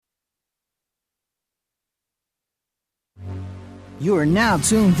You are now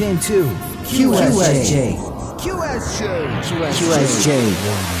tuned into QSJ. QSJ.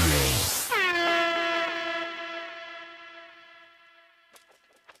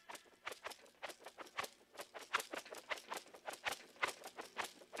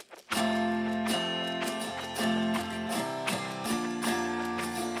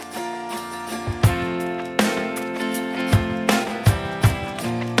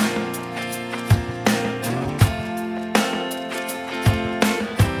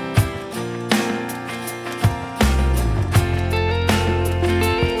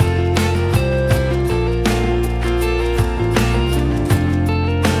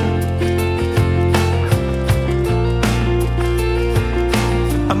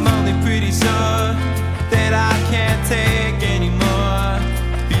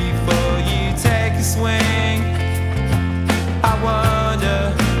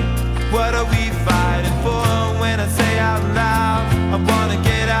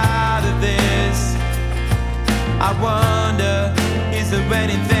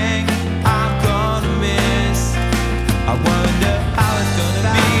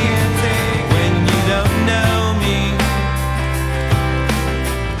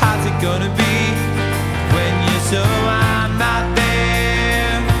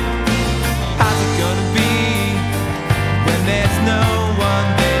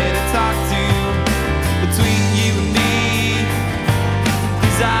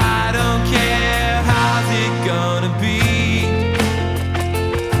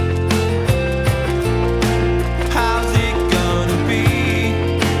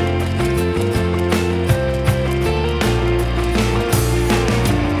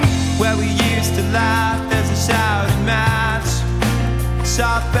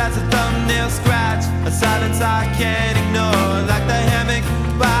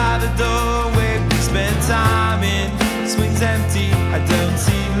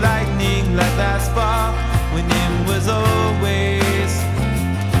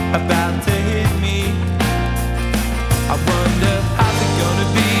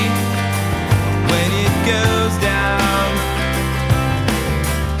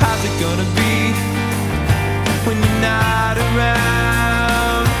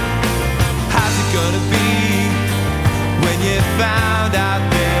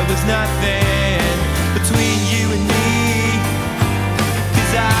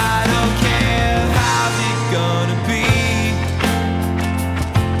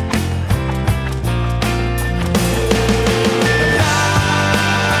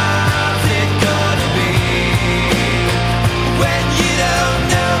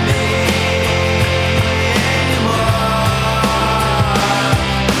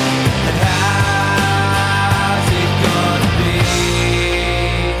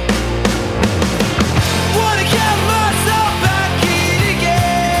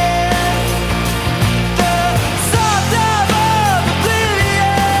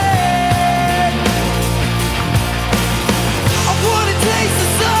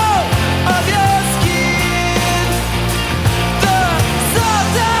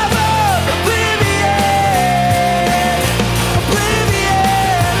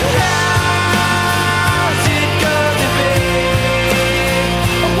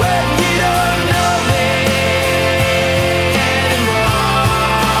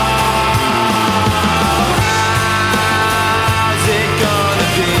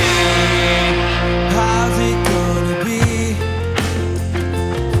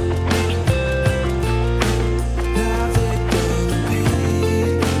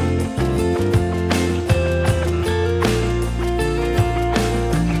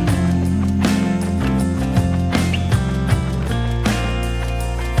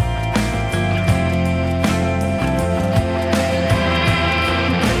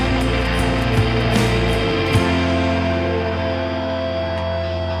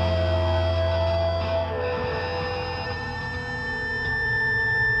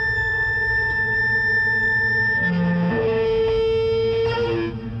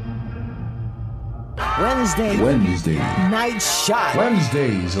 Wednesday. Night Shot.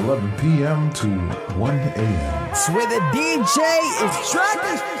 Wednesdays, 11 p.m. to 1 a.m. It's where the DJ is drunk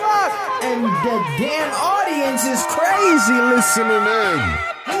as fuck and the damn audience is crazy listening in.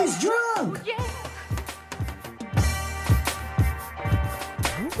 He's drunk.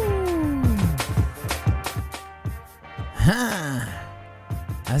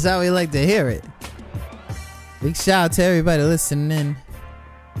 That's how we like to hear it. Big shout out to everybody listening in.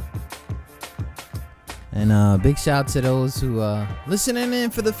 And big shout out to those who listening in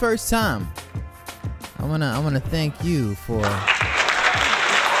for the first time. I wanna thank you for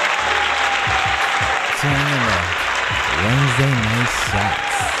tuning in to Wednesday Night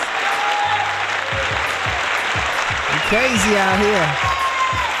shots. You crazy out here.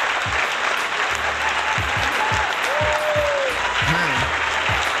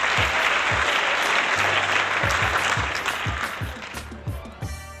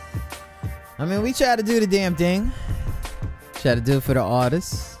 I mean, we try to do the damn thing. Try to do it for the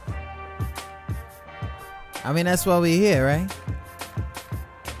artists. I mean, that's why we're here, right?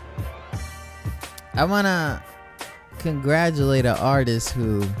 I want to congratulate an artist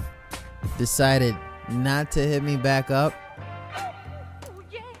who decided not to hit me back up.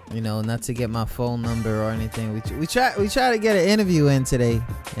 You know, not to get my phone number or anything. We try to get an interview in today,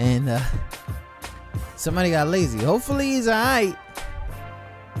 and somebody got lazy. Hopefully he's alright.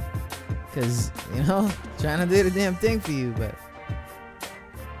 Cause, you know, trying to do the damn thing for you, but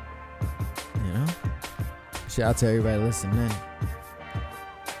you know, shout out to everybody listening.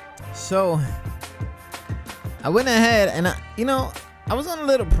 So I went ahead and I was on a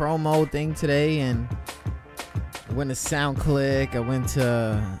little promo thing today, and I went to SoundClick, I went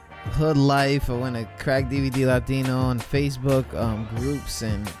to Hood Life, I went to Crack DVD Latino on Facebook groups,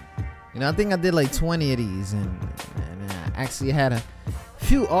 and I think I did like 20 of these, and I actually had a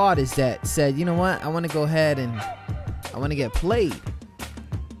few artists that said, you know what, I want to go ahead and I want to get played.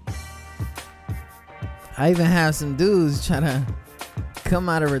 I even have some dudes trying to come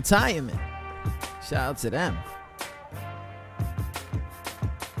out of retirement. Shout out to them.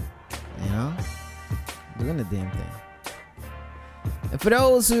 You know, doing the damn thing. And for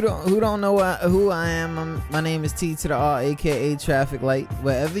those who don't know who I am, my name is T to the R, aka Traffic Light.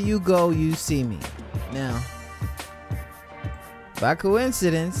 Wherever you go, you see me. Now, by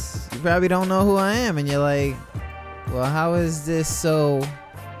coincidence, you probably don't know who I am, and you're like, well, how is this so?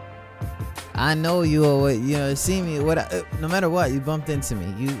 I know you, or see me. No matter what, you bumped into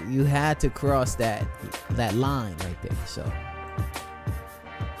me. You had to cross that line right there. So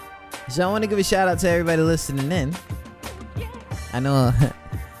I want to give a shout out to everybody listening in. I know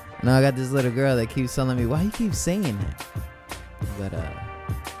I got this little girl that keeps telling me, why you keep saying that? But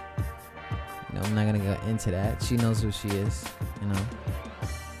I'm not gonna go into that. She knows who she is.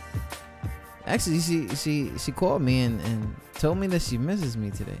 Actually, she called me and told me that she misses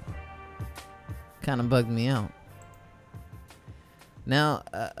me today. Kind of bugged me out. Now,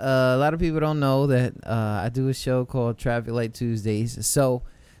 a lot of people don't know that I do a show called Traffic Light Tuesdays. So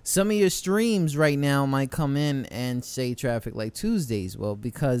some of your streams right now might come in and say Traffic Light Tuesdays. Well,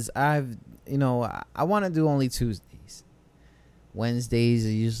 because I want to do only Tuesdays. Wednesdays, I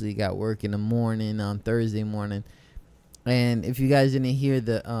usually got work in the morning on Thursday morning. And if you guys didn't hear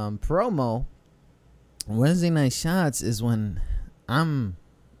the promo, Wednesday Night Shots is when I'm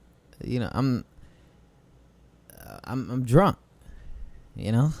drunk,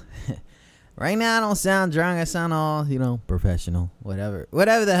 Right now I don't sound drunk. I sound all, professional, whatever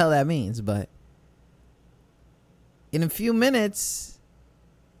the hell that means. But in a few minutes,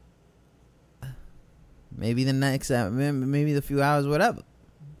 maybe maybe the few hours, whatever.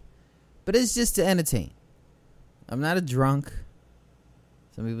 But it's just to entertain. I'm not a drunk.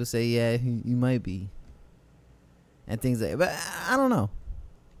 Some people say, yeah, you might be. And things like that. But I don't know.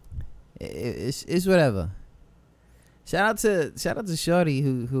 It's whatever. Shout out to Shorty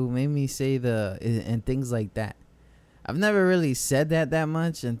who made me say and things like that. I've never really said that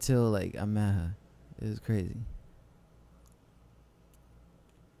much until like I met her. It was crazy.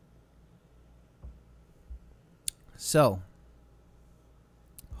 So,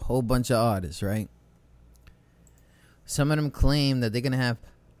 whole bunch of artists, right? Some of them claim that they're gonna have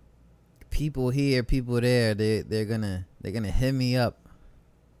people here, people there. They're gonna hit me up,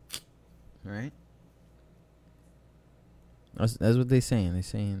 right? That's what they're saying. They're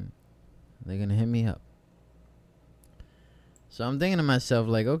saying they're gonna hit me up. So I'm thinking to myself,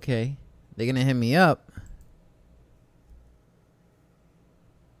 like, okay, they're gonna hit me up.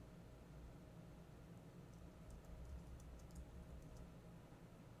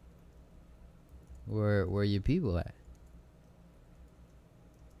 Where your people at?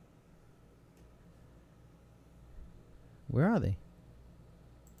 Where are they?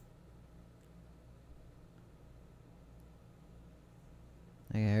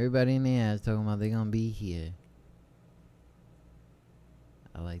 I got everybody in the ass talking about they're gonna be here.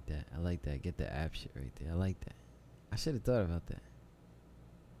 I like that. Get the app shit right there. I like that. I should have thought about that.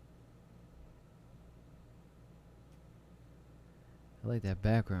 I like that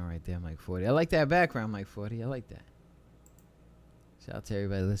background right there, Mike 40. I like that background, Mike 40. I like that. Shout out to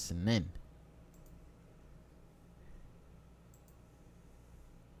everybody listening.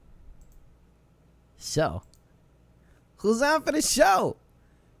 So, who's on for the show?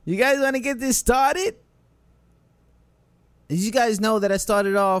 You guys want to get this started? As you guys know that I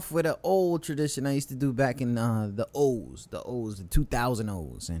started off with an old tradition I used to do back in the 2000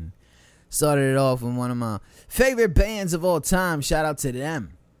 O's, and started it off with one of my favorite bands of all time. Shout out to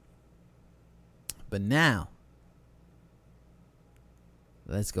them. But now,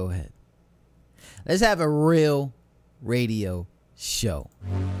 let's go ahead. Let's have a real radio show.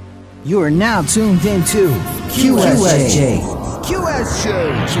 You are now tuned into QSJ.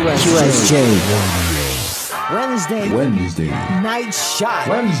 Wednesday Night Shot.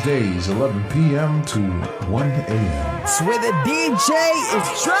 Wednesdays, 11 p.m. to 1 a.m. It's where the DJ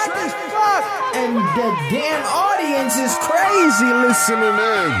is drunk as fuck and the damn audience is crazy listening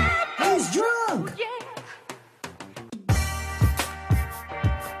in. He's drunk.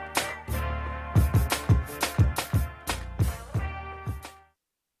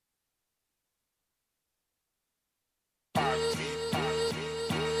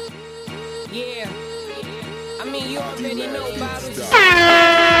 Yeah, I mean, you already know bottles.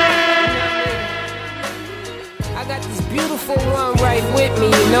 I got this beautiful one right with me,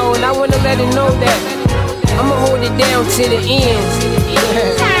 you know, and I wanna let it know that I'ma hold it down to the end.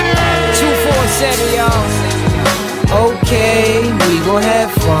 247, y'all. Okay, we gon'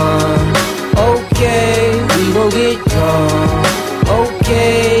 have fun. Okay, we gon' get drunk.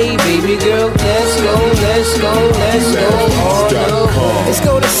 Okay, baby girl, let's go all the way. Let's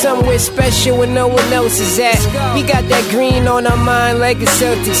go to somewhere special where no one else is at. We got that green on our mind like a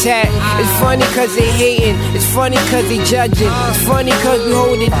Celtics hat. It's funny cause they hating, it's funny cause they judging. It's funny cause we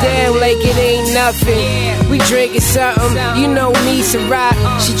hold it down like it ain't nothing. We drinking something, you know me, Ciroc.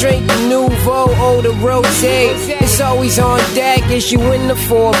 She drink the Nouveau or the Rosé. It's always on deck, is you in the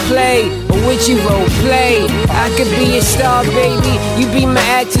foreplay? Or would you role play? I could be a star, baby. You be my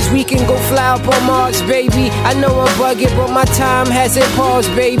actress, we can go fly up on Mars, baby. I know I'm bugging, but my time hasn't paused,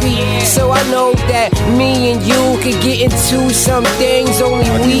 baby. So I know that me and you could get into some things only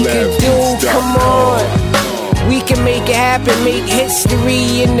we could do. Come on. We can make it happen, make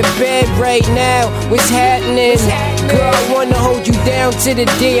history in the bed right now. What's happening? Girl, I wanna hold you down to the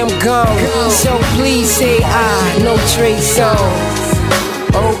day I'm gone. So please say no trace songs.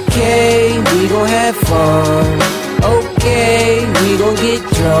 Okay, we gon' have fun. Okay, we gon' get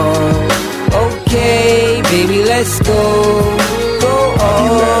drunk. Okay, baby, let's go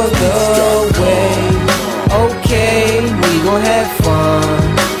all the way. Okay, we gon' have fun.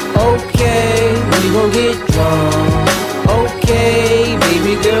 Okay, we gon' get drunk. Okay,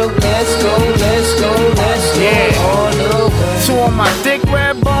 baby girl, let's go all the way. So on my thick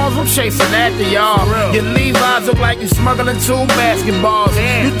red balls, I'm chasing after y'all. Your Levi's look like you smuggling 2 basketballs.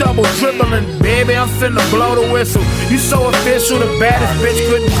 You double dribbling, baby, I'm finna blow the whistle. You so official, the baddest bitch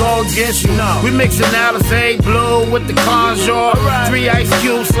couldn't go against you. We mixing Alizé blue with the conjure. 3 ice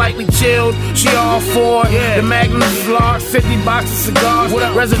cubes, slightly chilled, she all for it. The Magnum is large, 50 boxes of cigars.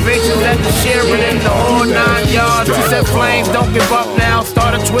 Reservations at the Sheraton in the whole 9 yards. She said flames, don't give up now.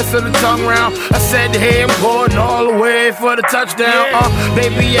 Started twisting the tongue round. I said, hey, I'm going all the way for the touchdown.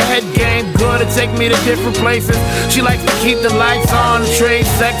 Baby, your head game good to take me to different places. She likes to keep the lights on, trade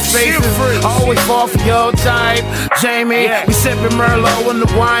sex faces. Always fall for your type, Jamie. We sipping Merlot in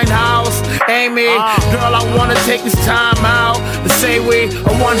the wine house. Amy, girl, I wanna take this time out to say we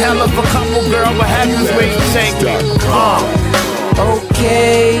are one hell of a couple, girl. What happens when you take me?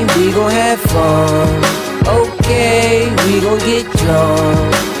 Okay, we gon' have fun. Okay, we gon' get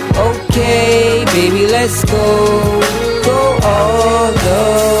drunk. Okay, baby, let's go all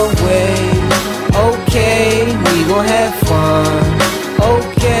the way. Okay, we gon' have fun.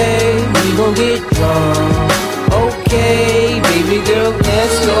 Okay, we gon' get drunk. Okay, baby girl,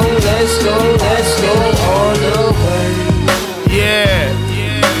 let's go all the way. Yeah,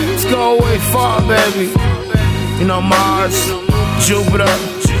 let's go way far, baby. You know, Mars, Jupiter,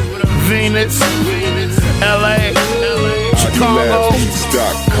 Venus, LA, Chicago,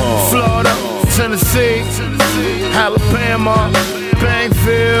 Florida, Tennessee, Alabama,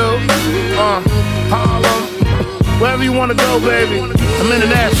 Bangfield, Harlem, wherever you wanna go, baby. I'm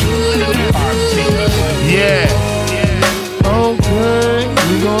international. Yeah. Okay,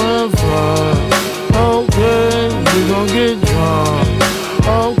 we gon' have fun. Okay, we gon' get drunk.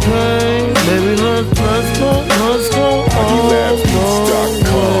 Okay, baby, let's go all the way.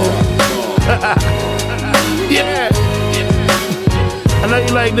 Yeah. I know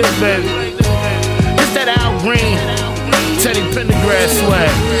you like this, baby. It's that Al Green, Teddy Pendergrass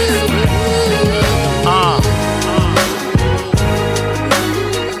swag.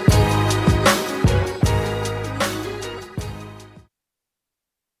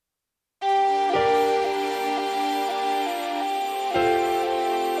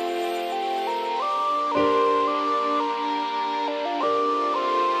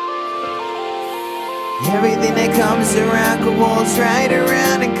 Everything that comes around goes right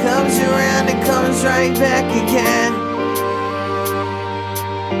around and comes around and comes right back again.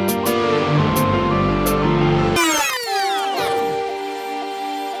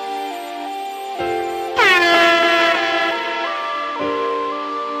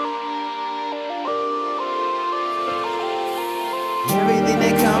 Everything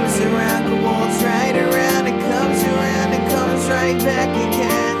that comes around goes right around and comes around and comes right back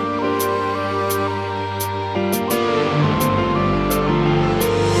again.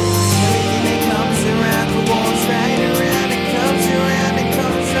 Everything that comes around goes right around and comes around and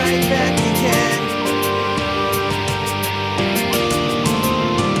comes right back again.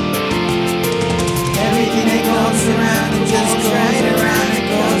 Everything that goes around and just goes right around and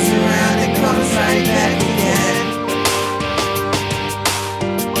goes around and comes right back again.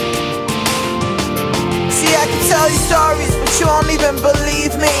 I can tell you stories, but you won't even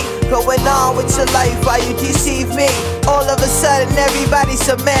believe me. Going on with your life while you deceive me. All of a sudden everybody's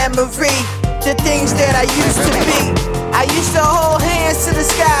a memory. The things that I used to be. I used to hold hands to the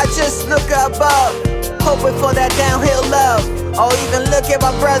sky, just look above, hoping for that downhill love. Or even look at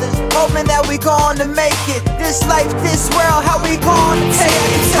my brothers, hoping that we gonna make it. This life, this world, how we gonna take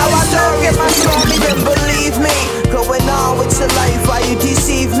it? How I look at my son, even believe me. Going on with your life while you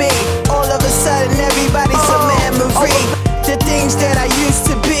deceive me. All of a sudden everybody's a memory. The things that I used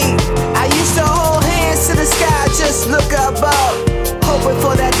to be. I used to hold hands to the sky, just look above, hoping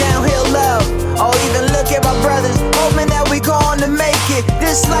for that downhill love. Or even look at my brothers, hoping that we gonna make it.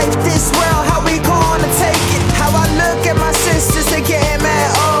 This life, this world, how we gonna take it? How I look at my sisters, they getting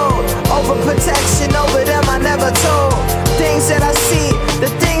mad old. Overprotection over them I never told. Things that I see, the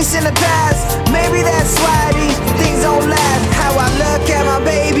things in the past, maybe that's why these things don't last. How I look at my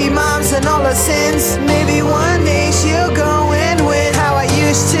baby moms and all her sins. Maybe one day she'll go and win. How I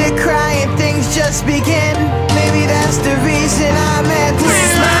used to cry and things just begin. Maybe that's the reason I'm at this.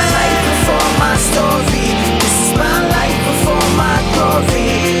 This is my life before my story. This is my life before my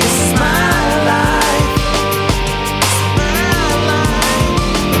glory. This is my life.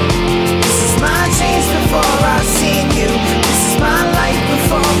 This is my dreams before I seen you. This is my life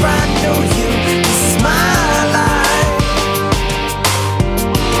before I knew you. This is my life.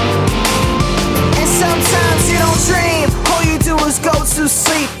 And sometimes you don't dream, all you do is go to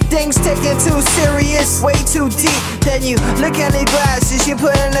sleep. Things taken too serious, way too deep. Then you look in the glasses, you're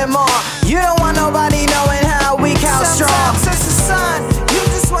putting them on. You don't want nobody knowing how weak, how strong. Sometimes it's the sun, you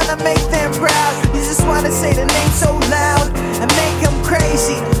just wanna make them proud. You just wanna say the name so loud and make them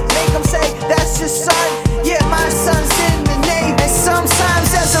crazy. Make them say, that's your son, yeah, my son's in the Navy. And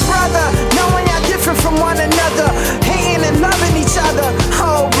sometimes as a brother, knowing you're different from one another, hating and loving each other.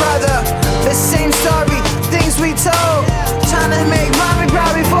 Oh brother, the same story, things we told. Trying to make mommy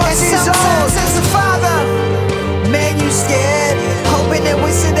proud before she's old. Sometimes as a father, man, you scared, hoping and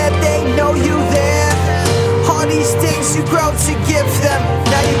wishing that they know you there. All these things you grow to give them,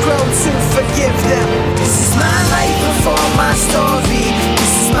 now you grow to forgive them. This is my life before my story.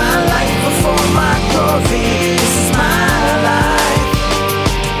 This is my life before my glory. This is my life.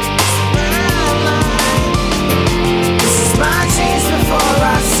 This is my dreams before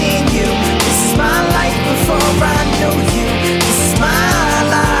I seen you. This is my life before I knew you. This is my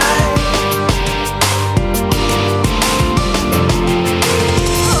life.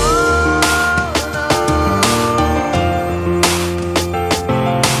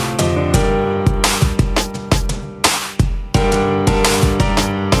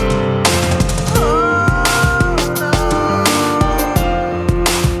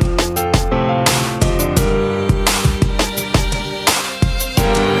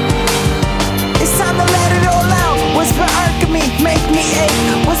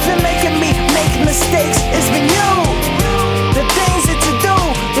 Mistakes, it's been you. The things that you do,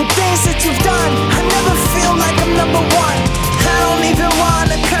 the things that you've done. I never feel like I'm number one. I don't even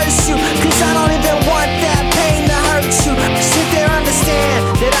wanna curse you, cause I don't even want that pain to hurt you. Sit there, understand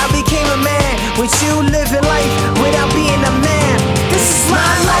that I became a man with you living life without being a man. This is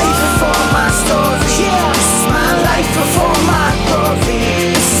my life before my story. Yeah, this is my life before my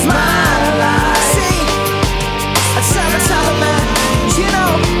glory. This is my life. See, I tell her, man, you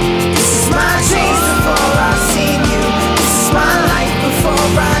know, this is my dreams before I seen you. This is my life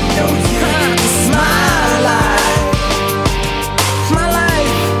before I knew you. This is my life. My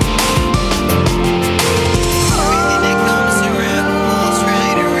life. Everything that comes around goes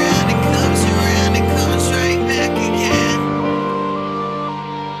right around. It comes around, it comes right back again.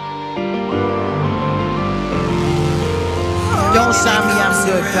 Don't sign me, I'm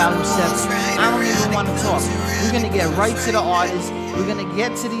good, Volume 7. I don't even want to talk. We're gonna get right to the artist. We're gonna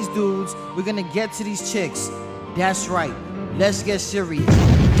get to these dudes. We're gonna get to these chicks. That's right. Let's get serious.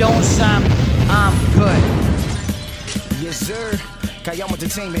 Don't sign me. I'm good. Yes, sir. Kayama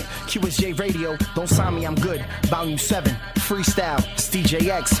Entertainment, QSJ Radio, Don't Sign Me, I'm Good, Volume 7, Freestyle, it's DJ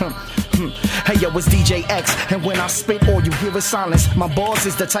X. Hey yo, it's DJ X, and when I spit, all you hear is silence. My bars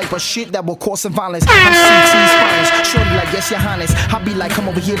is the type of shit that will cause some violence. I'm CT's finest, shorty like yes, your highness. I be like, come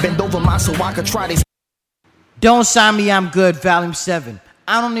over here, bend over mine so I could try this. Don't Sign Me, I'm Good, Volume 7.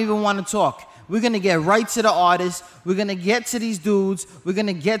 I don't even want to talk. We're gonna get right to the artists. We're gonna get to these dudes. We're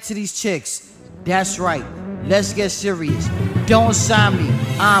gonna get to these chicks. That's right. Let's get serious. Don't sign me.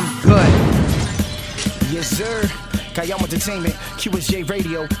 I'm good. Yes, sir. Kayama Entertainment, QSJ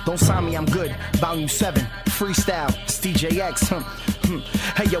Radio, Don't Sign Me, I'm Good, Volume 7, Freestyle, it's DJ X.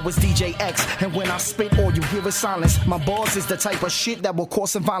 Hey yo, it's DJ X, and when I spit, all you hear is silence. My bars is the type of shit that will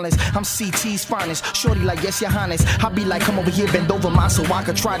cause some violence. I'm CT's finest, shorty like yes, your highness. I be like, come over here, bend over mine so I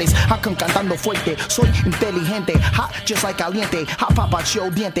could try this. Hakun cantando fuerte, soy inteligente, hot just like caliente. Hot pop out your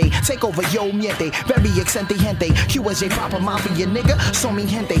diente, take over yo miente. Very exigente, QSJ Papa Mafia nigga, so mi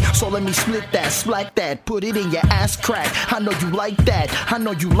gente. So let me split that, splack that, put it in your ass crack. I know you like that, I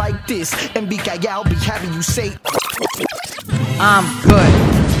know you like this. And be I'll be happy you say I'm good.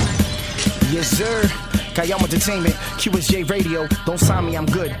 Yes, sir. Kayama Entertainment, QSJ Radio, Don't Sign Me, I'm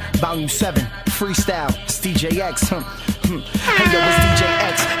Good, Volume 7, Freestyle, it's DJ X. Hey yo, it's DJ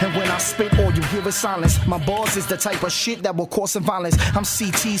X, and when I spit, all you hear is silence. My bars is the type of shit that will cause some violence. I'm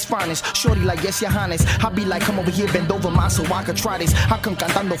CT's finest, shorty like yes, your highness. I be like, come over here, bend over mine so I could try this. Hakun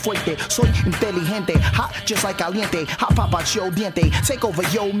cantando fuerte, soy inteligente, hot just like caliente. Hot pop out your diente, take over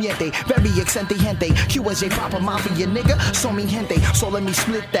yo miente. Very exigente, QSJ Papa Mafia nigga, so mi gente. So let me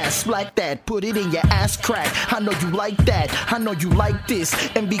split that, splack that, put it in your ass crack. I know you like that, I know you like this.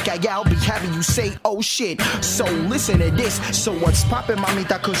 And be I'll be happy you say oh shit. So listen to this. So what's poppin',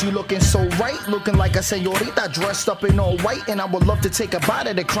 mamita, cause you looking so right, looking like a señorita, dressed up in all white. And I would love to take a bite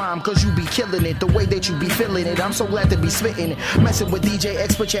of the crime, cause you be killing it, the way that you be feeling it. I'm so glad to be spitting it, messing with DJ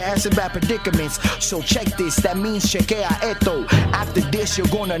X, put your ass in bad predicaments. So check this, that means chequea esto. After this you're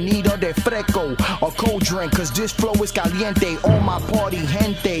gonna need a de fresco, or cold drink, cause this flow is caliente. All my party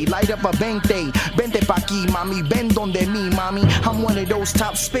gente, light up a 20, vente pa' aquí, mami, ven donde mi, mami. I'm one of those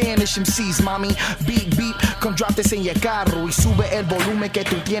top Spanish MCs, mami. Beep, beep, come drop this in your carro y sube el volumen que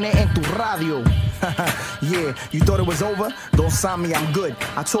tú tienes en tu radio. Yeah, you thought it was over? Don't sign me, I'm good.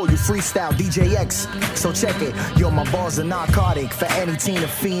 I told you freestyle, DJ X. So check it. Yo, my bars are narcotic for any teen to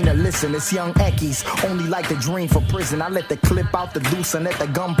fiend or listen. It's young Eckies, only like the dream for prison. I let the clip out the deuce and let the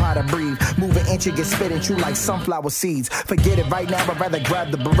gunpowder breathe. Move an inch, it gets spit and chew like sunflower seeds. Forget it right now, I'd rather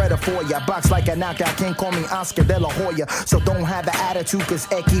grab the Beretta for ya. Box like a knockout, can't call me Oscar De La Hoya. So don't have an attitude, cause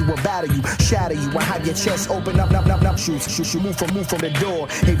Eckie will batter you, shatter you. I have your chest open up, shoot. Move from the door.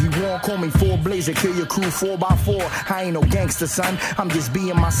 If you want, call me Full Blazer, kill your crew 4x4. I ain't no gangster, son. I'm just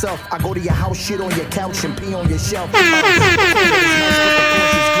being myself. I go to your house, shit on your couch, and pee on your shelf. I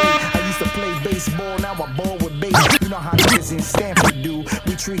used to play baseball, now I ball with bass. You know how niggas in Stanford do.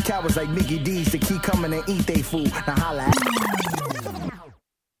 We treat cowards like Mickey D's to keep coming and eat they food. Now holla at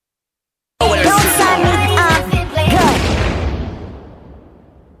Don't sign me, I'm good.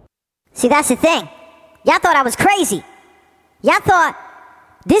 See, that's the thing. Y'all thought I was crazy. Y'all thought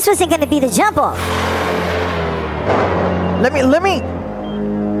this wasn't gonna be the jump off. Let me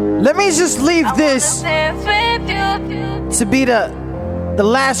just leave this to be the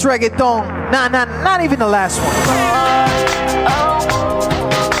last reggaeton. Not even the last one.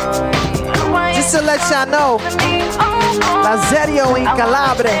 Just to let y'all know, Lazerio in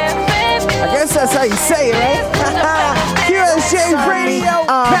Calabre. I guess that's how you say it, right? QSJ Radio,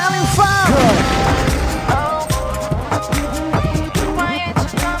 Volume 5.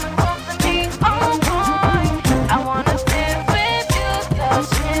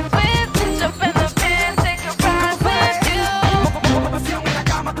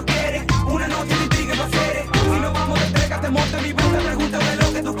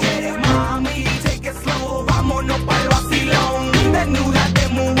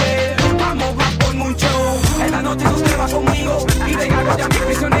 Conmigo y venga ya mi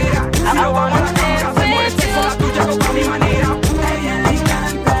prisionero.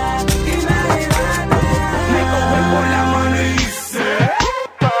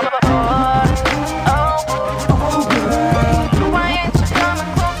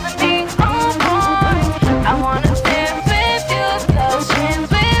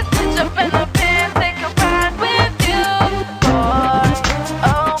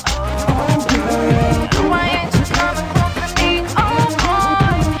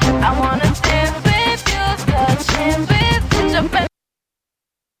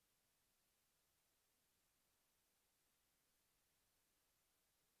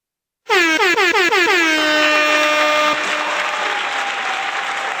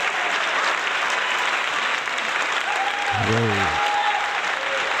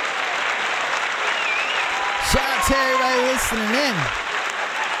 Shout out to everybody listening in.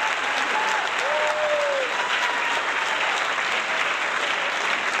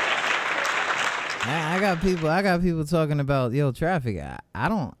 I got people talking about, yo, Traffic. I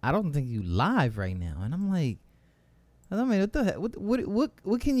don't think you live right now, and I'm like, I mean, what the heck?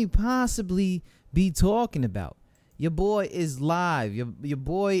 What can you possibly be talking about? Your boy is live. Your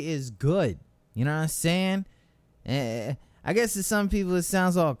boy is good. You know what I'm saying? I guess to some people it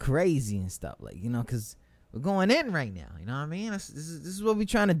sounds all crazy and stuff, like, you know, because we're going in right now. You know what I mean? This is what we're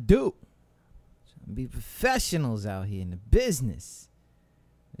trying to do. Trying to be professionals out here in the business.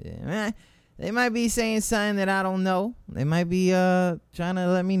 Yeah, man. They might be saying something that I don't know. They might be trying to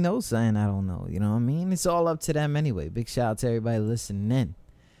let me know something I don't know. You know what I mean? It's all up to them anyway. Big shout out to everybody listening in.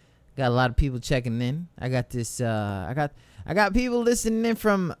 Got a lot of people checking in. I got this. I got people listening in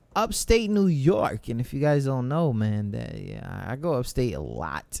from upstate New York. And if you guys don't know, man, I go upstate a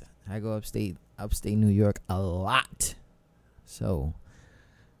lot. I go upstate New York a lot. So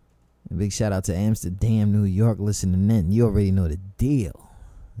a big shout out to Amsterdam, New York, listening in. You already know the deal.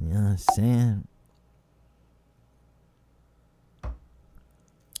 You know what I'm saying?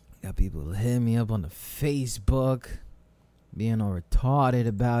 Got people hitting me up on the Facebook, being all retarded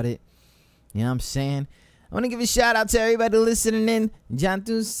about it. You know what I'm saying? I want to give a shout out to everybody listening in.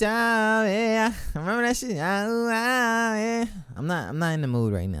 Jantu Sabe. Remember that shit? I'm not in the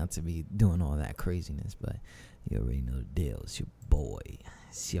mood right now to be doing all that craziness, but you already know the deal. It's your boy.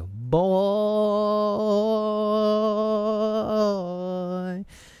 It's your boy.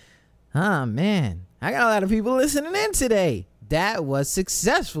 Ah, man. I got a lot of people listening in today. That was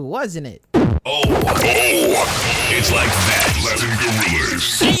successful, wasn't it? Oh, it's like that. Latin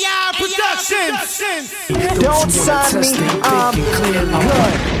Gorillas. AI Productions. Don't sign me, I'm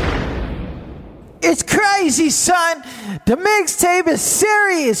good. It's crazy, son. The mixtape is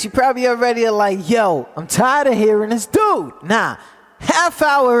serious. You probably already are like, yo, I'm tired of hearing this dude. Nah. Half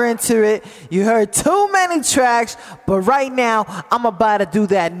hour into it, you heard too many tracks, but right now, I'm about to do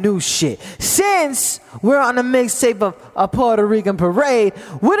that new shit. Since we're on the mixtape of a Puerto Rican Parade,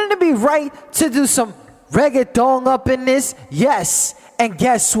 wouldn't it be right to do some reggaeton up in this? Yes, and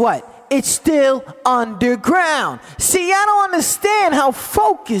guess what? It's still underground. See, I don't understand how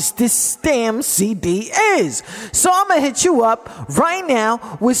focused this damn CD is. So I'm gonna hit you up right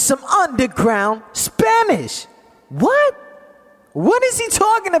now with some underground Spanish. What? What is he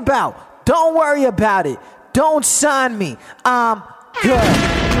talking about? Don't worry about it. Don't sign me. I'm good.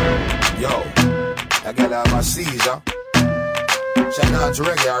 Yo, I got out my C's, huh? Shout out to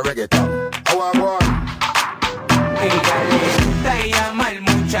reggaeton. Oh, I want. Ella le gusta y llama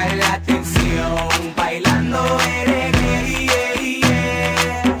mucha la atención, bailando reggae,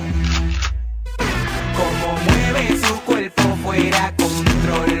 como mueve su cuerpo fuera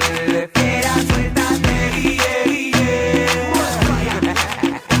control, espera, suéltate,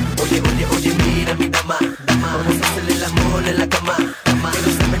 Oye, mira mi dama, vamos a hacerle el amor en la cama, que no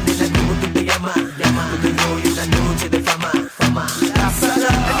saben de la como tú te llamas, te doy una noche de fama.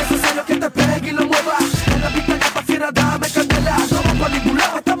 Es necesario que te pegue y lo mueva, en la pista gata fiera, dame candela, no vamos pa' ningún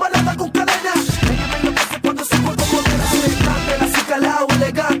lado, está malada con cadena, ella me enloquece cuando se fue como de la elegante, la cicalao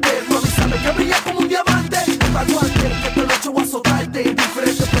elegante, mami sabe que brilla como un diamante, el baguante, que te lo echo a azotarte, en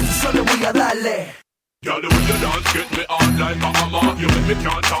diferentes posiciones voy a darle. Girl, the way you dance get me on like a hammer. You make me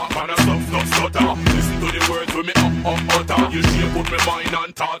can't talk and I stuff stutter. Listen to the words with me utter. You shape up my mind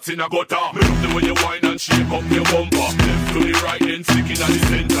and thoughts in a gutter. Me love the way you whine and shake up your bumper. Left to the right then sticking at the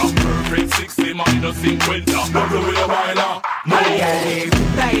center. Perfect 60 minus 50. Love the way you whine up. A ella le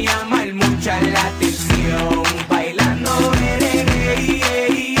gusta y llama mucha la atención, bailando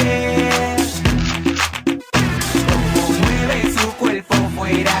como mueve su cuerpo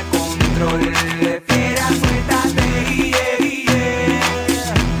fuera control.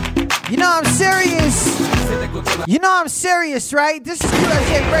 You know I'm serious, right? This is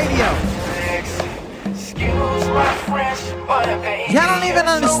QSJ Radio. Y'all don't even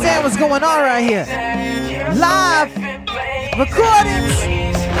understand what's going on right here. Live recordings.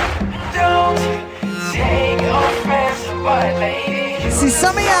 See,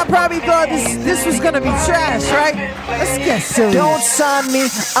 some of y'all probably thought this was gonna be trash, right? Let's get serious. Don't sign me,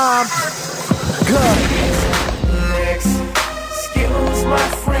 I'm good. Excuse my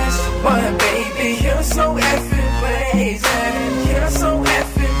French, but baby, you're so effing blazing. You're so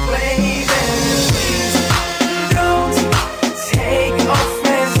effing blazing. Don't take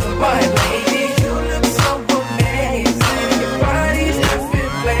offense, but baby, you look so amazing. Your body's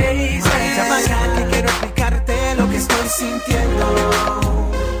effing blazing. Ven que quiero explicarte lo que estoy sintiendo.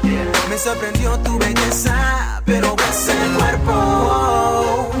 Me sorprendió tu belleza, pero ese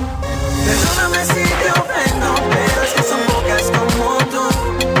cuerpo. Perdóname si te ofendo, pero es que son pocas como tú.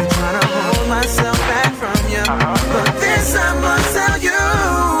 I'm trying to hold myself back from you, but this I must tell you.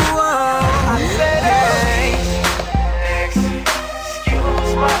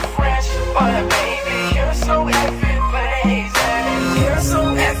 Excuse my French, but baby, you're so effing blazing. You're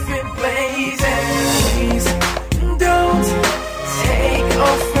so effing blazing. Please don't take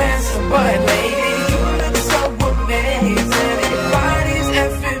offense, but lady, you look so amazing. Your body's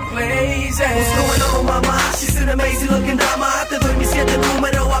effing blazing. What's going on, mama? She's an amazing looking dama. Te doy mi 7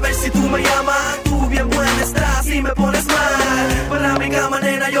 número a ver si tú me llamas. Tú bien buena estás y me pones mal. Para mi cama,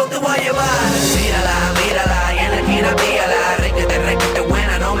 nena, yo te voy a llevar. Mírala, mírala, y en la esquina mírala. Requete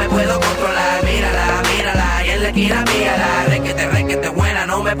buena, no me puedo controlar. Mírala, mírala, y en la esquina mírala. Requete buena,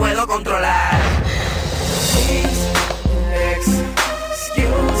 no me puedo controlar.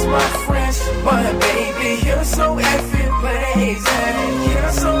 Excuse my French, but baby, you're so effing blazing.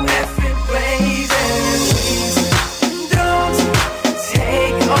 You're so effing blazing. Please don't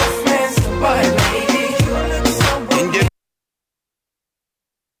take offense, but lady, you look so good.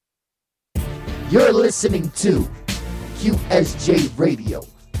 You're listening to QSJ Radio,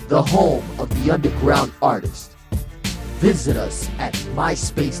 the home of the underground artist. Visit us at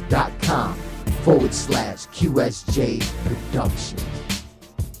myspace.com/QSJ Productions.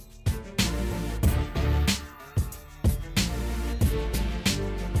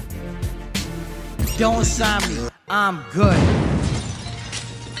 Don't sign me, I'm good.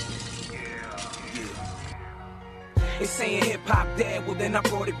 They saying hip hop dead, well then I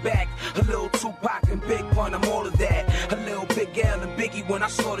brought it back. A little Tupac and Big Pun, I'm all of that. A little Big L and Biggie when I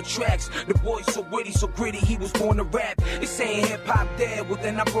saw the tracks. The boy so witty, so gritty, he was born to rap. They saying hip hop dead, well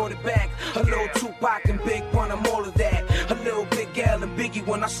then I brought it back. A little Tupac and Big Pun, I'm all of that. A little Big L and Biggie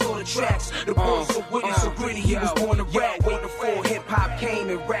when I saw the tracks. The boy so witty, so gritty, he was born to rap. Way before hip hop came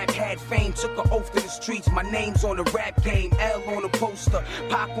and rap had fame, took an oath to the streets. My name's on the rap game, L on the poster,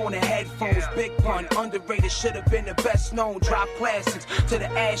 Pac on the headphones. Big Pun, underrated, should have been the best known. Drop classics to the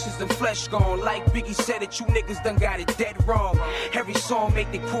ashes and flesh gone. Like Biggie said it, you niggas done got it dead wrong. Every song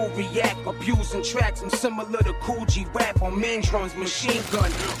make the crew react, abusing tracks. I'm similar to Cool G rap on main drums, machine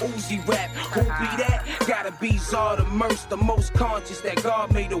gun, Uzi rap. Who be that? Gotta be Zard the Merce, the most conscious that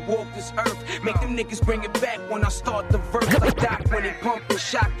God made to walk this earth. Make them niggas bring it back when I start the verse. Like Doc when they pump and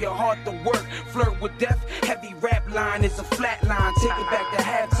shock your heart to work. Flirt with death, heavy rap line is a flat line. Take it back to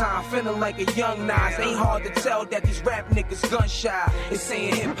halftime, feeling like a young Nas. Ain't hard to tell that these rap niggas gun shy. It's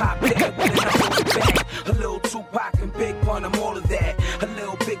saying hip hop dead, but then I brought it back. A little Tupac and Big Pun, I'm all of that. A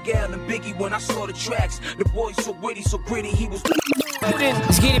little Big L and Biggie when I saw the tracks. The boy so witty, so gritty, he was.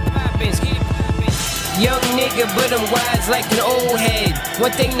 Let's get it poppin'. Young nigga, but I'm wise like an old head.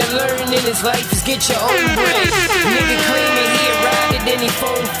 One thing to learn in this life is get your own bread. Nigga claiming he a rider, then he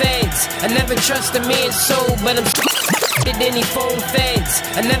phone feds. I never trust a man's soul, but I'm then he phone feds.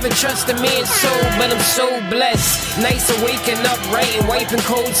 I never trust a man's soul, but I'm so blessed. Nice of waking up right and wiping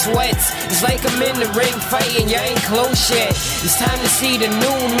cold sweats. It's like I'm in the ring fighting, you ain't close yet. It's time to see the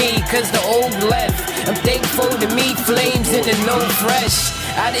new me, cause the old left. I'm thankful to meet flames in the no fresh.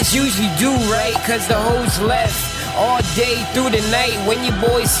 I just usually do right, cause the hoes left. All day through the night when your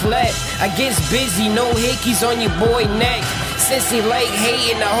boy slept. I guess busy, no hickeys on your boy neck. Since they like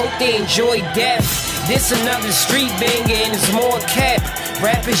hating, I hope they enjoy death. This another street banger and it's more kept.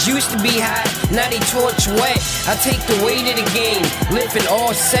 Rappers used to be hot, now they torch wet. I take the weight of the game, lifting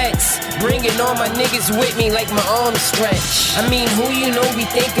all sets. Bringing all my niggas with me like my arms stretch. I mean, who you know be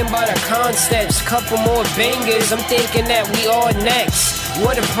thinking about our concepts? Couple more bangers, I'm thinking that we all next.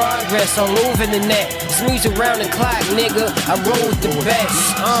 What a progress all over the net. It's music around the clock, nigga. I roll with the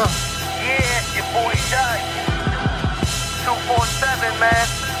best. Yeah, your boy died. 247, man.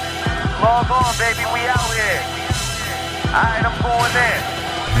 Log on, baby, we out here. Alright, I'm going in.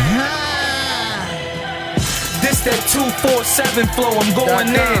 This that 247 flow, I'm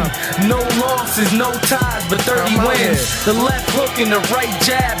going in. No losses, no ties, but 30 wins. The left hook and the right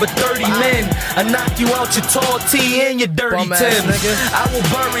jab, but 30 men. I knock you out your tall T and your dirty Tim. I will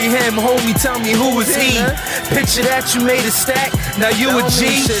bury him, homie, tell me who is he. Picture that, you made a stack, now you a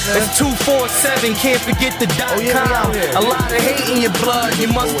G. It's 247, can't forget the .com. A lot of hate in your blood,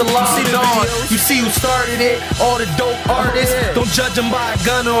 you must have lost it on. You see who started it, all the dope artists. Don't judge them by a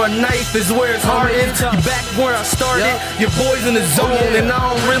gun or a knife, is where it's hard is. You back where I started. Your boys in the zone, and I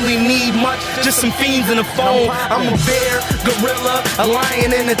don't really need much, just some fiends in the phone. I'm a bear, gorilla, a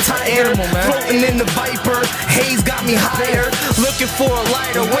lion and a tiger, floating in the Viper. Haze got me higher, looking for a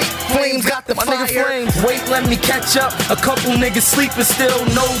lighter. Wait, flames got the fire. Wait, let me catch up. A couple niggas sleeping still,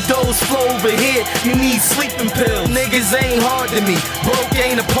 no dose flow over here. You need sleeping pills. Niggas ain't hard to me, broke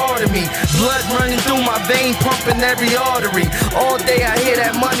ain't a part of me. Blood running through my vein, pumping every artery. All day I hear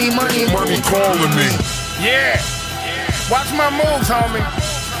that money calling me. Yeah. Watch my moves, homie.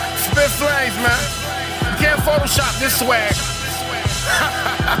 Spit flames, man. You can't Photoshop this swag.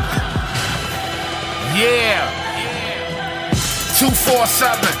 Yeah.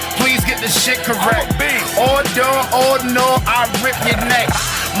 247, please get this shit correct. Or no, I rip your neck.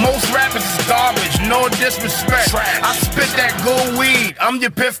 Most rappers is garbage, no disrespect. I spit that good weed, I'm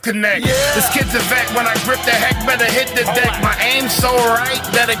your Piff Connect. This kid's a vet, when I grip the heck, better hit the deck. My aim's so right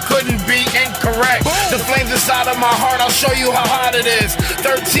that it couldn't be incorrect. The flames inside of my heart, I'll show you how hot it is.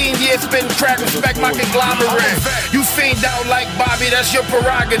 13 years spitting crack, respect my conglomerate. You fiend out like Bobby, that's your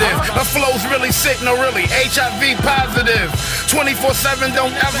prerogative. My flow's really sick, no really, HIV positive. 24/7,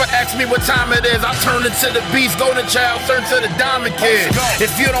 don't ever ask me what time it is. I turn it to the beast, golden child, turn to the diamond kid.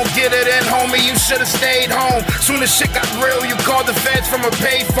 If you don't get it in, homie, you should've stayed home. Soon as shit got real, you called the feds from a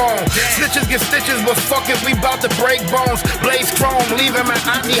payphone. Snitches get stitches, but fuck it, we bout to break bones. Blaze chrome, leave him at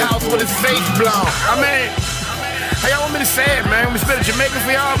auntie house with his face blown. I mean, how y'all want me to say it, man? We spit a Jamaican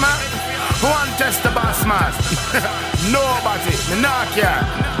for y'all, man? Who want to test the boss, man? Know about it, me knock ya.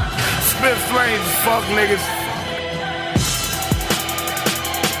 Spit flames, fuck niggas.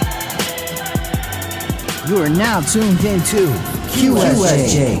 You are now tuned into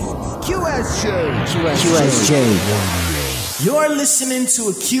QSJ. You're listening to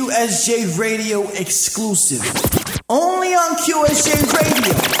a QSJ Radio exclusive. Only on QSJ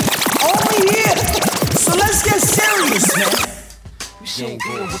Radio. Only here. So let's get serious, man. You so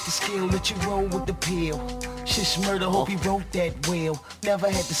ill with the skill that you roll with the pill. Shit murder, hope he wrote that well. Never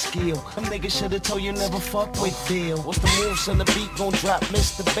had the skill. Them niggas should've told you never fuck with Bill. What's the moves on the beat gon' drop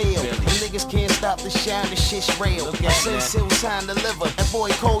Mr. Bill? Them niggas can't stop the shine, the shit's real. I send Sil sign deliver. That boy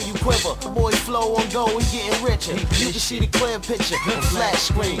Cole, you quiver. The boy flow on go, he getting richer. You can see the clear picture, the flash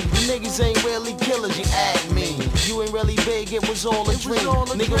screen. You niggas ain't really killers, you act mean. You ain't really big, it was all a dream.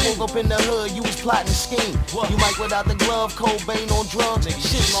 Nigga woke up in the hood, you was plotting a scheme. You might without the glove, Cobain on drugs.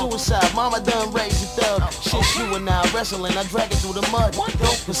 Shit suicide, mama done raised a thug. Shit you and I wrestling, I drag it through the mud.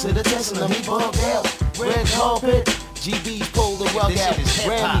 Don't consider testing them, he bugged out. Red carpet, GBs pull the rug out.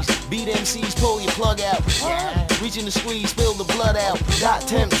 Grammys, beat MCs pull your plug out. Reaching the squeeze, spill the blood out. Dot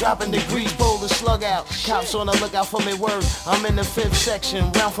temp, dropping degrees, pull the slug out. Cops on the lookout for me word. I'm in the 5th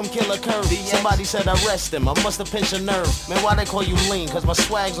section, round from Killer Curve. Somebody said arrest him, I must've pinched a nerve. Man, why they call you lean? Cause my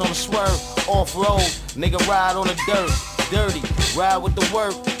swag's on the swerve. Off-road, nigga ride on the dirt. Dirty, ride with the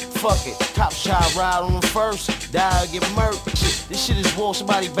work. Fuck it, cops try to ride on them first. Die or get murked. Shit, this shit is war,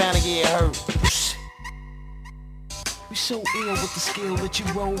 somebody bound to get hurt. We so ill with the skill that you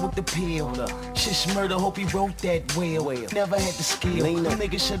roll with the pill. Shit's murder, hope he wrote that well. Never had the skill. Them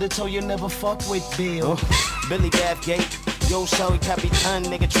niggas should've told you never fuck with Bill. Billy Bathgate, yo, sorry, Capitan,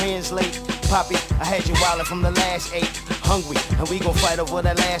 nigga, translate. Poppy, I had you wildin' from the last 8. Hungry, and we gon' fight over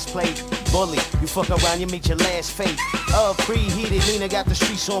that last plate. Bully, you fuck around, you meet your last fate. Preheated, Lena got the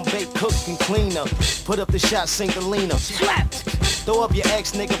streets on bake, cook and clean up. Put up the shot, sink the Lena. Slapped! Throw up your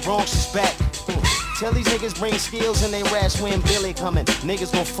ex, nigga, Bronx is back. Tell these niggas bring skills and they rash when Billy coming.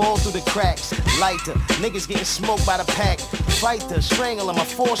 Niggas gon' fall through the cracks. Lighter, niggas getting smoked by the pack. Fighter, strangle him, I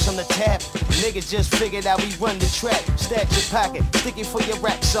force him to tap. Niggas just figured out we run the track. Stack your pocket, stick it for your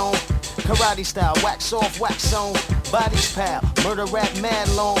rap song. Karate style, wax off, wax on. Bodies pal, murder rap mad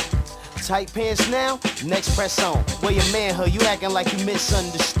long. Tight pants now, next press on. Where your manhood, you acting like you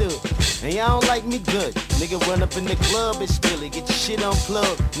misunderstood. And y'all don't like me good. Nigga run up in the club, it's Billy, get your shit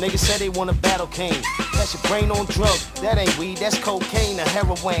unplugged. Niggas say they want a battle cane. That's your brain on drug. That ain't weed, that's cocaine or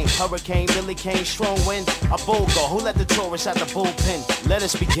heroin. Hurricane, Billy Kane, strong wind. A bull go, who let the tourists out the bullpen? Let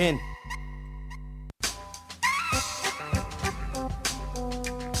us begin.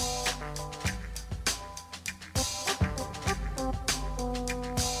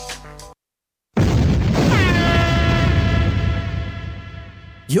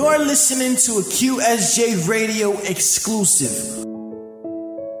 You're listening to a QSJ Radio exclusive.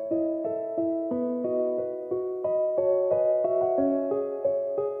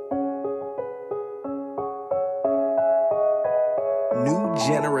 New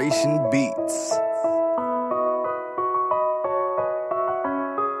Generation Beats.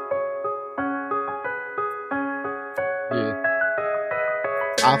 Yeah.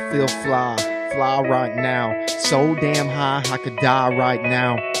 I feel fly. fly right now. So damn high, I could die right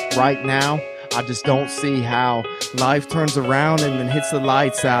now. Right now, I just don't see how life turns around and then hits the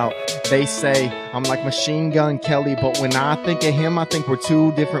lights out. They say I'm like Machine Gun Kelly, but when I think of him, I think we're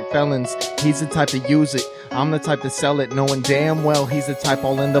two different felons. He's the type to use it, I'm the type to sell it, knowing damn well he's the type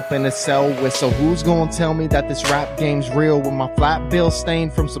I'll end up in a cell with. So who's gonna tell me that this rap game's real? With my flat bill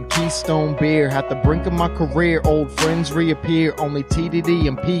stained from some Keystone beer, at the brink of my career, old friends reappear. Only TDD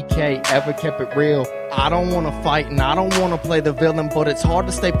and PK ever kept it real. I don't wanna fight and I don't wanna play the villain, but it's hard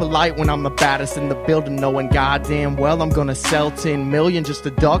to stay polite when I'm the baddest in the building, knowing goddamn well I'm gonna sell 10 million just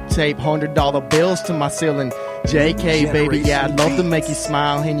to duct tape $100 bills to my ceiling. JK, baby, yeah, I'd love to make you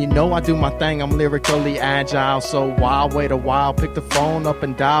smile, and you know I do my thing, I'm lyrically agile. So why wait a while, pick the phone up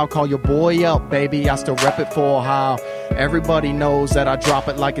and dial, call your boy up, baby, I still rep it for Ohio. Everybody knows that I drop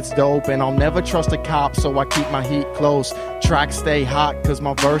it like it's dope, and I'll never trust a cop, so I keep my heat close. Tracks stay hot cause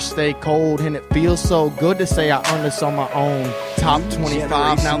my verse stay cold, and it feels so good to say I earned this on my own. Top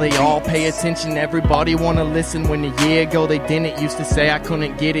 25, now they all pay attention, everybody wanna listen. When a year ago they didn't, used to say I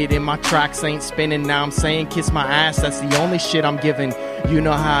couldn't get it, and my tracks ain't spinning. Now I'm saying kiss my ass, that's the only shit I'm giving. You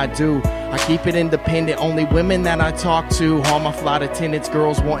know how I do, I keep it independent, only women that I talk to. All my flight attendants,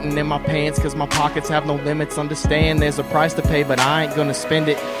 girls wanting in my pants, cause my pockets have no limits. Understand there's a price to pay, but I ain't gonna spend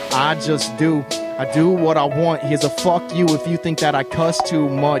it, I just do. I do what I want, here's a fuck you if you think that I cuss too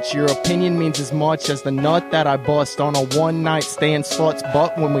much. Your opinion means as much as the nut that I bust on a one night stand slut's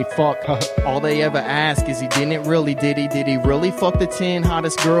butt when we fuck. All they ever ask is he didn't really, did he really fuck the 10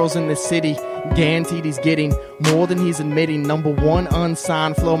 hottest girls in the city? Guaranteed he's getting more than he's admitting. Number one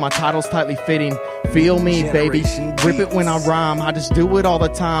unsigned flow, my title's tightly fitting. Feel me, baby, rip it when I rhyme. I just do it all the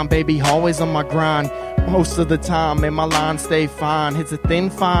time, baby, always on my grind. Most of the time, and my lines stay fine. It's a thin,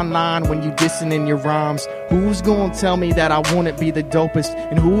 fine line when you dissing in your rhymes. Who's gonna tell me that I wouldn't be the dopest?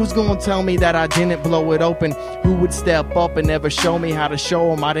 And who's gonna tell me that I didn't blow it open? Who would step up and ever show me how to show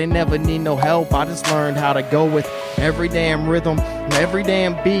them? I didn't ever need no help, I just learned how to go with every damn rhythm, every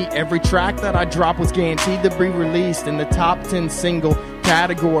damn beat. Every track that I drop was guaranteed to be released in the top 10 single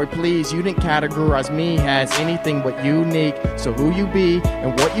category. Please, you didn't categorize me as anything but unique. So who you be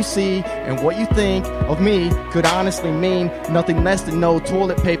and what you see and what you think of me could honestly mean nothing less than no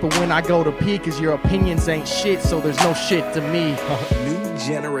toilet paper when I go to pee, cause your opinions ain't shit, so there's no shit to me. New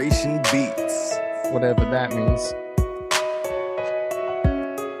Generation Beats, whatever that means.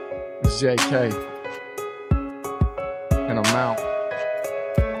 It's JK, and I'm out.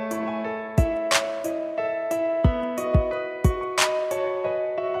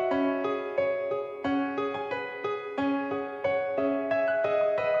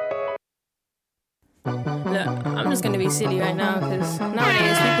 Look, I'm just gonna be silly right now because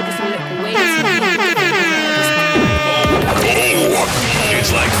nowadays people just look way too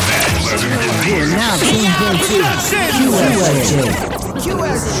It's like that. You're now tuned into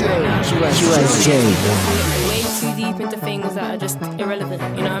QSJ. Way too deep into things that are just irrelevant,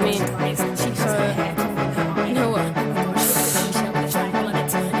 you know what I mean? So, you know what?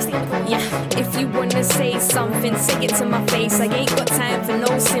 Yeah, if you wanna say something, say it to my face. I ain't got time for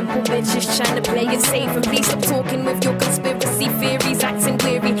no simple bitches trying to play it safe. And please stop talking with your conspiracy theories, acting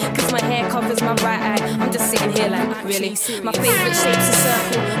weary, cause my hair covers my right eye. I'm just sitting here like, really? My favorite shape's a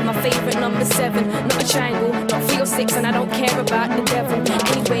circle, my favorite number 7, not a triangle, not 3 or 6, and I don't care about the devil.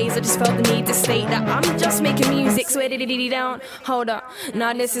 Anyways, I just felt the need to state that I'm just making music, so edit down. Hold up,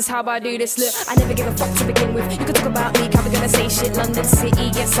 now this is how I do this. Look, I never give a fuck to begin with. You can talk about me, how we gonna say shit. London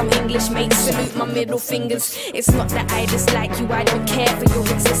City, yes, I'm English, mate, salute my middle fingers. It's not that I dislike you, I don't care for your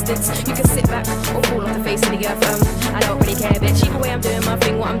existence. You can sit back or fall off the face of the earth. I don't really care, bitch. Either way I'm doing my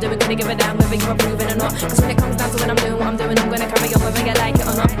thing, what I'm doing, gonna give a damn whether you're approving or not. Cause when it comes down to when I'm doing what I'm doing, I'm gonna carry on whether you like it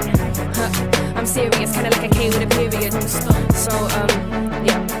or not. I'm serious, kinda like a K with a period. So,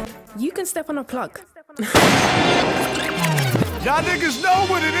 yeah. You can step on a plug. Y'all niggas know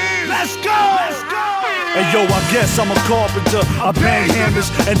what it is. Let's go! Let's go! Hey yo, I guess I'm a carpenter, I bang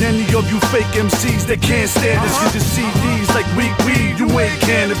hammers, and any of you fake MCs that can't stand us, you just see these like weak weed, you ain't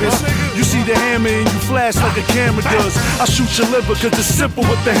cannabis. You see the hammer and you flash like a camera does. I shoot your liver cause it's simple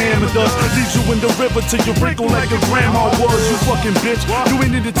what the hammer does. Leaves you in the river till you wrinkle like your grandma was. You fucking bitch, you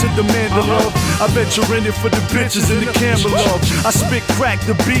ain't in it to demand the love. I bet you're in it for the bitches and the camera love. I spit crack,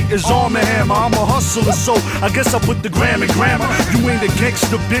 the beat is Arm & Hammer. I'm a hustler, so I guess I put the gram in grammar. You ain't a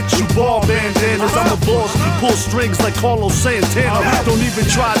gangster bitch, you ball bandanas. I'm a boss, pull strings like Carlos Santana. Don't even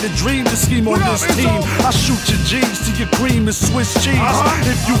try to dream the scheme on this team. I shoot your G's till your cream is Swiss cheese.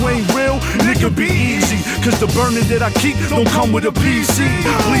 If you ain't real, nigga, to be easy, cause the burning that I keep don't come with a PC.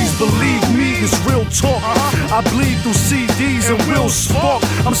 Please believe me, it's real talk. I bleed through CDs and will spark.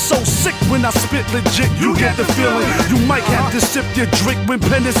 I'm so sick when I spit legit, you get the feeling. You might have to sip your drink when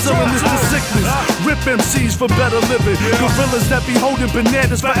penicillin is the sickness. Rip MCs for better living. Gorillas that be holding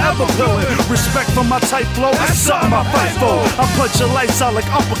bananas forever pillin'. Respect for my tight flow, something I fight for. I punch your lights out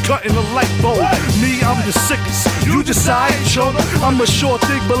like uppercut in a light bulb. Me, I'm the sickest, you decide, yo. I'm a short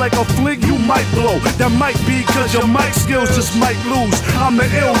thing, but like a fling, you might blow. That might be cause your mic skills just might lose. I'm an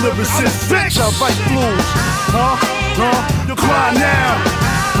ill lyricist, bitch, I write blues. You cry now.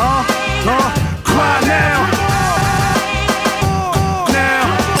 Cry now.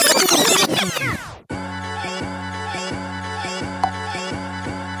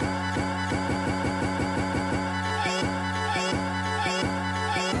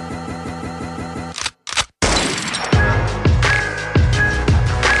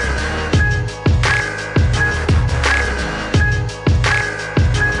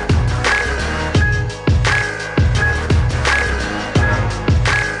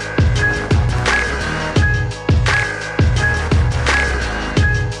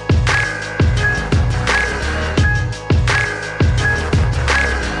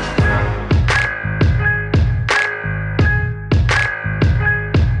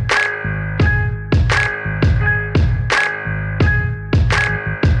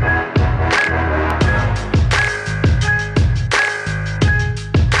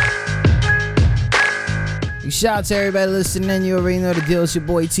 Shout out to everybody listening. You already know the deal. It's your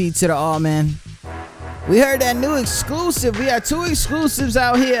boy T to the R, man. We heard that new exclusive. We got 2 exclusives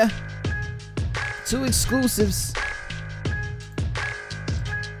out here. 2 exclusives.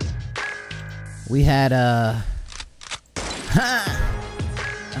 We had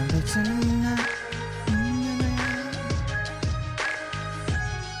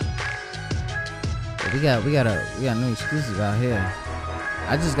we got a new exclusive out here.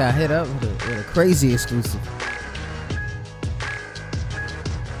 I just got hit up with a crazy exclusive.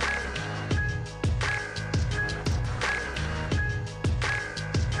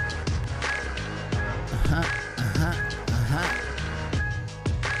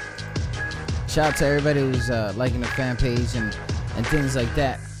 Shout out to everybody who's liking the fan page and things like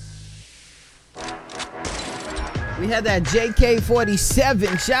that. We had that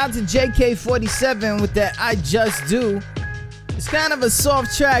JK47. Shout out to JK47 with that I Just Do. It's kind of a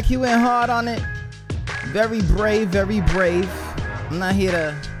soft track. He went hard on it. Very brave, very brave. I'm not here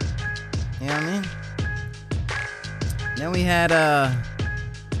to, you know what I mean? Then we had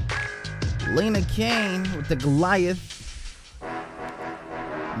Lena Kane with the Goliath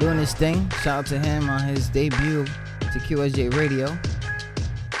doing his thing. Shout out to him on his debut to QSJ Radio.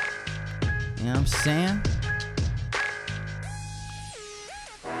 You know what I'm saying?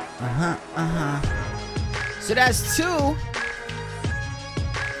 So that's 2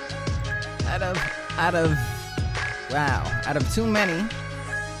 out of too many. You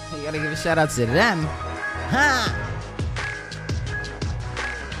gotta give a shout out to them.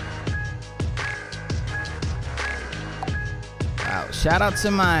 Wow, shout out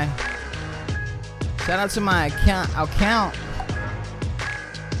to my account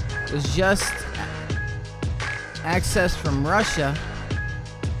was just accessed from Russia.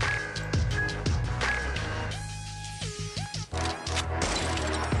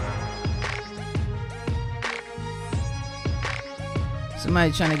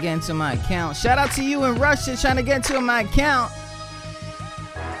 Somebody trying to get into my account. Shout out to you in Russia trying to get into my account.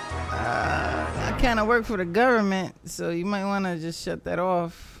 I kind of work for the government, so you might want to just shut that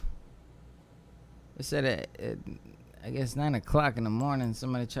off. It said at I guess 9 o'clock in the morning,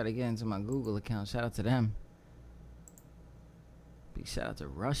 somebody tried to get into my Google account. Shout out to them. Big shout out to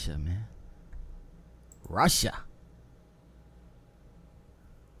Russia, man. Russia.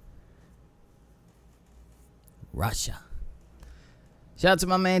 Shout out to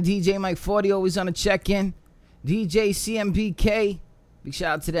my man DJ Mike 40, always on a check-in. DJ CMBK, big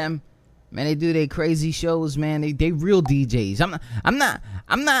shout out to them. Man, they do their crazy shows, man. They real DJs. I'm not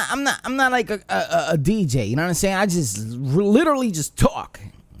like a DJ. You know what I'm saying? I just literally just talk.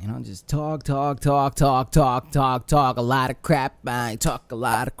 You know, just talk. A lot of crap. I talk a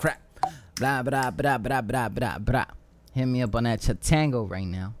lot of crap. Blah blah blah blah blah blah blah. Hit me up on that Chatango right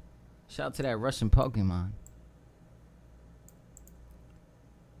now. Shout out to that Russian Pokemon.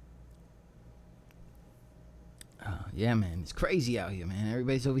 Yeah, man, it's crazy out here, man.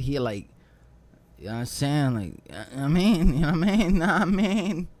 Everybody's over here like, you know what I'm saying? Like, I mean, you know what I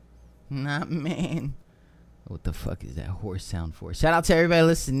mean? Not man. What the fuck is that horse sound for? Shout out to everybody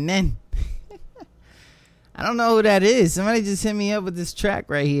listening. I don't know who that is. Somebody just hit me up with this track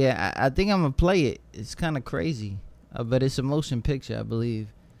right here. I think I'm gonna play it. It's kind of crazy, but it's a motion picture, I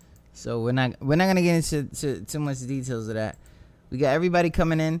believe. So we're not gonna get into too much details of that. We got everybody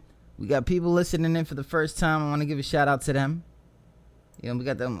coming in. We got people listening in for the first time. I want to give a shout out to them. You know,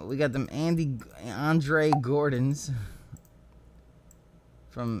 we got them Andre Gordons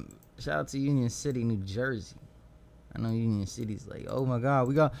from, shout out to Union City, New Jersey. I know Union City's like, oh my God,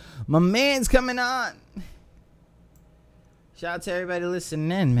 we got my man's coming on. Shout out to everybody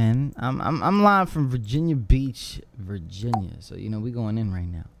listening in, man. I'm live from Virginia Beach, Virginia. So you know we going in right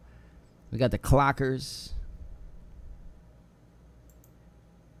now. We got the Clockers.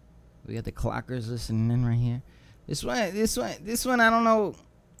 We got the Clockers listening in right here. This one. I don't know.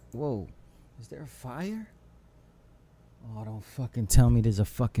 Whoa, is there a fire? Oh, don't fucking tell me there's a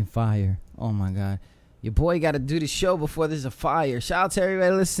fucking fire. Oh my God. Your boy got to do the show before there's a fire. Shout out to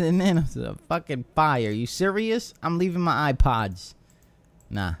everybody listening in. There's a fucking fire. You serious? I'm leaving my iPods.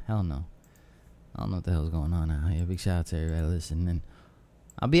 Nah, hell no. I don't know what the hell's going on out here. Big shout out to everybody listening in.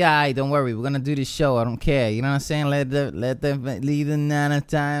 I'll be alright. Don't worry. We're gonna do this show. I don't care. You know what I'm saying? Let them leave the nana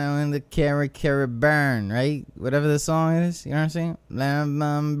time and the carry burn. Right? Whatever the song is. You know what I'm saying? Let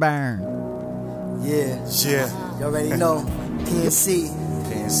them burn. Yeah. You already know. PNC.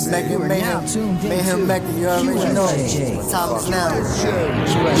 Mayhem, Mecca, you already know. Time is now. We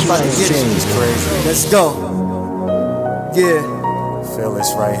about to get it. Let's go. Yeah. Feel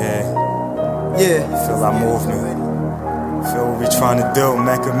this right here. Yeah. Feel our movement. Feel what we trying to do,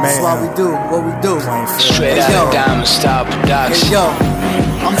 Mecca Mayhem. That's what we do. Straight out of Diamond Style Production. Hey, yo,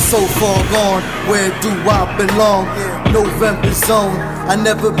 I'm so far gone, where do I belong? November zone, I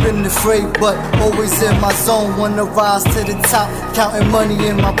never been afraid, but always in my zone. Wanna rise to the top, counting money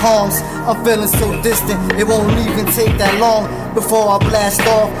in my palms. I'm feeling so distant, it won't even take that long before I blast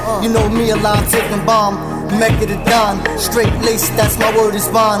off. You know me, a lot taking bomb. Mecca the Don, straight lace, that's my word is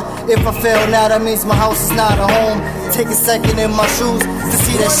bond. If I fail now, that means my house is not a home. Take a second in my shoes to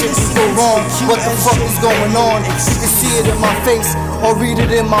see that shit can go wrong. What the fuck is going on? You can see it in my face or read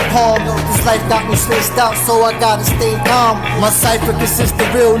it in my palm. This life got me stressed out, so I gotta stay calm. My cipher consists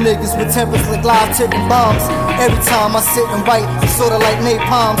of real niggas with tempers like live ticking bombs. Every time I sit and write, it's sorta like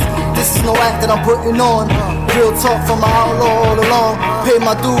napalms. This is no act that I'm putting on. Real talk from my outlaw all along. Pay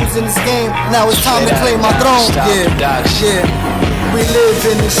my dues in this game, now it's time to claim my throne. Yeah. We live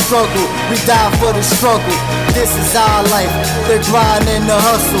in the struggle, we die for the struggle. This is our life, the grind and the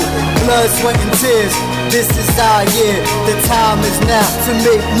hustle. Blood, sweat and tears, this is our year. The time is now to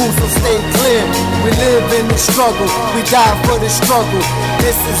make moves, so stay clear. We live in the struggle, we die for the struggle.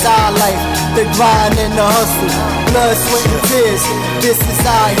 This is our life, the grind and the hustle. Blood, sweat and tears, this is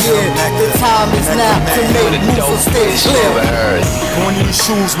our year. The time is now to make moves, so stay clear. Born in these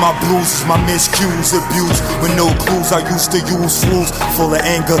shoes, my bruises, my miscues, abuse. With no clues, I used to use fools full of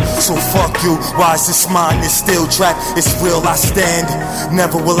anger. So fuck you, why is this mind is still trapped? It's real, I stand.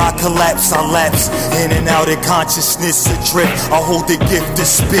 Never will I collapse, I lapse in and out of consciousness, adrift. I hold the gift to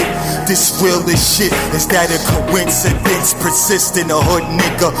spit. This real as shit. Is that a coincidence? Persistent, a hood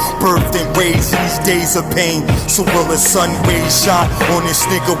nigga, birthed and raised these days of pain. So will a sun rays shine on this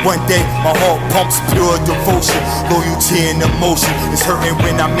nigga one day? My heart pumps pure devotion, loyalty and emotion. It's hurting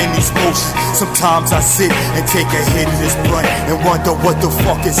when I'm in these motions. Sometimes I sit and take a hit of this blunt and wonder what the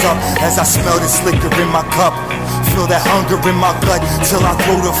fuck is up as I smell this liquor in my cup. Feel that hunger in my gut till I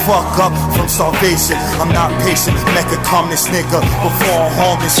throw the fuck up from starvation. I'm not patient, Mecca calm this nigga before I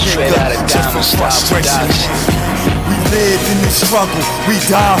harm this nigga just from frustration. We live in the struggle, we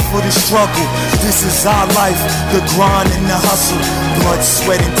die for the struggle. This is our life, the grind and the hustle. Blood,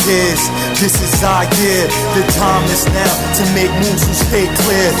 sweat and tears, this is our year. The time is now to make moves and stay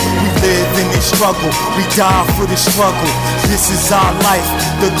clear. We live in the struggle, we die for the struggle. This is our life,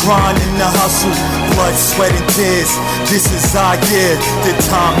 the grind and the hustle. Blood, sweat and tears, this is our year. The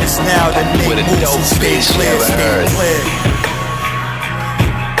time is now to make moves and stay clear, stay clear.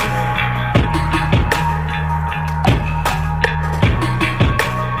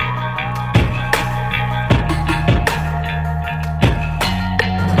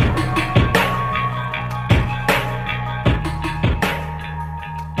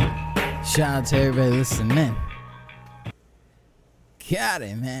 Shout out to everybody listening. Got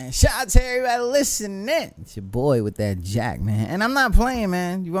it, man. Shout out to everybody listening. It's your boy with that jack, man. And I'm not playing,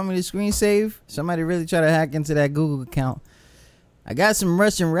 man. You want me to screen save? Somebody really try to hack into that Google account. I got some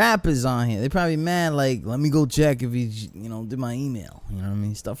Russian rappers on here. They probably mad, like, let me go check if he, did my email. You know what I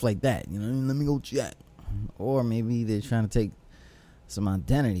mean? Stuff like that. Let me go check. Or maybe they're trying to take some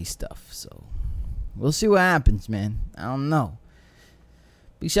identity stuff. So we'll see what happens, man. I don't know.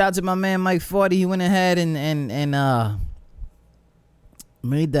 Big shout out to my man Mike 40. He went ahead and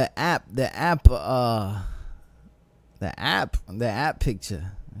made the app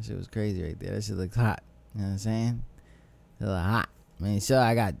picture. That shit was crazy right there. That shit looks hot. You know what I'm saying? It look hot. I mean, sure,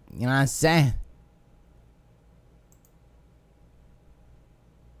 I got, you know what I'm saying?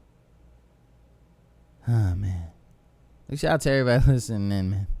 Oh, man. Big shout out to everybody listening in,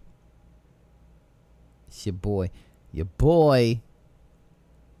 man. It's your boy. Your boy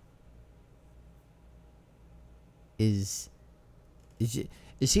is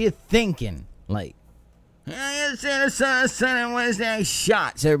he thinking like, I see the sun Wednesday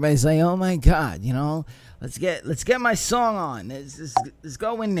shots. Everybody's like, oh my God, you know, let's get my song on. Let's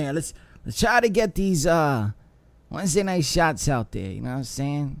go in there. Let's try to get these Wednesday night shots out there. You know what I'm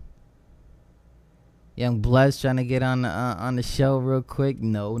saying? Young Bloods trying to get on the show real quick.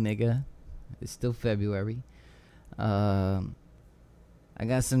 No, nigga, it's still February. I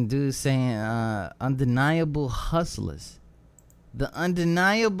got some dudes saying undeniable hustlers. The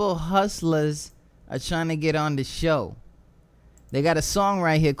undeniable hustlers are trying to get on the show. They got a song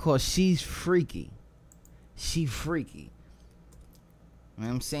right here called She's Freaky. She freaky. You know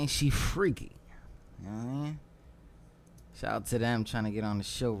what I'm saying? She freaky. You know what I mean? Shout out to them trying to get on the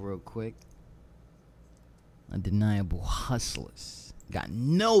show real quick. Undeniable hustlers. Got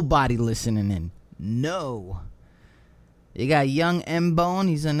nobody listening in. No. You got Young M-Bone.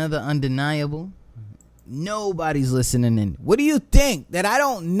 He's another undeniable. Nobody's listening in. What do you think? That I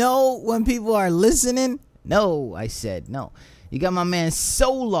don't know when people are listening? No, I said no. You got my man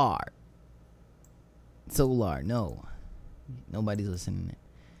Solar. No. Nobody's listening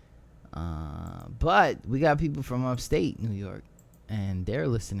in. But we got people from upstate New York. And they're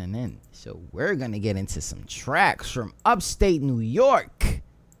listening in. So we're going to get into some tracks from upstate New York.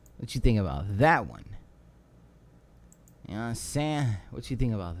 What you think about that one? You know what I'm saying? What you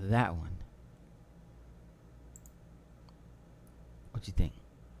think about that one? What you think?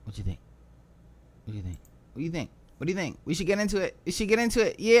 What you think? What do you think? What do you think? What do you think? We should get into it. We should get into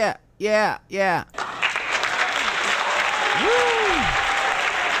it. Yeah. Woo!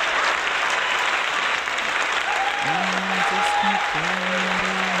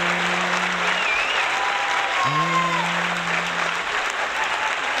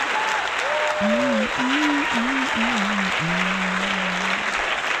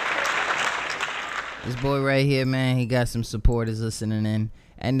 This boy right here, man, he got some supporters listening in,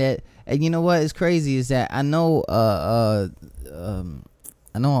 and you know what is crazy is that I know an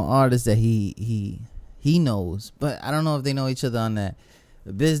artist that he knows, but I don't know if they know each other on that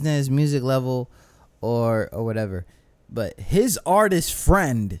business music level or whatever. But his artist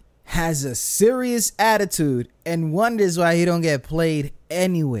friend has a serious attitude and wonders why he don't get played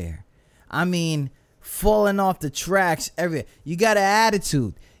anywhere. I mean, falling off the tracks everywhere. You got an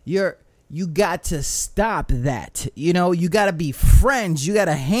attitude. You got to stop that. You know, you got to be friends. You got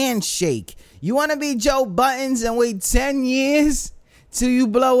to handshake. You want to be Joe Buttons and wait 10 years till you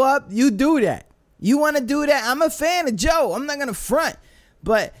blow up? You do that. You want to do that? I'm a fan of Joe. I'm not going to front.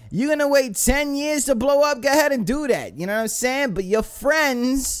 But you're going to wait 10 years to blow up? Go ahead and do that. You know what I'm saying? But your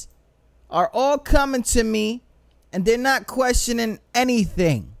friends are all coming to me and they're not questioning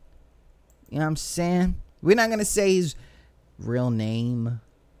anything. You know what I'm saying? We're not going to say his real name.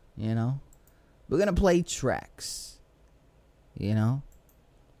 You know, we're going to play tracks, you know,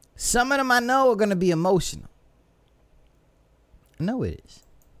 some of them I know are going to be emotional. I know it is.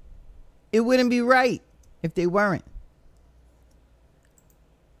 It wouldn't be right if they weren't.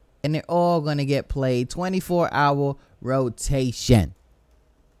 And they're all going to get played 24-hour rotation.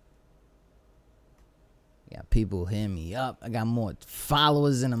 Got people hitting me up. I got more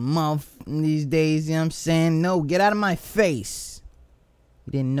followers in a month these days. You know what I'm saying? No, get out of my face.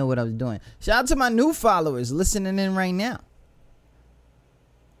 You didn't know what I was doing. Shout out to my new followers listening in right now.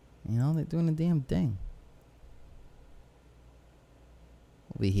 You know, they're doing the damn thing.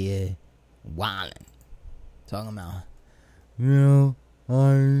 Over here, wilding. Talking about, you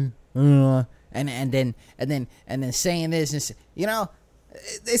know, and then saying this and say, you know,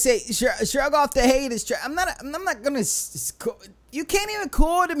 they say shrug off the haters. I'm not gonna. You can't even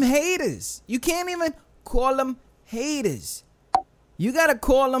call them haters. You can't even call them haters. You gotta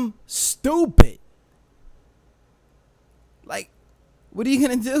call them stupid. Like, what are you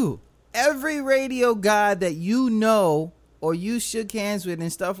gonna do? Every radio guy that you know or you shook hands with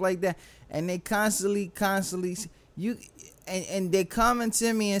and stuff like that, and they constantly you and they're coming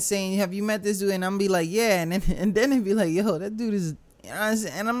to me and saying, "Have you met this dude?" And I'm be like, "Yeah," and then they be like, "Yo, that dude is," you know what I'm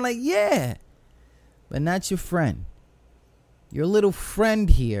saying? And I'm like, "Yeah," but not your friend. Your little friend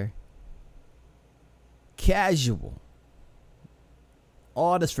here, casual.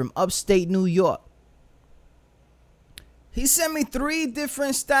 artist from upstate New York. He sent me 3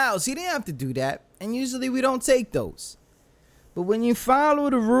 different styles. He didn't have to do that, and usually we don't take those. But when you follow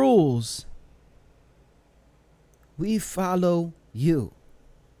the rules, we follow you.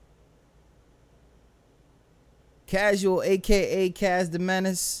 Casual, aka Kaz the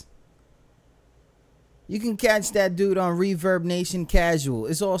Menace. You can catch that dude on Reverb Nation Casual.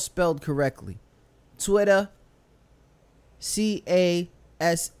 It's all spelled correctly. Twitter,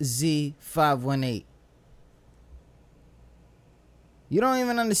 CASZ518. You don't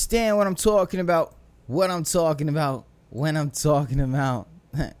even understand what I'm talking about, when I'm talking about. You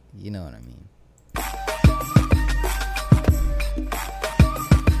know what I mean.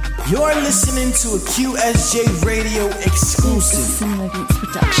 You're listening to a QSJ Radio exclusive.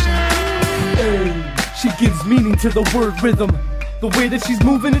 Hey, she gives meaning to the word rhythm. The way that she's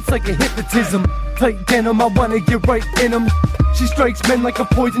moving, it's like a hypnotism. Tight denim, I wanna get right in them. She strikes men like a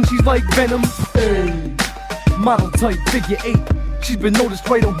poison, she's like venom. Hey, model type, figure 8. She's been noticed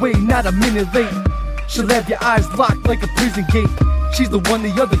right away, not a minute late. She'll have your eyes locked like a prison gate. She's the one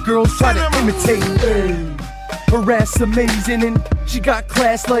the other girls try to imitate. Hey, her ass amazing and she got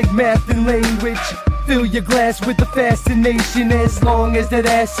class like math and language. Fill your glass with the fascination as long as that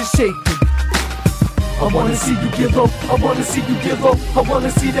ass is shaking. I wanna see you get low, I wanna see you get low, I wanna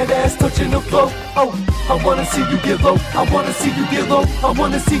see that ass touching the floor. Oh, I wanna see you get low, I wanna see you get low, I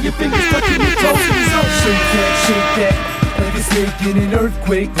wanna see your fingers touching your toes. So shake that, like it's making an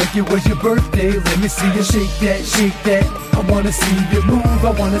earthquake, like it was your birthday. Let me see you shake that, shake that. I wanna see you move,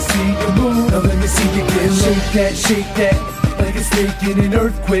 I wanna see you move. Now let me see you get low, shake that, like it's making an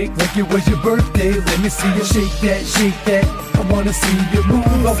earthquake, like it was your birthday. Let me see you shake that, shake that. I wanna see you move,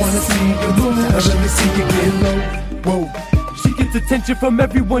 I wanna see you move. Now let me see you get low. Whoa, she gets attention from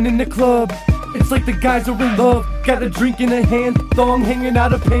everyone in the club. It's like the guys are in love. Got a drink in her hand, thong hanging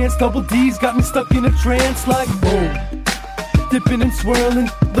out of pants. Double D's got me stuck in a trance like whoa. Dipping and swirling,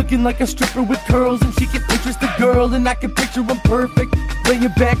 looking like a stripper with curls. And she can interest the girl, and I can picture them perfect. Laying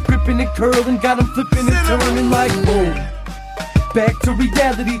back, gripping and curling, got them flipping and turning like whoa. Back to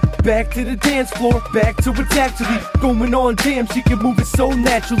reality, back to the dance floor, back to what's actually going on. Damn, she can move it so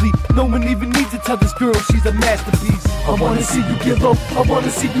naturally. No one even needs to tell this girl she's a masterpiece. I wanna see you get low, I wanna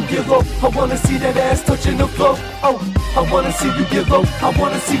see you get low, I wanna see that ass touching the floor. Oh, I wanna see you get low, I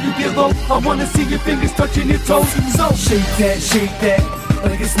wanna see you get low, I wanna see your fingers touching your toes. So shake that,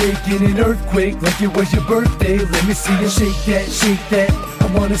 like it's making an earthquake, like it was your birthday. Let me see you shake that. I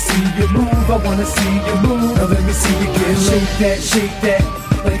wanna see you move, I wanna see you move. Now let me see you get low. Shake that,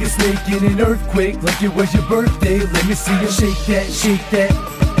 like it's making an earthquake, like it was your birthday. Let me see you shake that.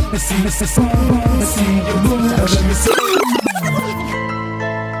 Let's see you move, let's see you move. Now let me see.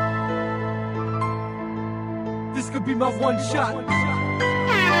 This could be my one shot.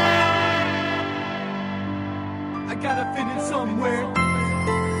 I gotta fit in somewhere.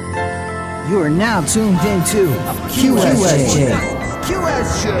 You are now tuned into QSJ.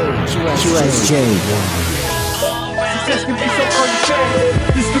 Success can be so unfair.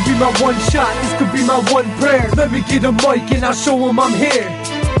 This could be my one shot, this could be my one prayer. Let me get a mic and I'll show them I'm here.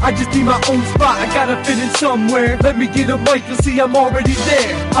 I just need my own spot, I gotta fit in somewhere. Let me get a mic, you'll see I'm already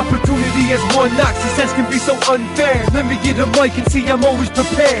there. Opportunity has one knock, success can be so unfair. Let me get a mic and see I'm always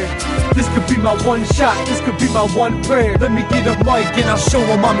prepared. This could be my one shot, this could be my one prayer. Let me get a mic and I'll show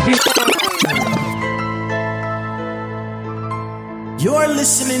them I'm here. You're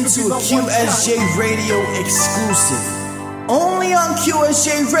listening to a QSJ Radio exclusive. Only on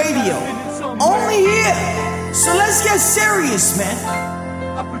QSJ Radio. Only here. So let's get serious, man.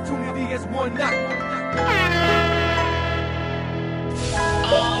 Opportunity has one knock.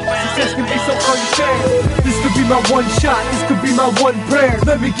 Success can be so unfair. This could be my one shot, this could be my one prayer.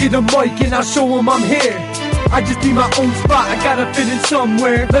 Let me get a mic and I'll show them I'm here. I just need my own spot, I gotta fit in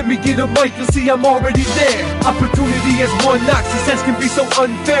somewhere. Let me get a mic, you'll see I'm already there. Opportunity has one knock, success can be so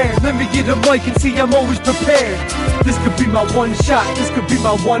unfair. Let me get a mic and see I'm always prepared. This could be my one shot, this could be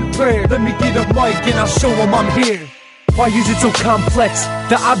my one prayer. Let me get a mic and I'll show them I'm here. Why is it so complex?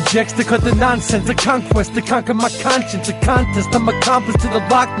 The objects to cut the nonsense, a conquest to conquer my conscience, a contest. I'm accomplished to the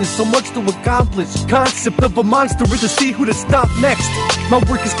Loch Ness, so much to accomplish. Concept of a monster is to see who to stop next. My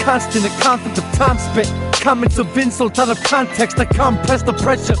work is constant, a conflict of time spent. Comments of insults out of context, I compress the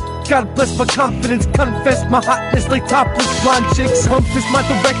pressure. God bless my confidence, confess my hotness like topless blonde chicks. Compass my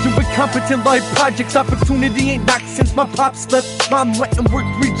direction with competent life projects. Opportunity ain't knocked since my pops left. Mom went and worked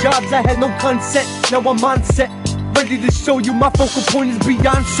 3 jobs, I had no consent. Now I'm on set, ready to show you my focal point is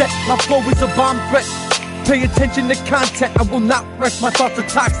beyond set. My flow is a bomb threat. Pay attention to content, I will not rest. My thoughts are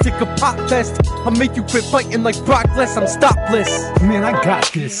toxic, a pop fest. I'll make you quit fighting like Brock Lesnar, I'm stopless. Man, I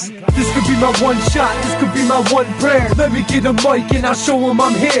got this. This could be my one shot, this could be my one prayer. Let me get a mic and I'll show them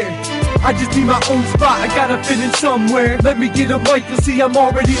I'm here. I just need my own spot, I gotta fit in somewhere. Let me get a mic, you'll see I'm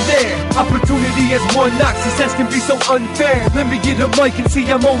already there. Opportunity has one knock, success can be so unfair. Let me get a mic and see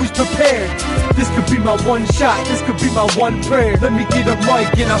I'm always prepared. This could be my one shot, this could be my one prayer. Let me get a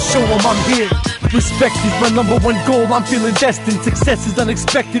mic and I'll show them I'm here. Respect is my number one goal, I'm feeling destined. Success is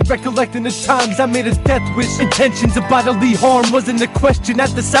unexpected, recollecting the times I made a death wish. Intentions of bodily harm wasn't a question. I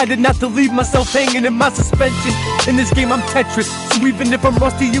decided not to leave myself hanging in my suspension. In this game I'm Tetris, so even if I'm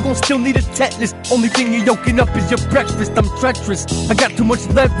rusty you gon' still need a tetanus. Only thing you're yoking up is your breakfast, I'm treacherous. I got too much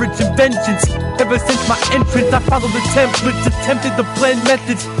leverage and vengeance. Ever since my entrance I followed the templates, attempted to blend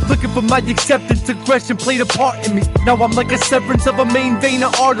methods, looking for my acceptance. Aggression played a part in me, now I'm like a severance of a main vein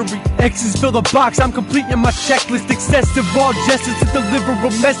or artery. X's fill the box, I'm completing my checklist. Excessive raw gestures to deliver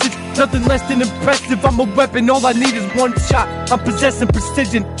a message, nothing less than impressive. I'm a weapon, all I need is one shot. I'm possessing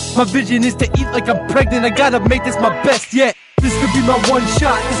precision, my vision is to eat like I'm pregnant. I gotta make this my best yet. This could be my one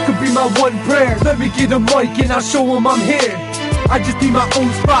shot, this could be my one prayer. Let me get a mic and I'll show them I'm here. I just need my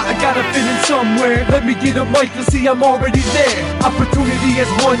own spot, I gotta fit in somewhere. Let me get a mic, you'll see I'm already there. Opportunity has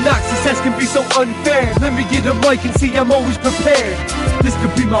one knock, success can be so unfair. Let me get a mic and see I'm always prepared. This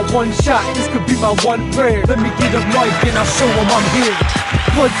could be my one shot, this could be my one prayer. Let me get a mic and I'll show them I'm here.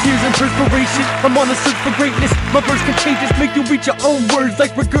 Blood, tears, and perspiration, I'm on a search for greatness. My verse contagious, make you read your own words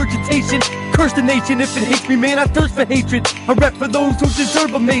like regurgitation. Curse the nation if it hates me, man, I thirst for hatred. I rap for those who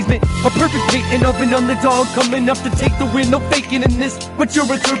deserve amazement. A perfect painting of an underdog coming up to take the win. No faking in this, what's your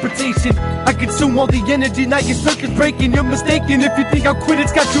interpretation? I consume all the energy, now your circuit's breaking. You're mistaken if you think I'll quit,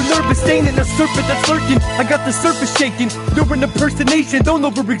 it's got you nervous. Staining a serpent that's lurking, I got the surface shaking. You're an impersonation, don't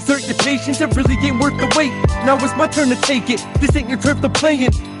overexert your patience. It really ain't worth the wait, now it's my turn to take it. This ain't your turf to play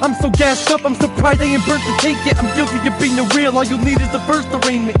in. I'm so gassed up, I'm surprised I ain't burnt to take it. I'm guilty of being the real, all you'll need is the first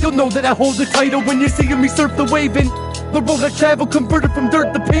arraignment. You'll know that I hold the title when you're seeing me surf the waving. The road I travel converted from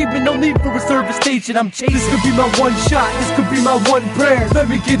dirt to pavement, no need for a service station, I'm chasing. This could be my one shot, this could be my one prayer. Let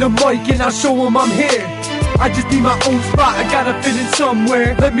me get a mic and I'll show them I'm here. I just need my own spot, I gotta fit in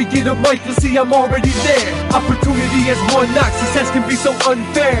somewhere. Let me get a mic, you'll see I'm already there. Opportunity has one knock, success can be so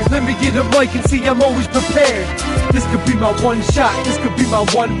unfair. Let me get a mic and see I'm always prepared. This could be my one shot, this could be my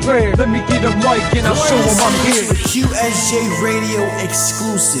one prayer. Let me get a mic and I'll show them I'm here. QSJ Radio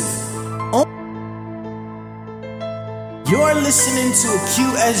exclusive. You're listening to a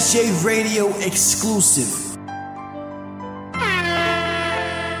QSJ Radio exclusive.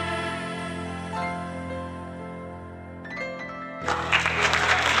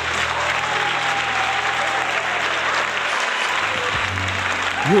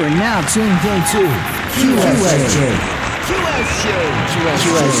 You are now tuned into QSJ.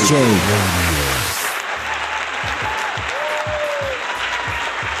 QSJ.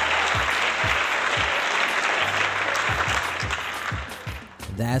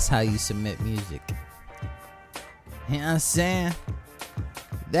 That's how you submit music. You know what I'm saying?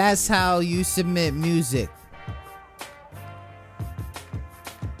 That's how you submit music.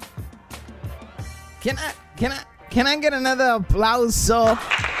 Can I get another applause? So you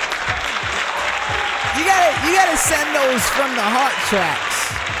gotta send those from the heart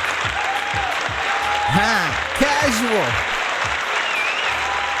tracks. Casual.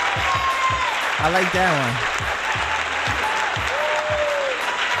 I like that one.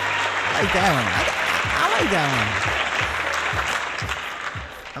 I like that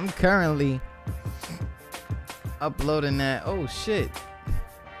one. I'm currently uploading that. Oh shit,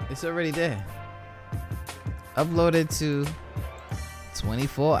 it's already there. Uploaded to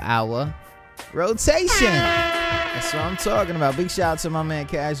 24-hour rotation. That's what I'm talking about. Big shout out to my man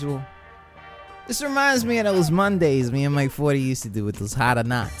Casual. This reminds me of those Mondays me and Mike 40 used to do with those hot or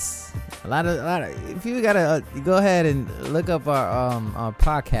nots. A lot of if you gotta go ahead and look up our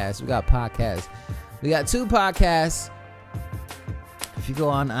podcast. We got podcasts. We got 2 podcasts. If you go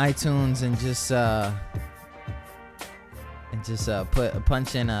on iTunes and just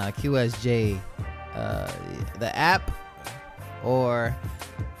punch in QSJ, the app or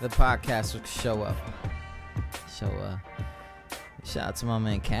the podcast will show up. Shout out to my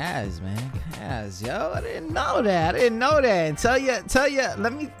man Kaz, man. Kaz, yo, I didn't know that. And tell you.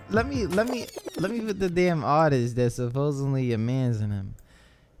 Let me put the damn artist that supposedly your man's in him.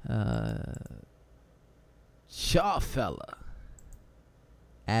 Shaw fella.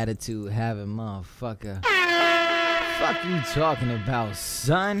 Attitude having motherfucker. Fuck you talking about,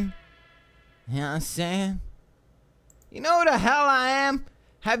 son? You know what I'm saying? You know who the hell I am?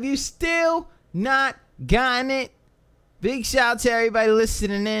 Have you still not Gotten it. Big shout out to everybody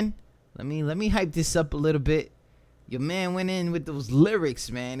listening in. Let me hype this up a little bit. Your man went in with those lyrics,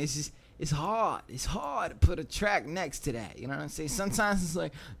 man. It's hard. It's hard to put a track next to that. You know what I'm saying? Sometimes it's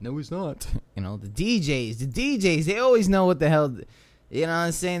like, no, it's not. You know, the DJs, they always know what the hell, you know what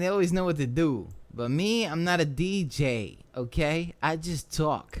I'm saying? They always know what to do. But me, I'm not a DJ, okay? I just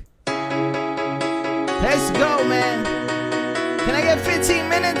talk. Let's go, man. Can I get 15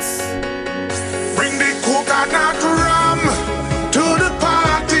 minutes? Bring the coconut rum to the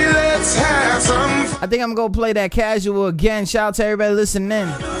party, let's have some fun. I think I'm going to play that Casual again. Shout out to everybody listening in.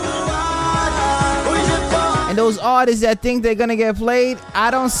 And those artists that think they're gonna get played,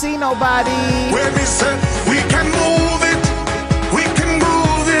 I don't see nobody. When we say we can move it,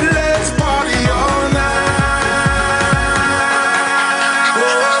 let's party all night.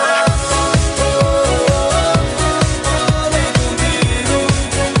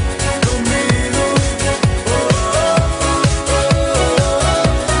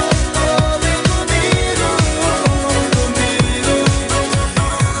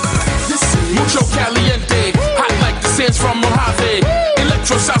 Mucho caliente, hot like the sands from Mojave.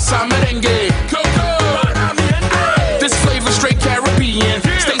 Electro salsa merengue, coco. This flavor straight Caribbean,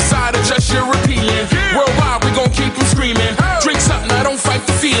 stateside or just European. Worldwide we gon' keep them screaming. Drink something, I don't fight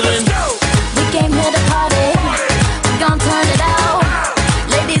the feeling. We came here to party, we gon' turn it out.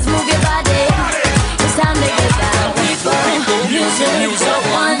 Ladies, move your body, it's time to get down. People, music, so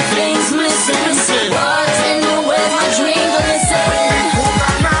one thing's missing. Bartender, where's my drink? Listen.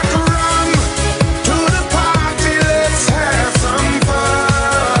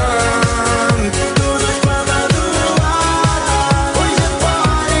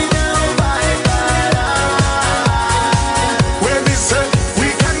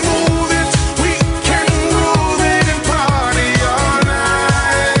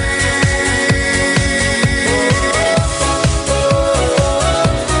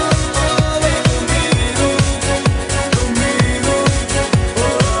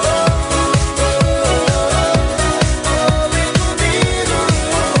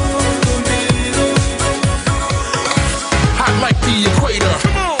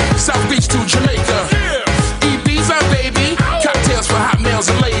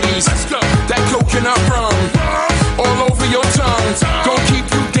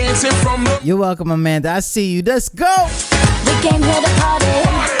 You're welcome, Amanda. I see you. Let's go. We came here to party.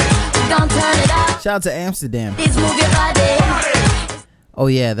 We gon' turn it up. Shout out to Amsterdam. Please move your body. Oh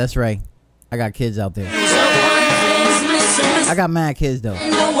yeah, that's right. I got kids out there. I got mad kids though.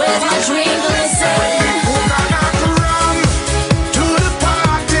 Where's my drink? Listen.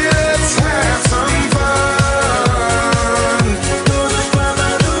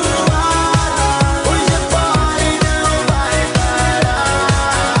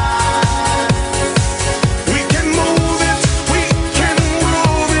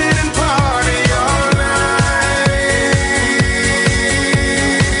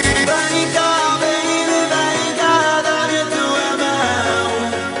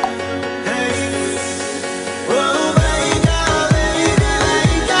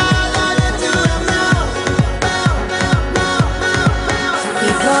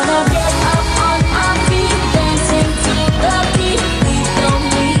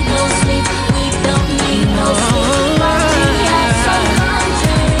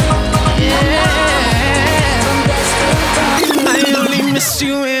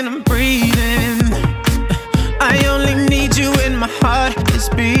 You and I'm breathing. I only need you and my heart is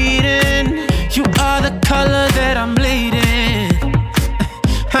beating. You are the color that I'm bleeding.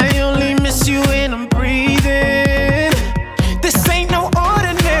 I only miss you and I'm breathing. This ain't no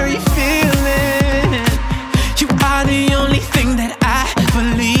ordinary feeling. You are the only thing that I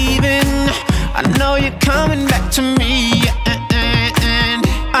believe in. I know you're coming back to me, and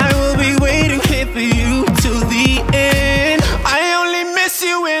I will be waiting here for you till the end. I only miss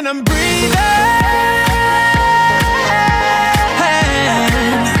you when I'm breathing.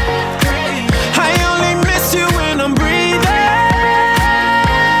 I only miss you when I'm breathing.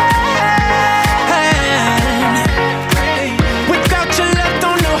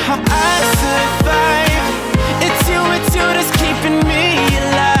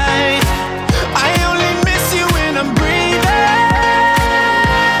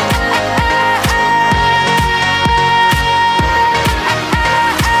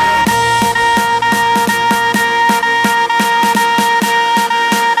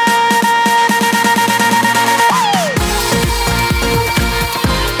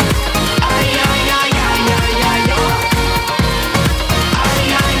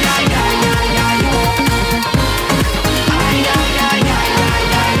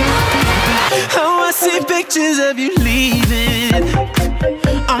 see pictures of you leaving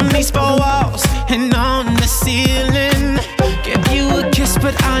on these four walls and on the ceiling. Give you a kiss,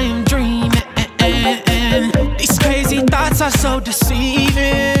 but I am dreaming. These crazy thoughts are so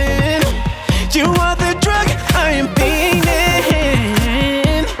deceiving. You are the drug I am feeling.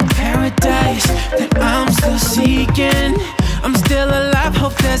 Paradise that I'm still seeking. I'm still alive,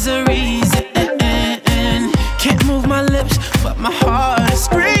 hope there's a reason. Can't move my lips, but my heart is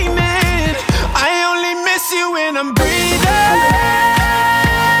screaming. I only miss you when I'm breathing.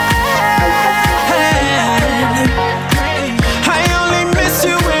 I only miss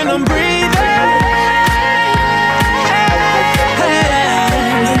you when I'm breathing.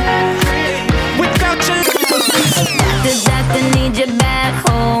 Without you, Doctor, need you back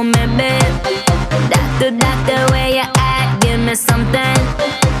home, baby. Doctor, where you at? Give me something.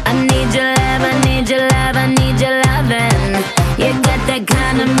 I need your love, I need your love, I need your loving. You got that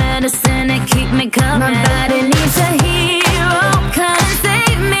kind of medicine that keep me coming. My body needs a hero, come and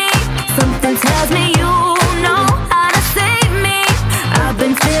save me. Something tells me you know how to save me. I've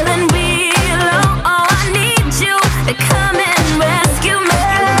been feeling real low, oh, I need you to come and rescue me.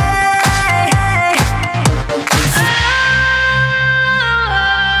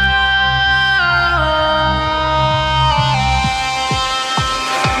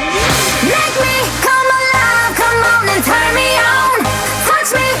 Make me come alive, come on and turn me on. Touch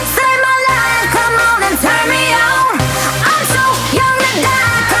me, save my life, come on and turn me on. I'm so young to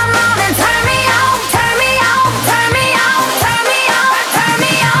die, come on and turn me on. Turn me on, turn me on, turn me on, turn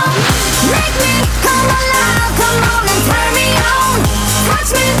me on. Make me come alive, come on and turn me on.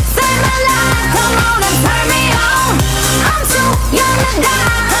 Touch me, save my life, come on and turn me on. I'm so young to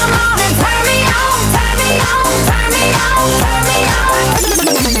die, come on and turn me on. Turn me on, turn me on, turn me on.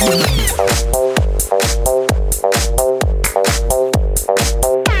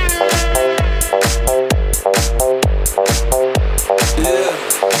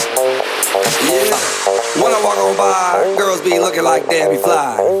 When I walk on by, girls be looking like Debbie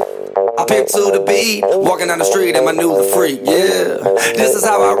Fly. I pimp to the beat, walking down the street and my new the freak, yeah. This is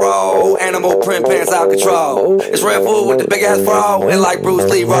how I roll, animal print pants out control. It's Red Food with the big ass fro, and like Bruce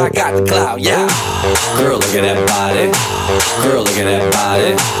Lee, I got the clout, yeah. Girl, look at that body. Girl, look at that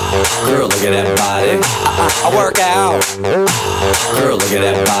body. Girl, look at that body. I work out. Girl, look at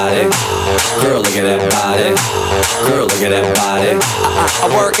that body. Girl, look at that body. Girl, look at that body. I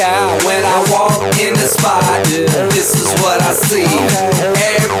work out when I walk in the spot. This is what I see.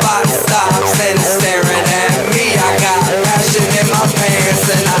 Everybody stops and is staring at me. I got passion in my pants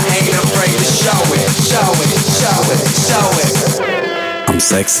and I ain't afraid to show it. Show it, show it, show it. I'm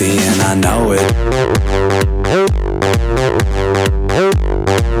sexy and I know it.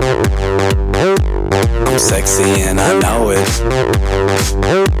 I'm sexy and I know it.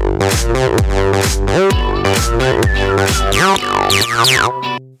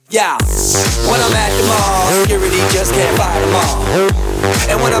 Yeah, when I'm at the mall, security just can't fight them all.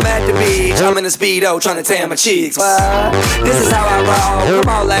 And when I'm at the beach, I'm in a Speedo trying to tan my cheeks. This is how I roll. Come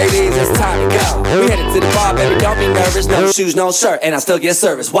on, ladies, it's time to go. We headed to the bar, baby, don't be nervous. No shoes, no shirt, and I still get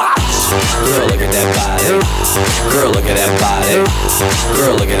service. Watch. Girl, look at that body. Girl, look at that body.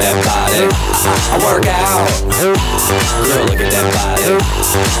 Girl, look at that body. I work out. Girl, look at that body.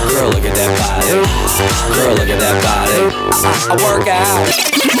 Girl, look at that body. Girl, look at that body. I work out.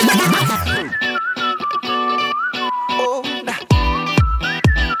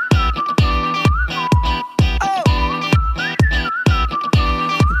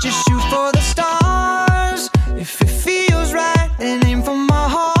 just shoot for the stars. If it feels right, then aim for my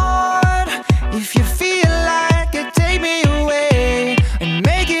heart. If you feel like it, take me away and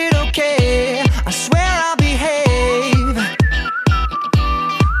make it okay. I swear I'll behave.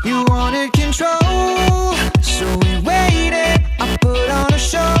 You wanted control, so we waited. I put on a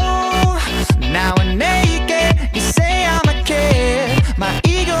show. Now we're naked. You say I'm a kid. My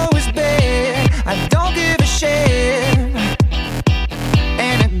ego is big. I don't give a shit.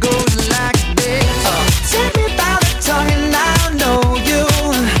 And it goes like this. Take me by the tongue and I'll know you.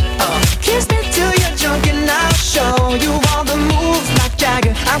 Kiss me till you're drunk and I'll show you all the moves like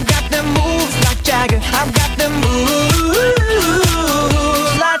Jagger. I've got them moves like Jagger. I've got them moves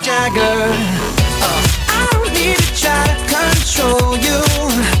like Jagger. I don't need to try to control you.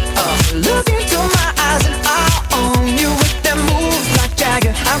 Look into my eyes and I'll own you with them moves like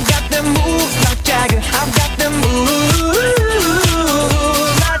Jagger. I've got them moves like Jagger. I've got them moves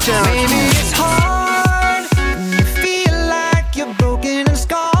like Jagger. Maybe it's hard when you feel like you're broken and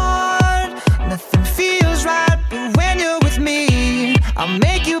scarred. Nothing feels right, but when you're with me, I'll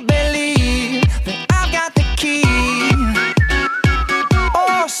make you believe that I've got the key.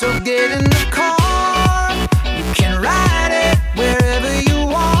 Oh, so get in the car.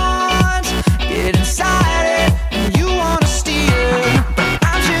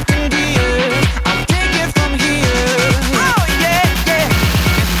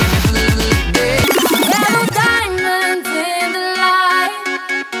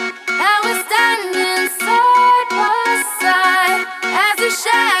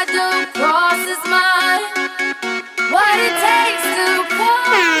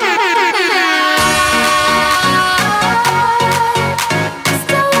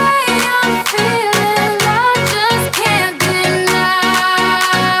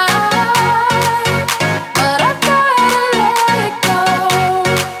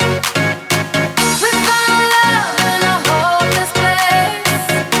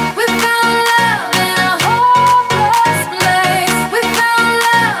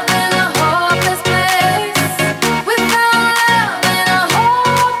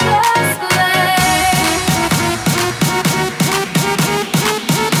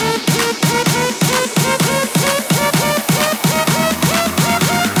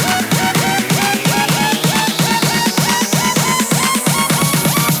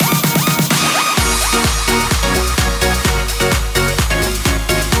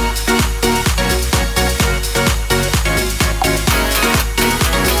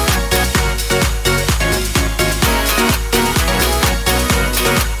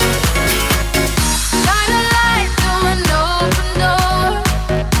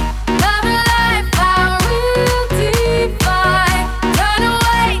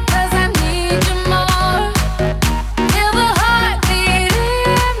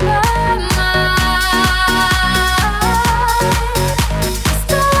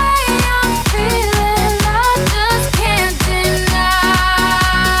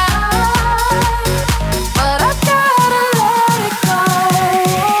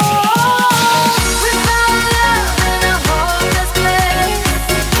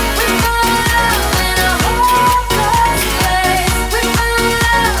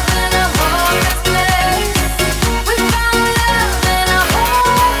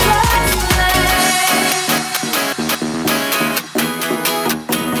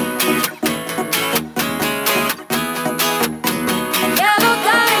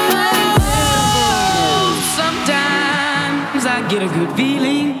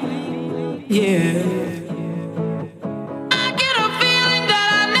 yeah. I get a feeling that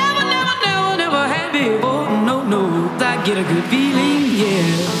I never had before. No, I get a good feeling,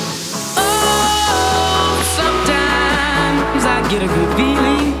 yeah. Oh, sometimes I get a good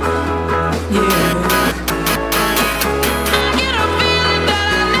feeling, yeah. I get a feeling that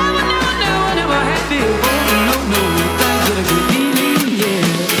I never had before. No, I get a good feeling, yeah.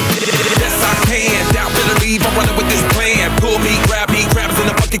 Yes, I can. Doubt better leave. I'm running with this plan. Pull me, grab me, crabs in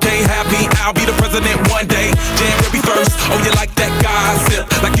the bucket can't have me. I'll be the president one day. January 1st. Oh, you like that gossip?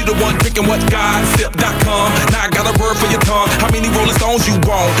 Like you the one drinking what gossip.com. Now I got a word for your tongue. How many Rolling Stones you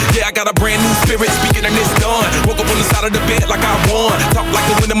want? Yeah, I got a brand new spirit. Speaking and it's done. Woke up on the side of the bed like I won. Talk like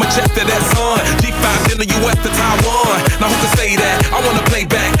the wind in my chest to that sun. G5 in the US to Taiwan. Now who can say that? I wanna play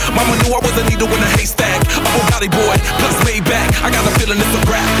back. Mama knew I was a needle in a haystack. A Bugatti boy plus Maybach. I got a feeling it's a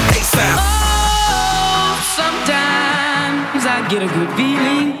rap. ASAP. Oh, sometimes I get a good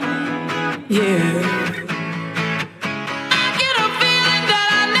feeling, yeah. I get a feeling that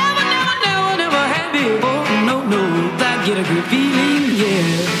I never had before. No, I get a good feeling,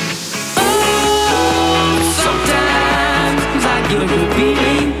 yeah. Oh, sometimes I get a good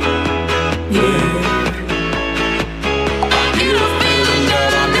feeling, yeah. I get a feeling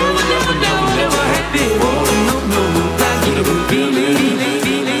that I never had before. No, I get a good feeling.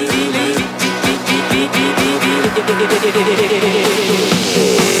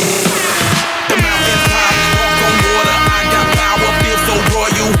 The mountain top, walk on water. I got power, feel so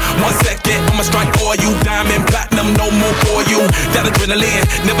royal. 1 second, I'ma strike for you. Diamond, platinum, no more for you. That adrenaline,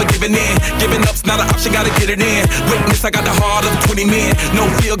 never giving in. Giving up's not an option, gotta get it in. Witness, I got the heart of 20 men. No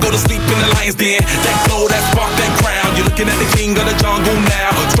fear, go to sleep in the lion's den. That glow, that spark, that crown. You're looking at the king of the jungle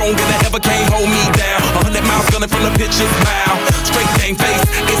now. Stronger than ever, can't hold me down. 100 miles gunning from the pitcher's mouth. Straight game face,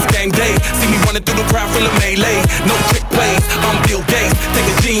 it's game day. See me running through the crowd, full of melee. No trick plays, I'm Bill Gates. Take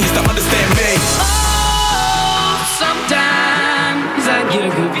a genius to understand me. Oh, sometimes I get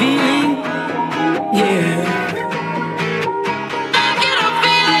a good feeling, yeah. I get a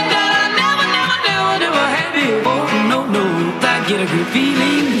feeling that I never had before. No, I get a good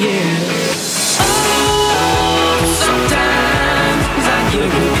feeling, yeah. Oh, sometimes I get a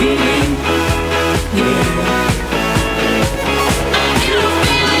good feeling, yeah. I get a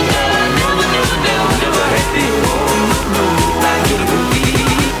feeling that I never had before. No, I get a good feeling.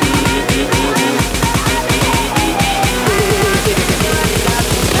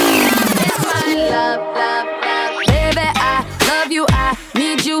 Baby, I love you, I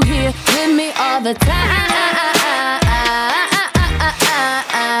need you here with me all the time.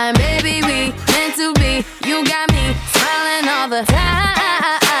 Baby, we meant to be, you got me smiling all the time.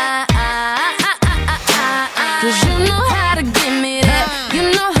 'Cause you know how to give me that, you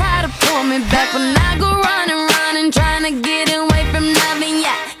know how to pull me back when I go running, trying to get away from nothing,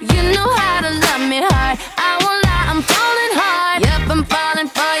 yeah. You know how to love me hard, I won't lie, I'm falling hard. Yep, I'm falling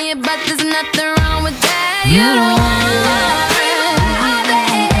for you, but there's nothing wrong with that. You don't wanna love me all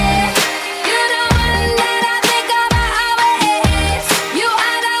day. You're the one that I think about always. You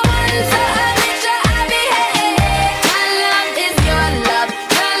are the one, so I make sure I behave. My love is your love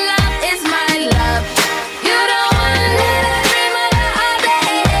is my love. You're the one that I dream about all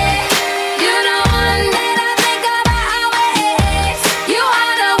day. You're the one that I think about always. You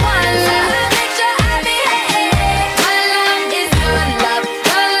are the one, so I make sure I behave. My love is your love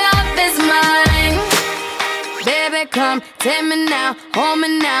is mine. Baby, come take me now, hold me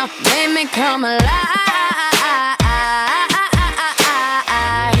now, make me come alive.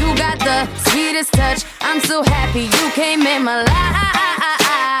 You got the sweetest touch, I'm so happy you came in my life.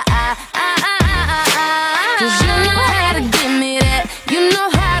 'Cause you know how to give me that, you know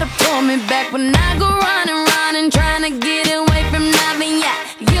how to pull me back when I go running, trying to get away from nothing, yeah.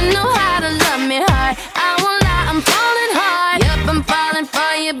 You know how to love me hard, I won't lie, I'm falling hard. Yep, I'm falling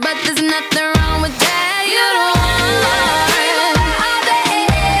for you, but there's nothing wrong with that. You don't wanna love me all day.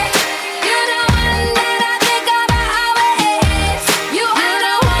 You're the one that I think about always. You are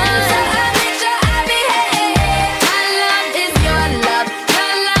the one, so I make sure I behave. My love is your love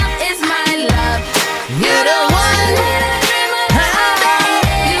is my love. You're the one that I dream about all day.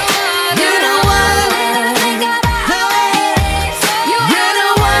 You're the one that I think about always. You're the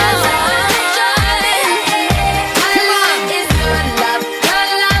one, so I make sure I behave. My love is your love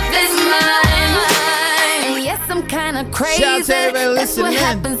is mine. And yes, I'm kinda crazy. Shout out to everybody That's listening what in.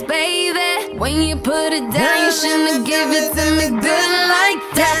 happens, baby. When you put it down, you shouldn't give it to me good like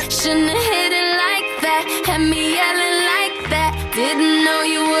that. Shouldn't hit it like that. Had me yelling like that. Didn't know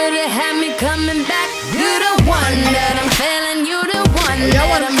you would've had me coming back. You're the one that I'm feeling. You're the one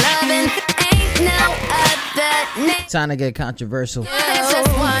that I'm loving. Ain't no other name. Time to get controversial. It's just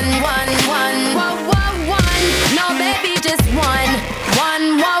one.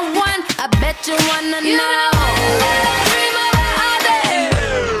 one now.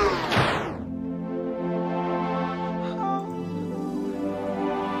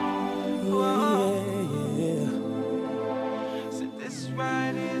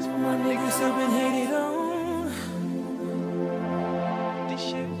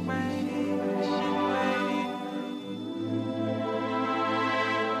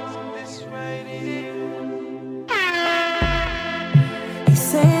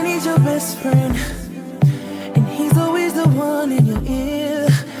 Best friend, and he's always the one in your ear.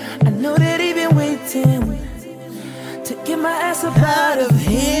 I know that he been waiting to get my ass up out of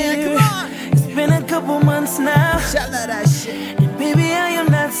here. Come on. It's been a couple months now. Shout out that shit. And baby, I am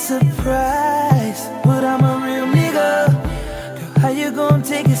not surprised, but I'm a real nigga. Girl, how you gonna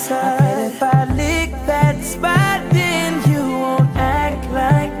take it side? If I lick that spot, then you won't act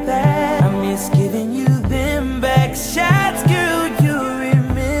like that. I miss giving you them back shots, girl.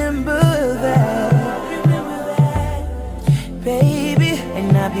 Baby,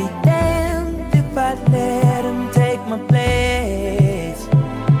 and I'll be damned if I let him take my place.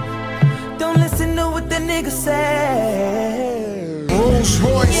 Don't listen to what the nigga say. Rolls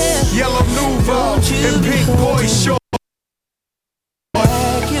Royce, Yellow Nouveau, and Pink Boy Short.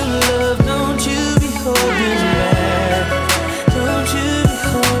 Back your love, don't you be holding back. Don't you be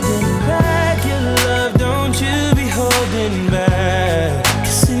holding back your love, don't you be holding back.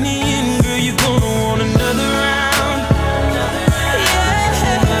 'Cause in the end, girl, you're gonna want another round.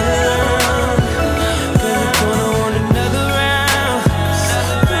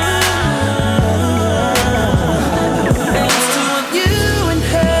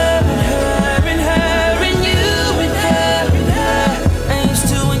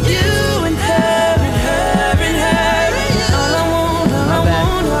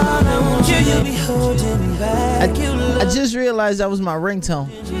 I just realized that was my ringtone.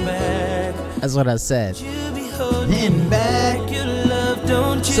 That's what I said.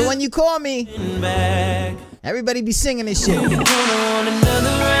 So when you call me, everybody be singing this shit.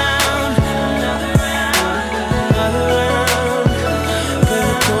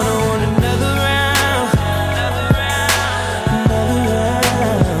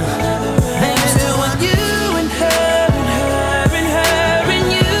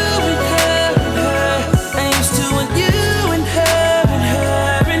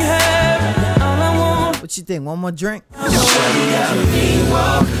 What you think? One more drink? I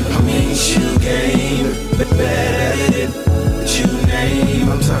mean, shoe game, better at it. What you name?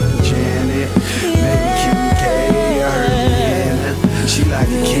 I'm talking Janet, maybe QK. I heard she like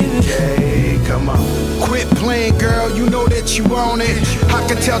a Kim K. Come on. Quit playing, girl, you know that you own it. I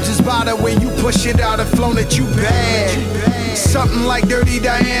can tell just by the way you push it out and flown that you bad. Something like Dirty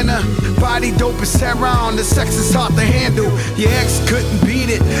Diana, body dope as Sarah, the sex is hard to handle. Your ex couldn't beat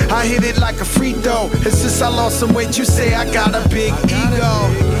it, I hit it like a free throw. And since I lost some weight, you say I got a big ego.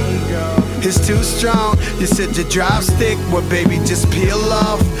 It's too strong, you said you drive stick, well baby just peel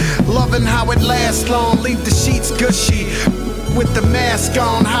off. Loving how it lasts long, leave the sheets gushy. With the mask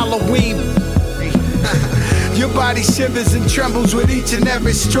on, Halloween. Your body shivers and trembles with each and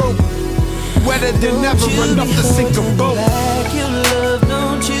every stroke. Wetter than ever, enough to sink a boat. Back your love,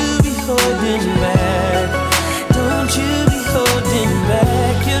 don't you be holding back. Don't you be holding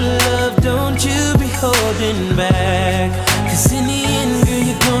back your love, don't you be holding back. 'Cause in the end, girl,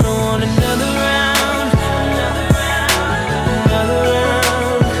 you're gonna want another round. Another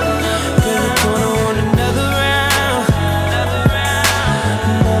round. Girl, you're gonna want another round. Another round.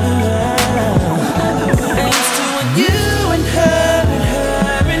 I used to want you and her and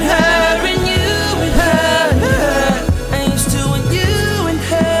her and her.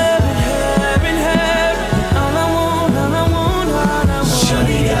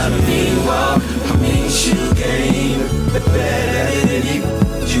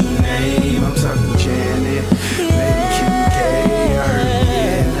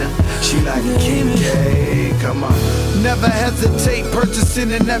 Come on. Never hesitate,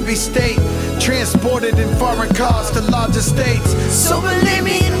 purchasing in every state. Transported in foreign cars to larger states. So believe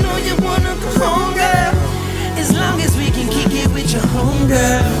me, you know you wanna go home, girl. As long as we can kick it with your home,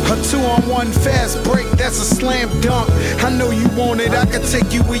 girl. A 2-on-1 fast break, that's a slam dunk. I know you want it, I can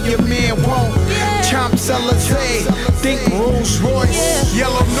take you where your man won't. Champs Alizé, think Rolls Royce,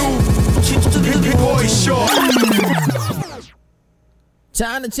 Yellow Nouveau, Boy Short.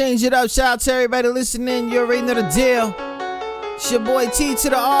 Time to change it up. Shout out to everybody listening. You already know the deal. It's your boy T to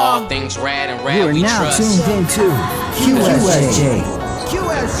the R. All things rad and rad. You are we now trust. tuned into QSJ.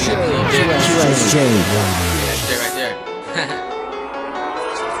 QSJ. QSJ. Stay right there.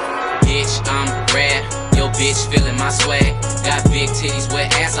 Bitch, I'm rad. Your bitch feeling my swag. Got big titties,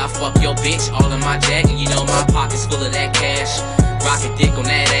 wet ass, I fuck your bitch. All in my jacket, you know my pockets full of that cash. Rockin' dick on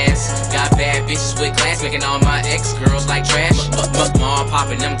that ass. Got bad bitches with class, making all my ex-girls like trash. Mom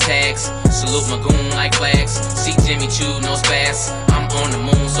popping them tags. Salute my goon like flags. See Jimmy Choo, no spaz. I'm on the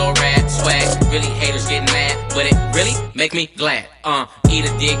moon, so rad, swag. Really haters getting mad, but it really make me glad. Eat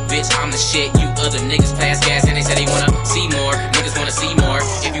a dick, bitch, I'm the shit. You other niggas pass gas and they said they wanna see more. Niggas wanna see more.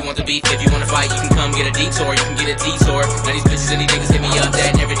 If you want to beat, if you wanna fight, you can come get a detour. You can get a detour. Now these bitches and these niggas hit me up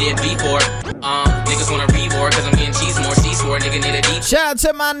that never did before. Niggas wanna re-war, cause I'm getting cheese more. C-swore, nigga need a detour. Shout out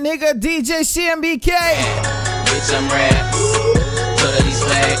to my nigga DJ CMBK. Bitch, I'm rap. Totally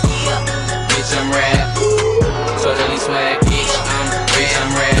swag. Bitch, I'm rap. Totally swag. Bitch,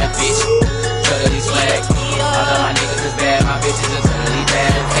 I'm rap. Bitch, totally swag. All of my niggas is bad. My bitches are totally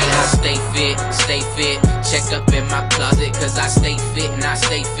bad. Hey, I stay fit. Check up in my closet, cause I stay fit and I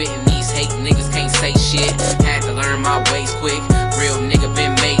stay fit. And these hate niggas can't say shit. Had to learn my ways quick. Real nigga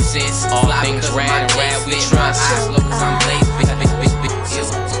been made since. All things rad and rad, we trust. Eyes low cause I'm blazed.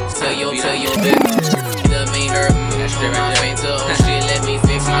 Tell your bitch, love me hurt. My fainter, oh shit, let me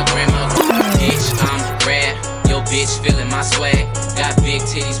fix my grandma. Bitch, I'm rad. Yo, bitch, feeling my swag. Got big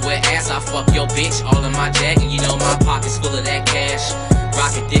titties, wet ass. I fuck your bitch. All in my jacket, you know my pockets full of that cash.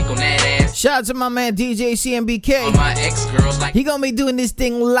 Rockin' dick on that ass. Shout out to my man DJ CMBK. All my ex-girls like he gonna be doing this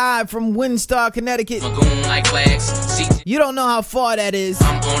thing live from Windstar, Connecticut. Magoon like flags. You don't know how far that is.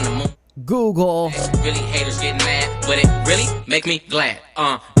 I'm on the moon. Google. Really haters getting mad, but it really make me glad.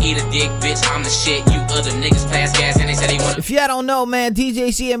 Eat a dick, bitch, I'm the shit. You other niggas pass gas and they say they want. If y'all don't know, man, DJ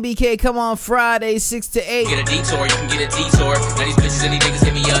CMBK come on Friday 6 to 8. Get a detour, you can get a detour. Now these bitches and these niggas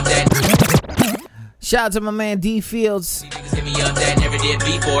hit me up that. Shout out to my man D Fields. These niggas hit me up that never did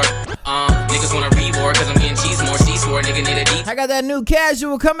before. Niggas wanna re-war cause I'm getting cheese more. C-swore, nigga need a detour. I got that new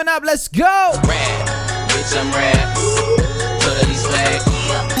casual coming up, let's go. Rad, bitch, I'm rad. Totally swag.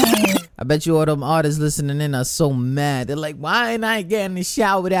 I bet you all them artists listening in are so mad. They're like, why ain't I getting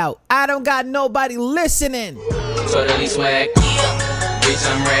showered out? I don't got nobody listening. Totally swag. Bitch,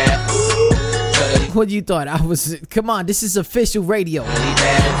 I'm rap. What you thought I was? Come on, this is official radio. Really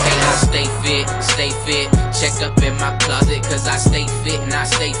bad. Hey, I stay fit. Check up in my closet, cause I stay fit and I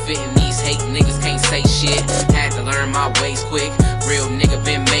stay fit. And these hate niggas can't say shit. Had to learn my ways quick. Real nigga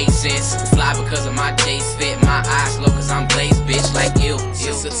been made since. Fly because of my days fit. My eyes low cause I'm blazed, bitch, like ill.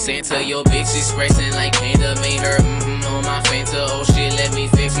 Santa, your bitch expressing like Panda made her on my Fanta. Oh shit, let me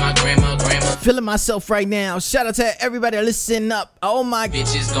fix my grandma. Feeling myself right now. Shout out to everybody listen up. Oh my.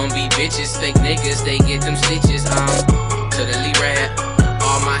 Bitches gon' be bitches. Fake niggas, they get them stitches. I'm totally rad.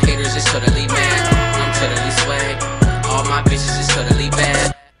 All my haters is totally mad. I'm totally swag. All my bitches is totally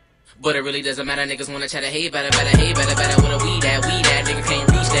bad. But it really doesn't matter, niggas wanna chat a hey better, hey better, with a weed at, niggas can't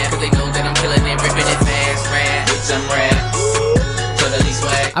reach that, cause they know that I'm killing it, ripping it fast, rad, bitch, I'm rad, totally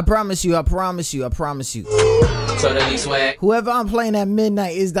swag. I promise you. Totally swag. Whoever I'm playing at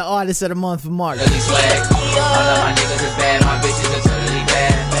midnight is the artist of the month for March. Totally swag. All of my niggas is bad, my bitches are totally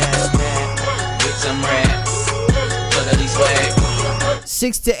bad, bitch, I'm rad, totally swag.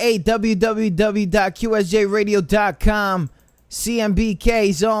 6 to 8, www.qsjradio.com,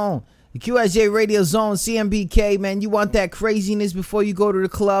 CMBK Zone. The QSJ Radio Zone, CMBK, man, you want that craziness before you go to the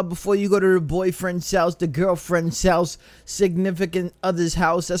club, before you go to the boyfriend's house, the girlfriend's house, significant other's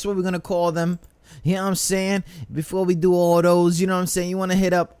house. That's what we're going to call them. You know what I'm saying? Before we do all those, you know what I'm saying? You want to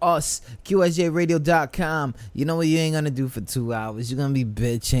hit up us, QSJRadio.com. You know what you ain't going to do for 2 hours? You're going to be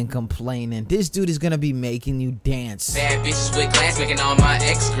bitching, complaining. This dude is going to be making you dance. Bad bitches with class, making all my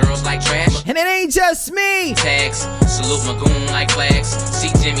ex-girls like trash. And it ain't just me. Tags, salute my goon like flags.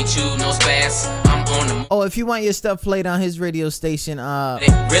 See Jimmy Choo, no spaz. I'm on the. Oh, if you want your stuff played on his radio station,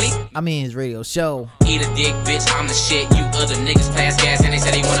 really? I mean his radio show. Eat a dick, bitch, I'm the shit. You other niggas pass gas and they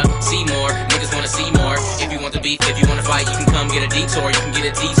say they wanna see more. Niggas wanna see more. If you want to beat, if you wanna fight, you can come get a detour. You can get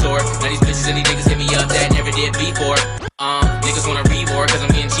a detour. Now these bitches and these niggas hit me up that never did before. Niggas wanna re-war cause I'm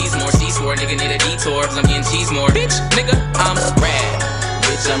getting cheese more. C-swore, nigga need a detour cause I'm getting cheese more. Bitch, nigga, I'm rad.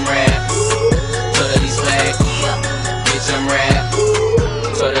 Bitch, I'm rad. Totally swag. Bitch, I'm rad.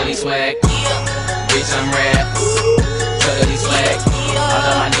 Totally swag. Bitch, I'm rad. Totally swag. All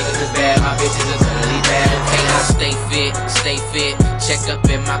of my niggas is bad, my bitches are totally bad. Hey, I stay fit. Check up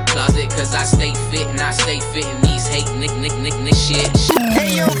in my closet, cause I stay fit and I stay fit. And these hate nick shit.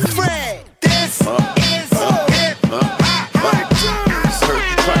 Hey, yo, Fred, this is Heard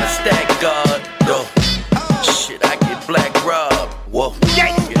you tryna stack God, though. Shit, I get black rob. Whoa. To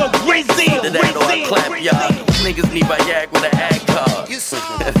that, though, I clap y'all. Niggas need Viagra to act card.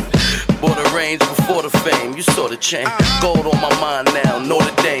 Bought a range before the fame, you saw the chain. Gold on my mind now,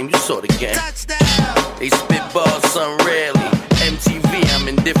 Notre Dame, you saw the game. They spit bars, son, rarely. MTV, I'm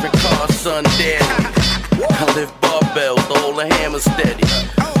in different cars, son, daily. I lift barbells, the whole hammer steady.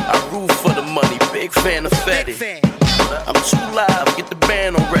 I root for the money, big fan of Fetty. I'm too live, get the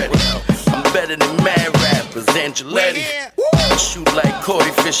band already. I'm better than mad rappers, Angeletti. I shoot like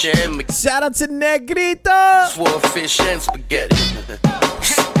Corey Fisher and McGee. Shout out to Negrito. Swore fish and spaghetti.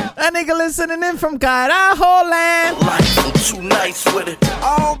 That nigga listening in from Carajo land. Life, I'm too nice with it.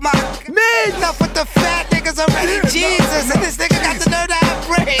 Oh my God. Enough with the fat niggas already. Jesus, and this nigga got the nerve to have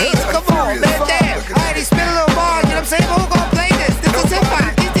braids. Come on, man, damn. Alright, he spit a little bars, you know what I'm saying? But who gon' play this? This is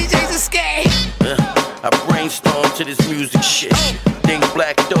hip-hop. These DJs escape. I brainstorm to this music shit. Think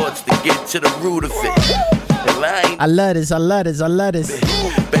black thoughts to get to the root of it. I love this, I love this, I love this.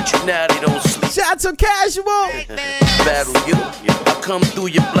 Bet you now they don't sleep. Shout to Casual. Battle you. I come through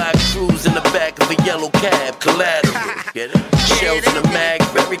your block, cruise in the back of a yellow cab, collateral. Get it? Shells in the mag,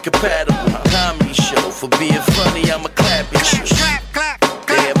 very compatible. Comedy show for being funny, I'ma clap at you.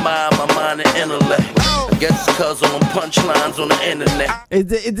 They admire my mind and intellect. I guess it's cause I'm on punchlines on the internet.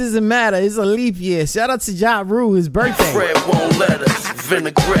 It doesn't matter, it's a leap year. Shout out to Ja Rule, his birthday. Fred won't let us.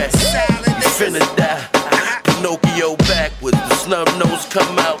 Vinaigrette, you finna die. Pinocchio backwards, the snub nose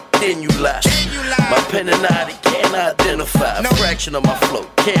come out, then you lie. My pen and I, they can't identify. A fraction of my flow,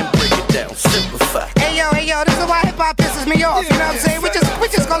 can't break it down, simplify. Hey yo, this is why hip-hop pisses me off, you know what I'm saying? We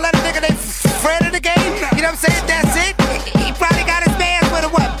just gonna let a nigga they friend of the game, you know what I'm saying? That's it. He probably got his bands with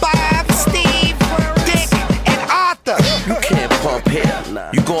what? Bob, Steve, Dick, and Arthur. You can't pump hair,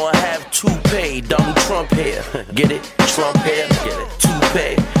 nah. You gonna have toupee, Donald Trump hair. Get it? Trump hair, get it?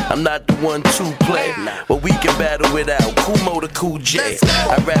 Toupee. I'm not the one to play, but we can battle it out. Kumo the Cool J.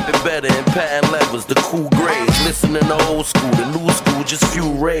 I rap it better in patent levels, the cool grades. Listening to old school, the new school just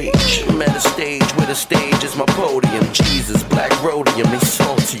fuel rage. I'm at a stage where the stage is my podium. Jesus, black rhodium, they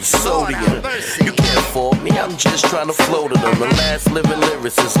salty, sodium. You can't fault me, I'm just trying to flow to them. The last living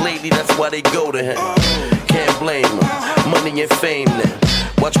lyricist, lately that's why they go to him. Can't blame him, money and fame now.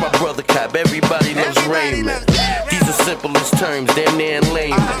 Watch my brother cop, everybody loves Raymond. These are simplest terms, damn near in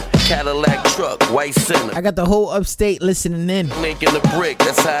layman. Cadillac truck, white center. I got the whole upstate listening in. Link in the brick,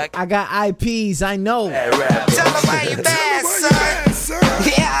 that's how I got IPs, I know. Tell them why you bad, son.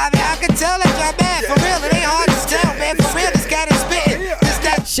 Yeah, I can tell that y'all bad. For real, it ain't hard to tell, man. For real, this guy is spitting.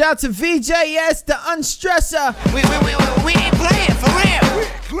 Shout to VJS, the unstresser. We ain't playing, for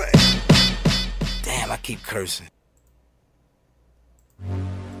real. Damn, I keep cursing.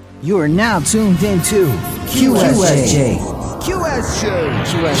 You are now tuned into QSJ. QSJ.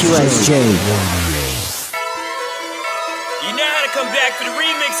 You know how to come back for the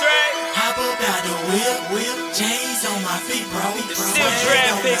remix, right? Hop up out the whip, chains on my feet, bro. Still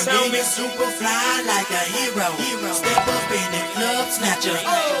draft picks, homie. Super fly like a hero. Step up in the club, snatch her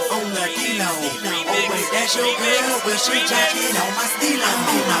on the kilo. Oh wait, that's your girl, but she jacking on my stilo. I'm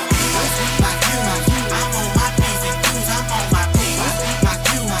on my feet, my cue, I'm on my P's and Q's, I'm on my P's. My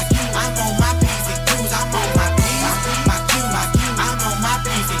cue, I'm on my P's and Q's, I'm on my P's. My cue, I'm on my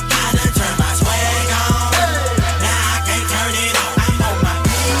P's and Q's. I done turned my swag on, now I can't turn it off. I'm on my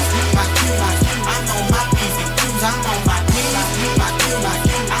P's, my cue, I'm on my P's and Q's, I'm on my P's. My cue,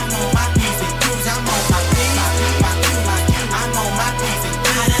 I'm on my P's and Q's, I'm on my P's. My cue, I'm on my P's and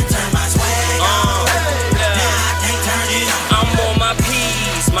Q's. I done turned my swag on, now I can't turn it off. I'm on my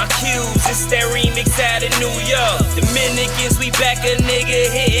P's, my Q's, it's that remix out of New York. Dominicans, we back a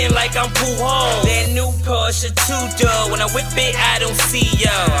nigga hitting like I'm Pujol. That new Porsche 2-door, when I whip it, I don't see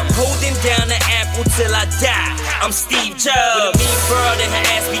y'all. I'm holding down the apple till I die. I'm Steve Jobs. With a mean broad and her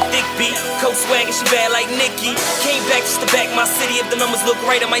ass be thick beat. Coke swaggin', she bad like Nicki. Came back just to back my city. If the numbers look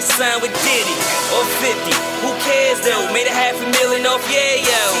right, I might sign with Diddy or 50. Who cares though? Made a $500,000 off, yeah,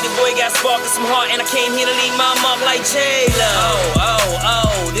 yo. See the boy got spark and some heart, and I came here to leave my mark like J-Lo.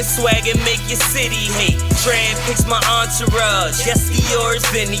 Oh, this swagger make your city hate. Tran picks my entourage. Yes, yours,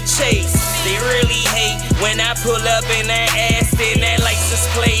 Benny Chase. They really hate when I pull up in that ass in that license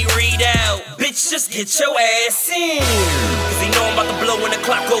plate readout. Bitch, just get your ass in. Cause they know I'm about to blow when the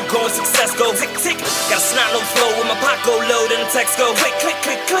clock go, going success go tick, tick. Got a snot no flow with my pot go low, then the text go click, click,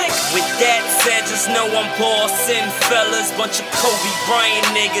 click, click. With that said, just know I'm bossing fellas. Bunch of Kobe Bryant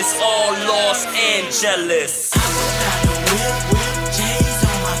niggas, all Los Angeles.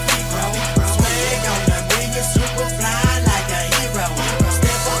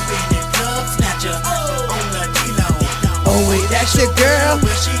 Oh wait, that's your girl.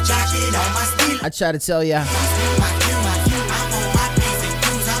 I try to tell ya.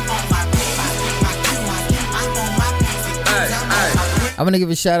 I'm gonna give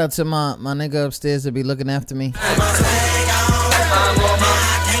a shout out to my nigga upstairs that be looking after me.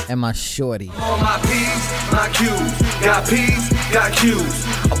 and my shorty. All my P's, my Q's, got P's, got Q's.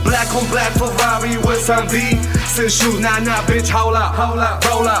 A black on black Ferrari with some decent shoes. Nah, bitch, hold up, roll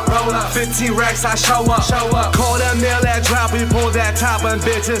up. 15 racks, I show up. Call that mill that drop, we pull that top and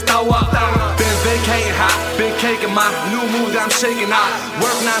bitches throw up. Been vacating hot, been caking my new moves, I'm shaking out.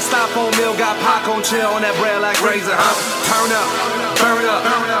 Work non-stop on mill, got Pac on chill on that bread like razor, huh? Turn up, burn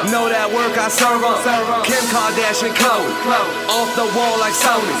up, know that work I serve up. Kim Kardashian Chloe, off the wall like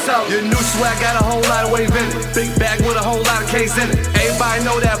Sony. Your new swag got a whole lot of wave in it. Big bag with a whole lot of case in it. Everybody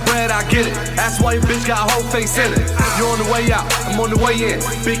know that bread, I get it. That's why your bitch got a whole face in it. You on the way out, I'm on the way in.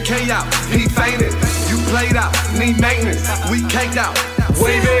 Big K out, he fainted. You played out, need maintenance. We caked out.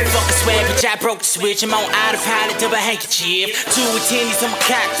 Wave it. Fuck a swag, bitch, I broke the switch. I'm on autopilot, double handkerchief. 2 attendees, I'm a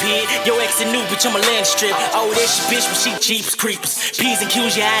cockpit. Yo, ex a new bitch, I'm a land strip. Oh, that's your bitch, but she Jeeps, creepers. P's and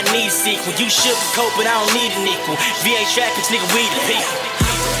Q's, yeah, I need a sequel. You shook the cope, but I don't need an equal. VA traffic, nigga, we the people.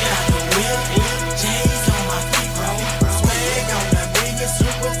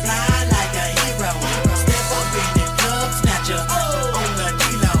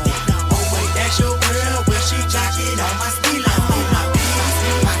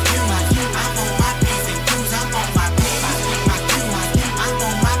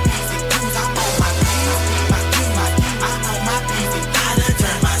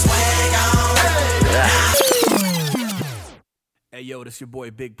 Hey yo, this your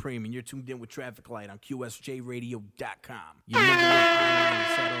boy Big Preem, and you're tuned in with Traffic Light on QSJRadio.com. Your number one online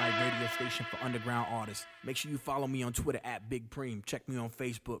satellite radio station for underground artists. Make sure you follow me on Twitter at Big Preem. Check me on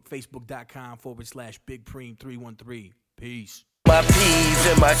Facebook, facebook.com/Big Preem 313. Peace. My P's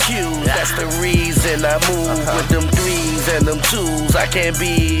and my Q's, that's the reason I move with them 3s and them 2s. I can't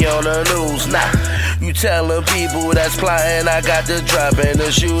be on the news, nah. You tellin' people that's plotting, I got the drop and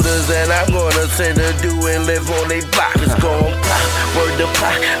the shooters, and I'm gonna send a do and live on they block. It's gon' pop, word to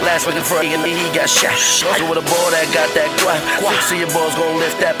pop. Last week in front and he got shot. Also with a ball that got that guap. 6 of your balls gon'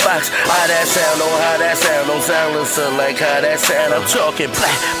 lift that box. How that sound, oh how that sound, don't silencer like how that sound. I'm talking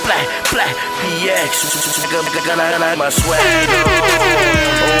black, PX. My swag. Oh,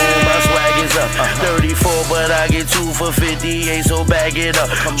 my swag is up. 34, but I get 2 for 58, so bag it up.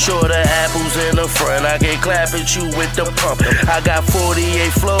 Sure the apples in the front, I can clap at you with the pump. I got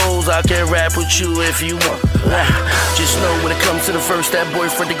 48 flows, I can rap with you if you want. Just know when it comes to the first, that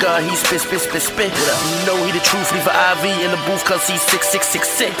boyfriend the guy, he spit. You know he the truth, leave an IV in the booth cause he's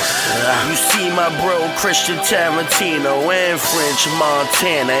 6666. You see my bro Christian Tarantino and French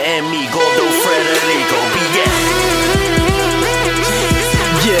Montana and me, Gordo Federico, BS.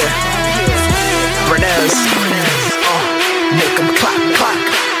 Yeah, Berners, make them clap,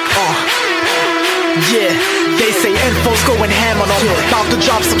 yeah, they say info's going ham on them. About to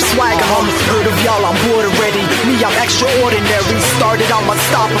drop some swag on them. Heard of y'all, I'm bored already. Me, I'm extraordinary. Started out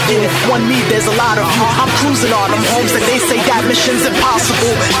unstoppable. One me, there's a lot of you. I'm cruising on them homes and they say that mission's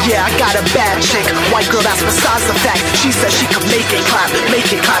impossible. Yeah, I got a bad chick. White girl, that's besides the fact. She said she could make it clap.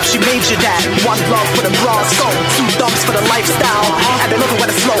 She made you that. One love for the broad soul. 2 dumps for the lifestyle. And they love it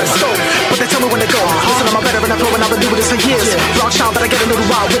when it's slow. But they tell me when to go. Listen, I'm a veteran, I'm throwing, I've been doing this for years. Rock child, but I get a little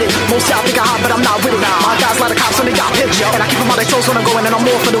wild with it. Most y'all think I hot, but I'm not with it. My guys like the cops when they got picture. And I keep them on their toes when I'm going. And I'm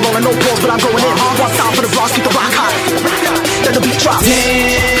more for the rolling, no pause, but I'm going in. One time for the Bronx, keep the rock hot. Then the beat drops.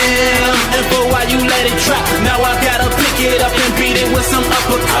 Damn, info why you let it drop. Now I gotta pick it up and beat it with some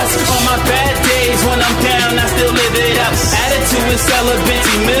uppercuts. On my bad days when I'm down, I still live it up. Attitude is celibate,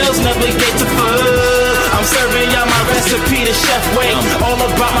 meals never get to fuck. I'm serving y'all my recipe, the chef way. All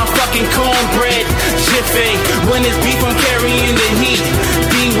about my fucking cornbread, jiffy. When it's beef, I'm carrying the heat.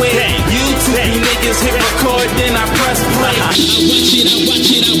 Beware, YouTube niggas hit record, then I press play. I watch it,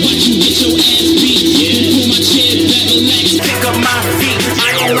 you get your ass beat. Pull my chair back, relax, pick up my feet. I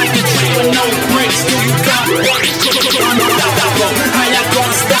don't like the train with no brakes. Do you got work? How y'all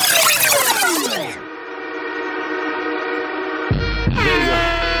gonna stop?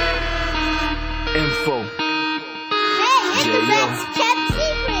 Info. Hey, it's the best kept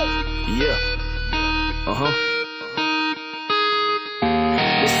secret. Yeah.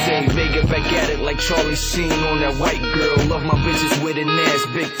 They say Vega back at it like Charlie Sheen on that white girl. Love my bitches with an ass,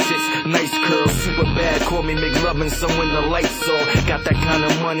 big tits, nice curls, super bad. Call me McLovin', some when the lights on. Got that kind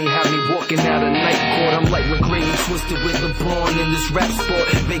of money, have me walking out of night court. I'm like McGrady twisted with LeBron in this rap sport.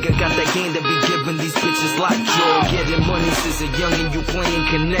 Vega got that game to be giving these bitches lockjaw. Getting money since a youngin', you playing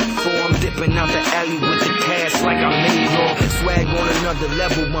Connect 4. I'm dipping out the alley with the cash like I made off. Swag on another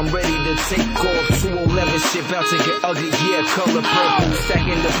level, I'm ready to take off. 211 shit bout to get ugly, yeah, color purple.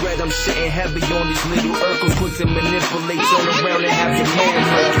 Stacking the bread, I'm shitting heavy on these little Urkels. Quick to manipulate, turn around and have your man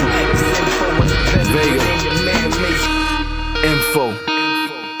hurt you. This info is the best thing your man makes. Info.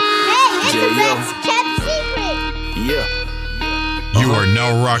 Yeah. You are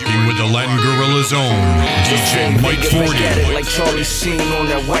now rocking with the Latin Gorilla's own DJ Mike 40. Like Charlie Sheen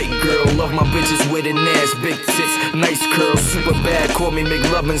on that white girl. Love my bitches with an ass, big tits, nice curls, super bad. Call me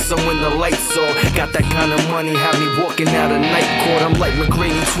McLovin', some when the lights off. Got that kind of money, have me walking out of night court. I'm like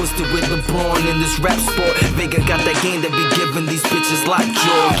McGrady twisted with LeBron in this rap sport. Vega got that game that be giving these bitches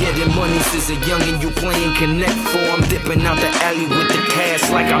lockjaw. Getting money since a youngin', you playing Connect 4. I'm dipping out the alley with the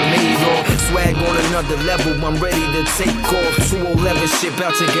cash like I made off. Swag on another level, I'm ready to take off. 211 shit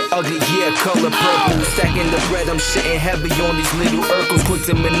bout to get ugly, yeah, color purple. Stacking the bread, I'm shitting heavy on these little Urkels. Quick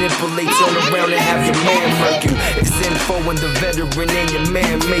to manipulate, turn around and have your man murk you. It's info and the veteran and your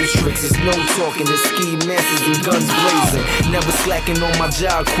man Matrix. It's no talking, the ski masses and guns blazing. Never slacking on my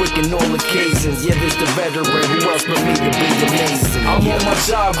job, quick in all occasions. Yeah, this the veteran, who else but me to be amazing? I'm on my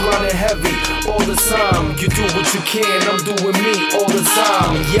job, grinding heavy all the time. You do what you can, I'm doing me all the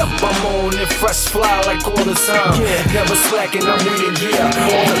time. Yep, I'm on it, fresh fly like all the time. Never slacking, I'm winning, yeah,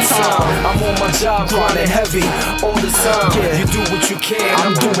 all the time. I'm on my job, grinding heavy all the time. You do what you can,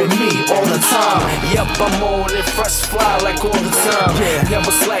 I'm doing me all the time. Yep, I'm on it, fresh fly like all the time.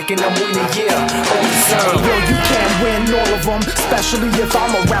 Never slacking, I'm winning, yeah, all the time. Yo, you can't win all of them, especially if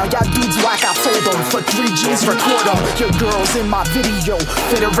I'm around. Y'all dudes whack, I told them. For 3 G's, record them. Your girl's in my video,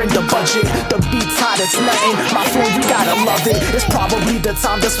 fit her in the budget. The beat's hot, it's nothing. My phone, you gotta love it. It's probably the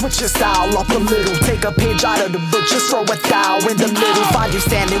time to switch your style up a little. Take a page out of the book, just throw a thou in the middle. Find you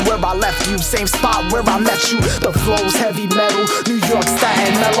standing where I left you, same spot where I met you. The flow's heavy metal, New York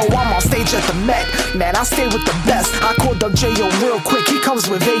Staten Mellow. I'm on stage at the Met, man, I stay with the best. I called Doug J.O. real quick, he comes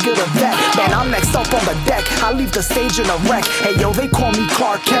with Vega the vet. Man, I'm next up on the deck, I leave the stage in a wreck. Hey yo, they call me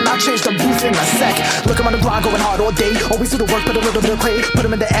Clark Kent, I change the booth in a sec. Look, I'm on the grind, going hard all day. Always do the work, put a little bit of clay. Put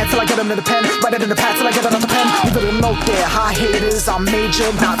them in the ad till I get them in the pen. Write it in the pad till I get another pen. Leave a little note there, high haters, I'm major,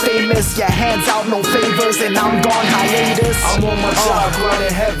 not famous. Yeah, hands out, no favors, and I'm gone hiatus. I'm on my job,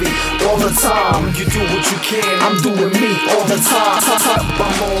 grinding heavy all the time. You do what you can, I'm doing me all the time.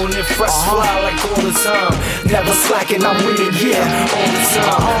 I'm on it, fresh fly like all the time. Never slacking, I'm winning, yeah, all the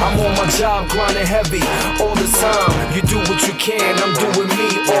time. I'm on my job, grinding heavy all the time. You do what you can, I'm doing me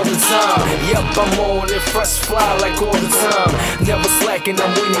all the time. Yep, I'm on it, fresh fly like all the time. Never slacking,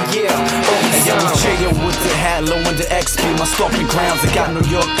 I'm winning, yeah, all the time. Yo, with the hat, low in the XP, my stomping grounds. I got New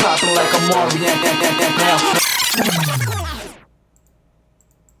York popping like a Marianne.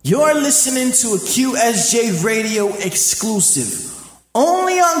 You're listening to a QSJ Radio exclusive.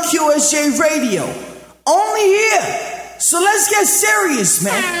 Only on QSJ Radio. Only here. So let's get serious,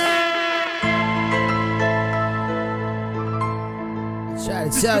 man. Try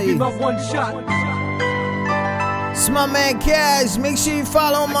to tell you. It's my man Cash. Make sure you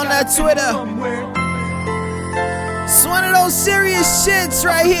follow him on that Twitter. It's one of those serious shits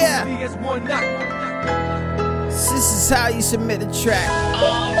right here. This is how you submit a track.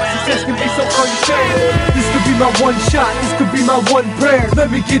 Success can be so unfair. This could be my one shot, this could be my one prayer.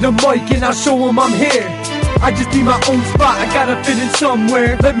 Let me get a mic and I'll show him I'm here. I just need my own spot, I gotta fit in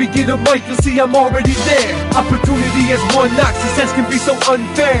somewhere. Let me get a mic, you'll see I'm already there. Opportunity has one knock, success can be so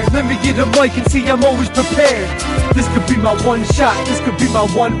unfair. Let me get a mic and see I'm always prepared. This could be my one shot, this could be my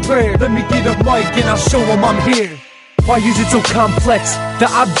one prayer. Let me get a mic and I'll show him I'm here. Why is it so complex? The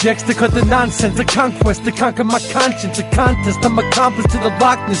objects to cut the nonsense, a conquest to conquer my conscience, a contest. I'm accomplished to the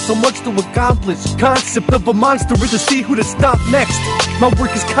Loch Ness, so much to accomplish. Concept of a monster is to see who to stomp next. My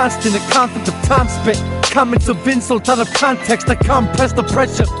work is constant, a conflict of time spent. Comments of insults out of context, I compress the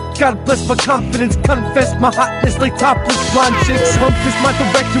pressure. God bless my confidence, confess my hotness like topless blonde chicks. Compass my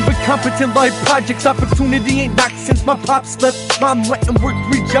direction with competent life projects. Opportunity ain't knocked since my pops left. Mom went and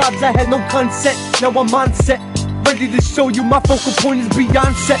worked 3 jobs, I had no consent. Now I'm on set, ready to show you my focal point is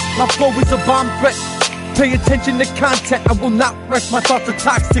beyond set. My flow is a bomb threat. Pay attention to content, I will not rest. My thoughts are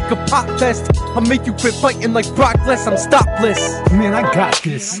toxic, a pop fest. I'll make you quit fighting like Brock Lesnar, I'm stopless. Man, I got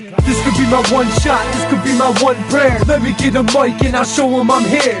this. This could be my one shot, this could be my one prayer. Let me get a mic and I'll show him I'm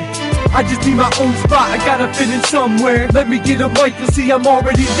here. I just need my own spot, I gotta fit in somewhere. Let me get a mic, you'll see I'm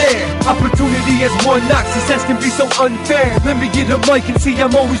already there. Opportunity has one knock, success can be so unfair. Let me get a mic and see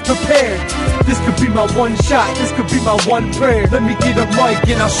I'm always prepared. This could be my one shot, this could be my one prayer. Let me get a mic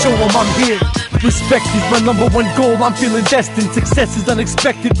and I'll show him I'm here. Respect is my number one goal, I'm feeling destined. Success is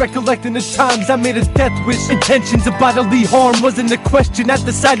unexpected, recollecting the times I made a death wish. Intentions of bodily harm wasn't a question. I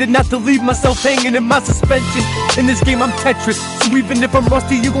decided not to leave myself hanging in my suspension. In this game I'm Tetris, so even if I'm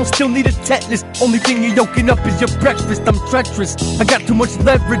rusty, you gon' still need a tetanus. Only thing you're yoking up is your breakfast, I'm treacherous. I got too much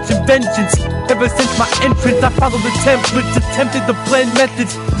leverage and vengeance. Ever since my entrance, I followed the templates, attempted to blend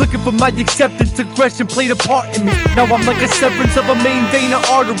methods, looking for my acceptance. Aggression played a part in me. Now I'm like a severance of a main vein or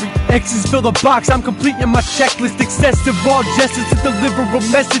artery. X's fill the box, I'm completing my checklist. Excessive raw gestures to deliver a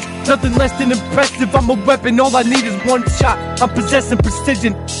message, nothing less than impressive. I'm a weapon, all I need is one shot. I'm possessing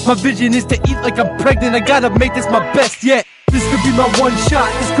precision. My vision is to eat like I'm pregnant. I gotta make this my best yet. This could be my one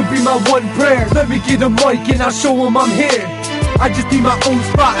shot, this could be my one prayer. Let me get a mic and I'll show them I'm here. I just need my own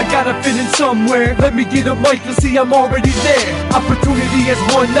spot, I gotta fit in somewhere. Let me get a mic, you'll see I'm already there. Opportunity has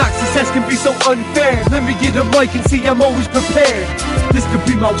one knock, success can be so unfair. Let me get a mic and see I'm always prepared. This could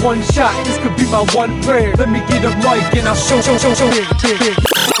be my one shot, this could be my one prayer. Let me get a mic and I'll show here.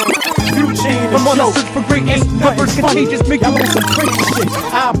 I'm on a search for greatness, never contagious, make you some crazy shit.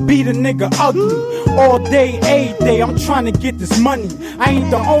 I beat a nigga ugly all day, every day. I'm trying to get this money. I ain't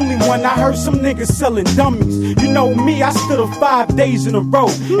the only one. I heard some niggas selling dummies. You know me, I stood up 5 days in a row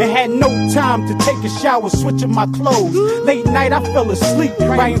and had no time to take a shower, switching my clothes. Late night, I fell asleep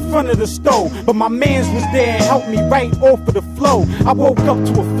right in front of the stove, but my mans was there and helped me right off of the flow. I woke up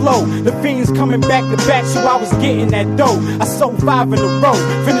to a flow. The fiends coming back to back, so I was getting that dough. I sold 5 in a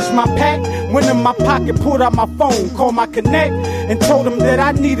row, finished my pack, went in my pocket, pulled out my phone, called my connect, and told him that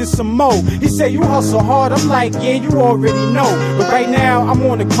I needed some more. He said, you hustle hard. I'm like, yeah, you already know, but right now I'm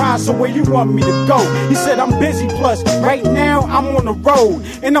on the grind, so where you want me to go? He said, I'm busy, plus right now I'm on the road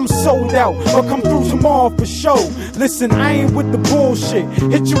and I'm sold out, but come through tomorrow for show. Listen, I ain't with the bullshit.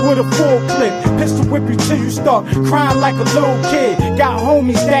 Hit you with a full clip, pistol whip you till you start crying like a little kid. Got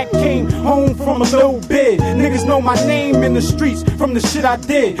homies that came home from a little bit. Niggas know my name in the streets from the shit I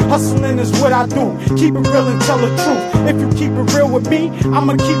did. Hustling is what I do. Keep it real and tell the truth. If you keep it real with me,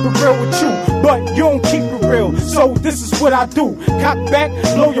 I'ma keep it real with you. But you don't keep it real, so this is what I do. Cock back,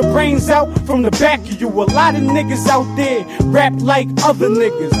 blow your brains out from the back of you. A lot of niggas out there rap like other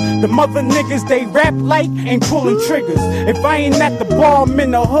niggas. The mother niggas they rap like ain't pulling triggers. If I ain't at the bar, I'm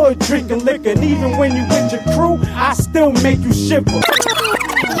in the hood drinking liquor. And even when you with your crew, I still make you shiver.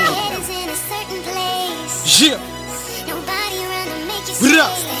 Yeah. What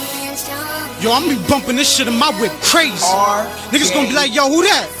up? Yo, I'm be bumping this shit in my whip crazy. Niggas gonna be like, yo, who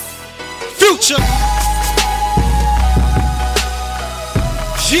that? Future.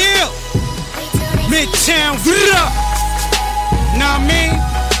 Yeah. Midtown, what up? Nah, I mean,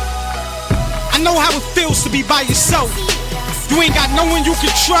 I know how it feels to be by yourself. You ain't got no one you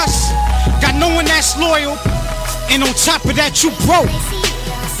can trust, got no one that's loyal, and on top of that you broke,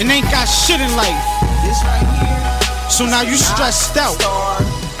 and ain't got shit in life. So now you stressed out.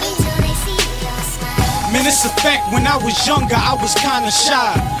 Man, it's a fact, when I was younger, I was kinda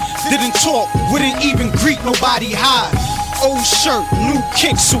shy. Didn't talk, wouldn't even greet nobody high. Old shirt, new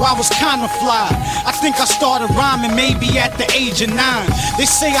kicks, so I was kinda fly. I think I started rhyming maybe at the age of 9. They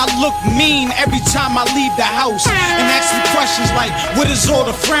say I look mean every time I leave the house, and ask me questions like, what is all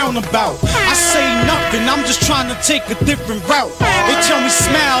the frown about? I say nothing, I'm just trying to take a different route. They tell me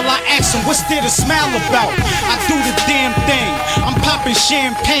smile, I ask them, what's there to smile about? I do the damn thing, I'm popping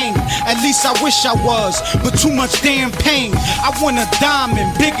champagne. At least I wish I was, but too much damn pain. I want a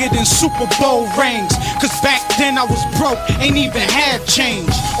diamond bigger than Super Bowl rings, cause back then I was broke, ain't even had change.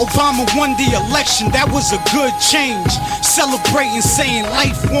 Obama won the election, that was a good change. Celebrating, saying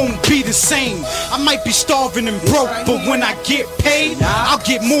life won't be the same. I might be starving and broke, but when I get paid, I'll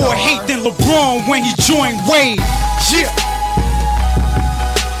get more hate than LeBron when he joined Wade. Yeah.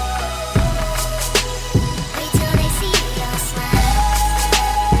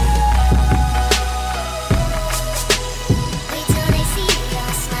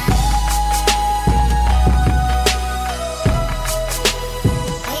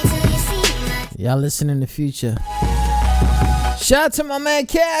 Y'all listening to Future. Shout out to my man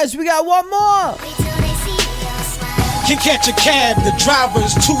Cash. We got one more. Can't catch a cab, the driver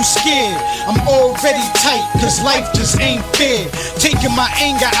is too scared. I'm already tight, cause life just ain't fair. Taking my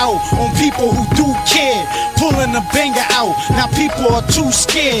anger out on people who do care. Pulling a banger out, now people are too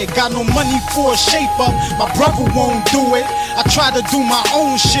scared. Got no money for a shape up, my brother won't do it. I try to do my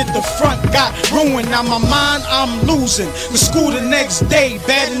own shit, the front got ruined. Now my mind, I'm losing. The school the next day,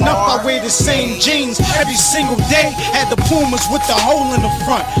 bad enough I wear the same jeans every single day. Had the Pumas with the hole in the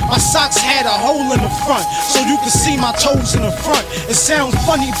front. My socks had a hole in the front, so you can see my toes in the front. It sounds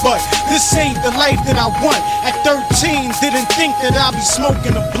funny, but this ain't the life that I want. At 13, did didn't think that I'd be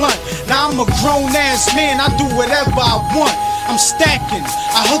smoking a blunt. Now I'm a grown ass man, I do whatever I want. I'm stacking,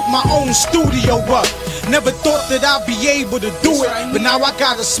 I hook my own studio up. Never thought that I'd be able to do it, but now I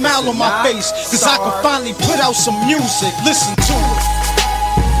got a smile on my face, cause I can finally put out some music. Listen to it.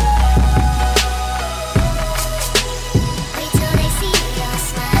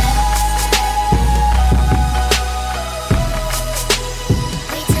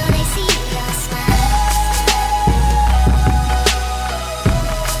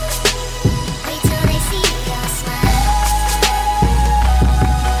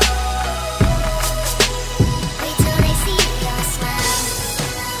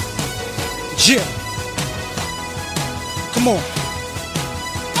 Yeah. Come on.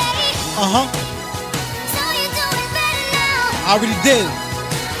 I already did.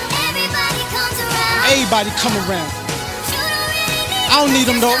 Everybody come around. I don't need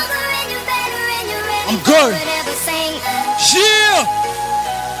them though. I'm good. Yeah.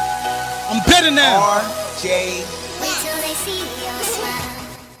 I'm better now. RJ.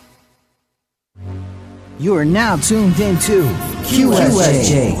 You are now tuned into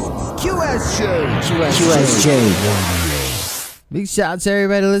QSJ. Big shout out to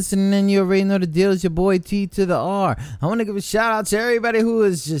everybody listening in. You already know the deal. It's your boy T to the R. I want to give a shout out to everybody who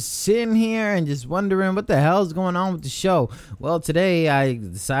is just sitting here and just wondering what the hell is going on with the show. Well, today I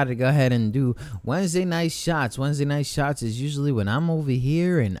decided to go ahead and do Wednesday night shots. Wednesday night shots is usually when I'm over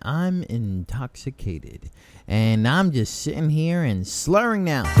here and I'm intoxicated and I'm just sitting here and slurring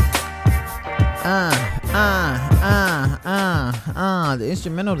now. The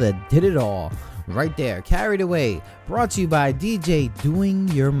instrumental that did it all. Right there, Carried Away, brought to you by DJ Doing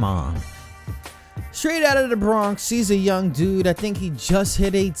Your Mom. Straight out of the Bronx, he's a young dude. I think he just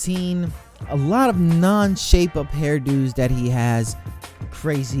hit 18. A lot of non-shape up hairdos that he has.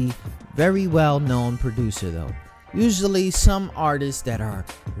 Crazy, very well known producer though. Usually some artists that are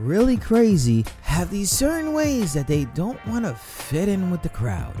really crazy have these certain ways that they don't want to fit in with the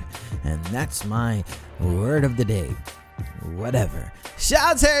crowd. And that's my word of the day. Whatever. Shout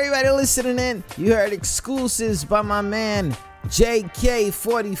out to everybody listening in. You heard exclusives by my man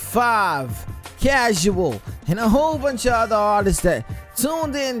JK45, Casual, and a whole bunch of other artists that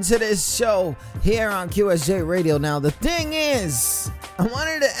tuned in to this show here on QSJ Radio. Now the thing is, I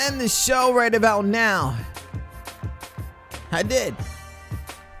wanted to end the show right about now. I did.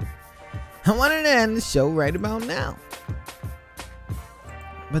 I wanted to end the show right about now.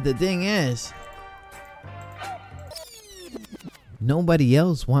 But the thing is, nobody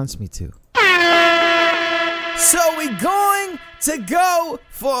else wants me to. So we're going to go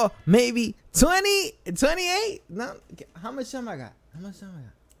for maybe 20, 28? No, how much time I got?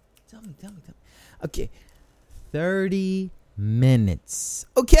 Tell me. Okay, 30 minutes.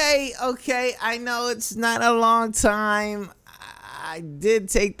 Okay, I know it's not a long time. I did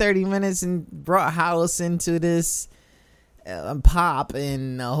take 30 minutes and brought House into this. Pop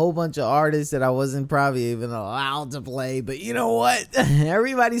and a whole bunch of artists that I wasn't probably even allowed to play, but you know what?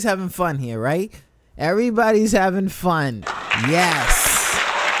 Everybody's having fun here, right? Everybody's having fun. Yes.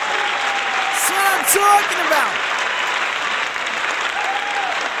 That's what I'm talking about.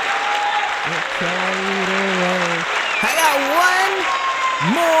 I got one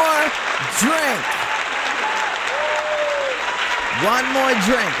more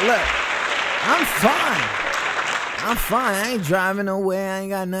drink. Look, I'm fine. I ain't driving nowhere. I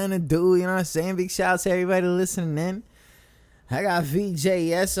ain't got nothing to do. You know what I'm saying? Big shout out to everybody listening in. I got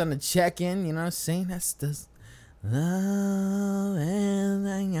VJS on the check-in. You know what I'm saying? That's the love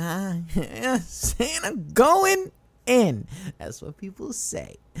and you know what I'm saying? I'm going in. That's what people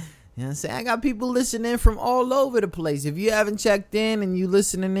say. You know what I'm saying? I got people listening from all over the place. If you haven't checked in and you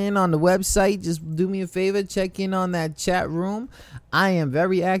listening in on the website, just do me a favor. Check in on that chat room. I am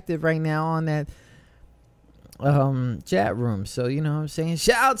very active right now on that chat room, so you know what I'm saying.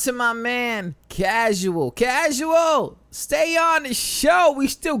 Shout out to my man Casual, stay on the show. We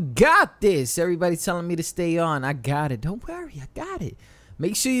still got this. Everybody's telling me to stay on. I got it. Don't worry, I got it.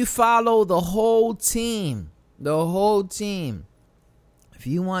 Make sure you follow the whole team. If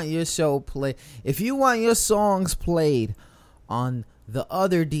you want your show play, if you want your songs played on the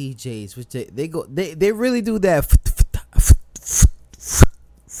other DJs, which they really do that.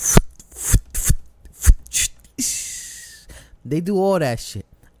 They do all that shit.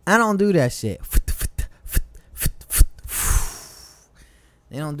 I don't do that shit.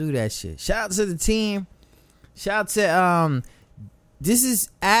 They don't do that shit. Shout out to the team. Shout out to this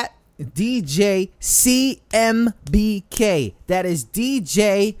is at DJ CMBK. That is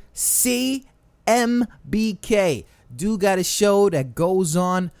DJ CMBK. Dude got a show that goes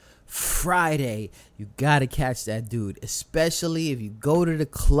on Friday. You gotta catch that dude, especially if you go to the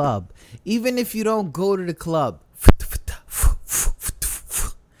club. Even if you don't go to the club,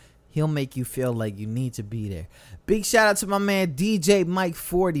 he'll make you feel like you need to be there. Big shout out to my man DJ Mike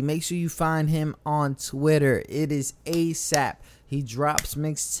 40. Make sure you find him on Twitter. It is ASAP. He drops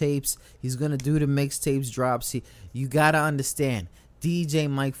mixtapes. He's gonna do the mixtapes drops. You gotta understand. DJ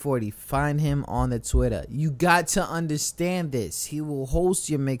Mike 40. Find him on the Twitter. You got to understand this. He will host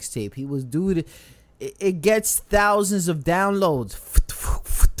your mixtape. He will do the. It gets thousands of downloads.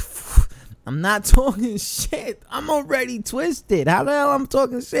 I'm not talking shit. I'm already twisted. How the hell I'm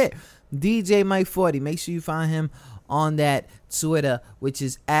talking shit? DJ Mike 40. Make sure you find him on that Twitter, which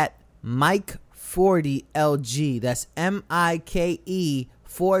is at Mike 40LG. That's MIKE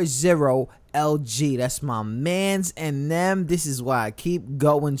 40LG. That's my mans and them. This is why I keep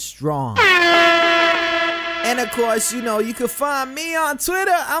going strong. And of course, you know, you can find me on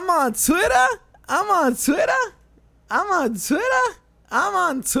Twitter. I'm on Twitter.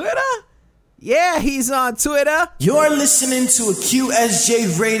 Yeah, he's on Twitter. You're listening to a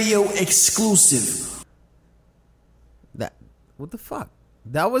QSJ Radio exclusive. What the fuck?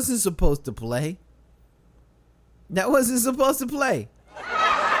 That wasn't supposed to play.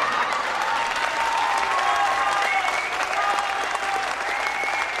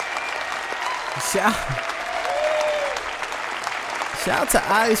 Shout out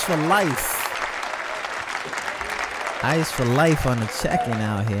to Eyes for Life. Eyes for Life on the check-in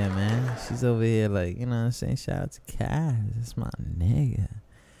out here, man. She's over here like, you know what I'm saying? Shout out to Kaz. That's my nigga.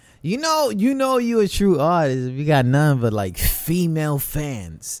 You know you a true artist if you got none but like female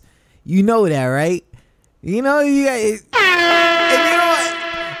fans. You know that, right? You know you got it. And you know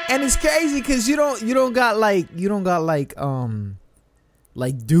what? And it's crazy because you don't got like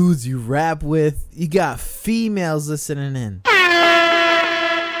dudes you rap with. You got females listening in.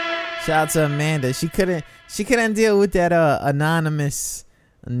 Shout out to Amanda. She couldn't deal with that anonymous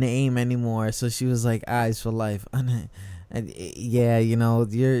name anymore, so she was like Eyes for Life. And yeah, you know,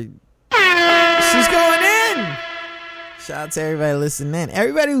 she's going in. Shout out to everybody listening in.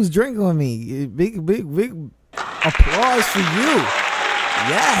 Everybody who's drinking with me. Big applause for you.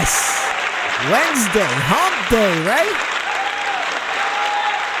 Yes. Wednesday, hump day, right?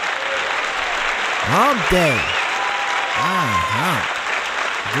 Hump day.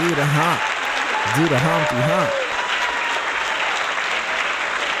 Do the hump. Do the humpy hump.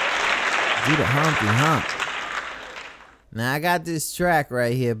 Do the humpy hump. Now I got this track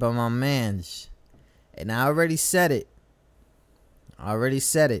right here by my mans. And I already said it.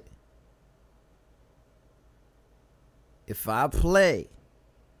 If I play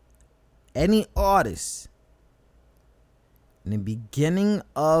any artist in the beginning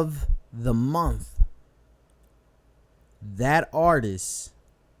of the month, that artist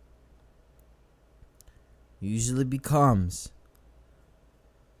usually becomes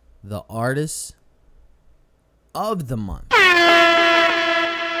the artist of the month.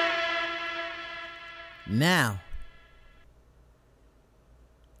 Now,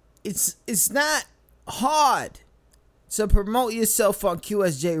 it's not hard to promote yourself on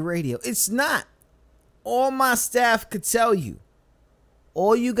QSJ Radio. It's not. All my staff could tell you.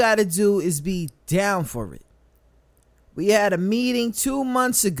 All you got to do is be down for it. We had a meeting 2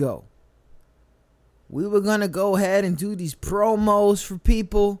 months ago. We were going to go ahead and do these promos for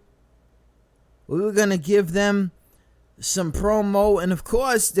people. We were going to give them some promo. And of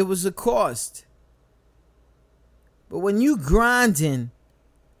course, there was a cost. But when you grinding,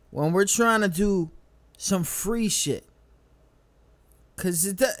 when we're trying to do some free shit, because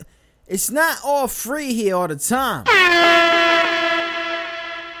it's not all free here all the time.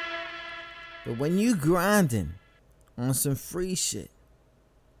 But when you grinding on some free shit,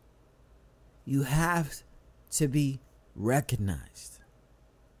 you have to be recognized.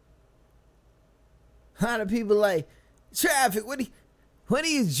 A lot of people like, Traffic, what are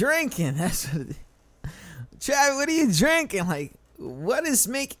you drinking? That's what Traffic, what are you drinking? Like, what is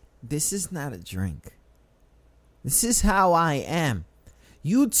this is not a drink. This is how I am.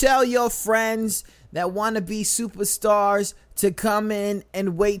 You tell your friends that want to be superstars to come in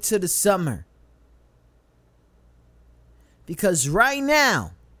and wait till the summer. Because right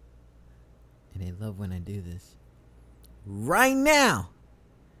now, and they love when I do this, right now,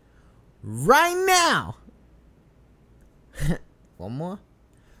 one more,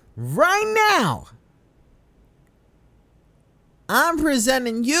 right now, I'm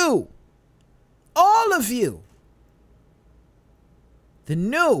presenting you, all of you, the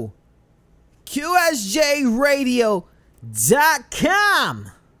new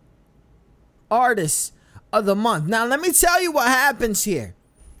QSJRadio.com Artist of the Month. Now, let me tell you what happens here.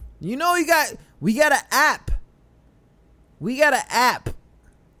 You know we got an app. We got an app.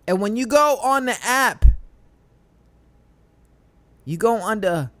 And when you go on the app, you go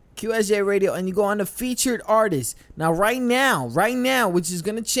under QSJ Radio and you go under featured artists. Now right now, which is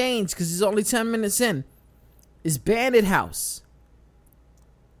gonna change because it's only 10 minutes in, is Bandit House.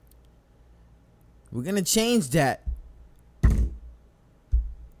 We're gonna change that.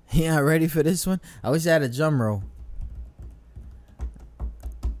 Yeah, ready for this one? I wish I had a drum roll.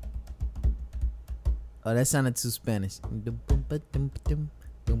 Oh, that sounded too Spanish.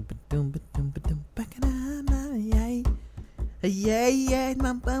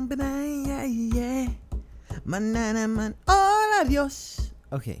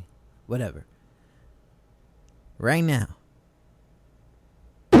 Okay, whatever. Right now.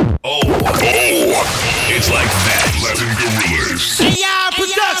 Oh, it's like that. Latin Gorillas. AI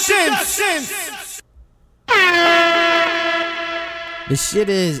Productions. The shit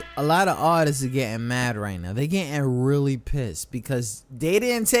is, a lot of artists are getting mad right now. They're getting really pissed because they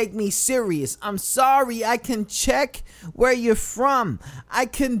didn't take me serious. I'm sorry. I can check where you're from. I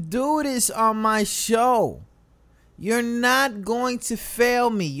can do this on my show. You're not going to fail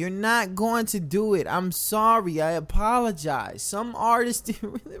me. You're not going to do it. I'm sorry. I apologize. Some artists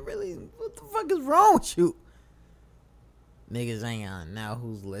really, what the fuck is wrong with you? Niggas ain't gonna know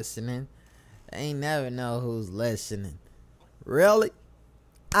who's listening. They ain't never know who's listening. Really?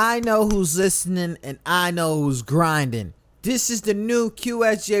 I know who's listening and I know who's grinding. This is the new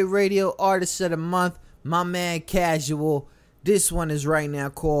QSJ Radio Artist of the Month. My man Casual. This one is right now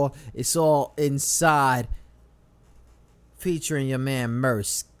called It's All Inside. Featuring your man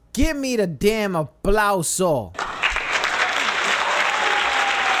Merce. Give me the damn aplauso.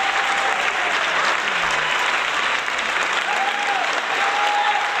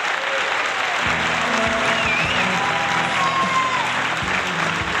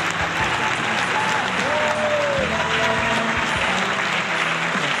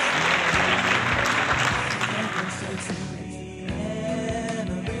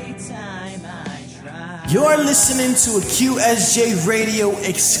 You're listening to a QSJ Radio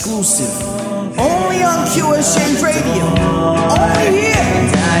exclusive. Only on QSJ Radio. Only here.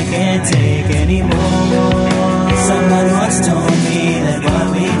 I can't take anymore. Someone once told me that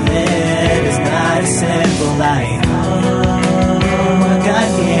what we live is not a simple life. What God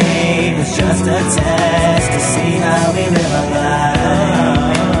gave is just a test to see how we live our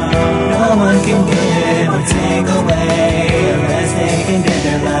life. No one can give or take away unless they can get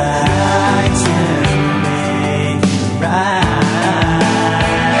their life to make right.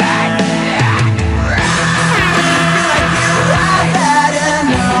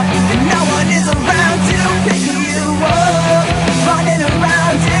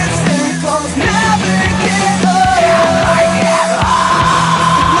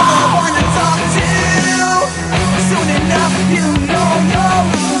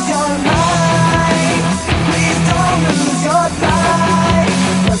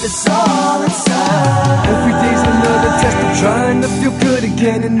 Every day's another test of trying to feel good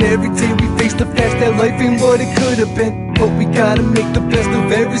again. And every day we face the fact that life ain't what it could have been. But we gotta make the best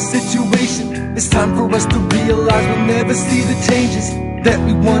of every situation. It's time for us to realize we'll never see the changes that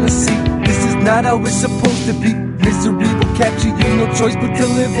we wanna see. This is not how it's supposed to be. Misery will capture you, no choice but to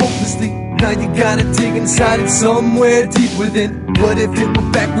live hopelessly. Now you gotta dig inside it somewhere deep within. What if it were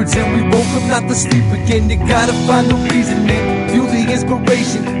backwards and we woke up not to sleep again? You gotta find the reason, man. Fuel the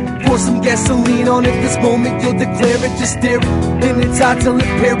inspiration. Pour some gasoline on it. This moment you'll declare it. Just stare it. Then it's hot till it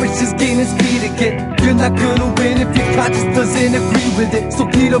perishes, gaining speed again. You're not gonna win if your conscience doesn't agree with it. So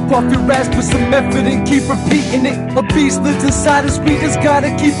get up off your ass, put some effort and keep repeating it. A beast lives inside us, we just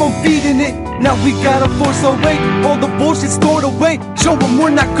gotta keep on feeding it. Now we gotta force our way, all the bullshit stored away. Show them we're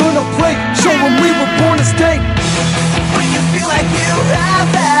not gonna play, show them we were born to stay. When you feel like you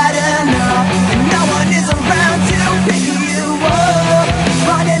have had enough and no one is around to pick you up,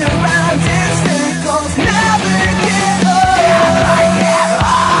 running around in circles, never give up.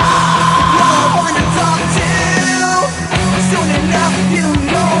 No one to talk to. Soon enough you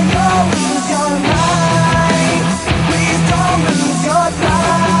know you'll lose your mind. Please don't lose your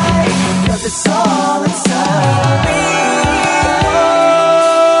pride, 'cause it's all inside.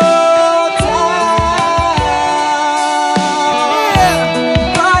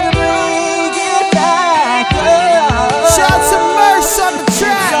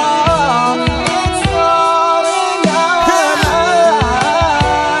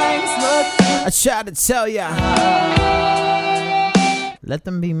 Try to tell ya. Let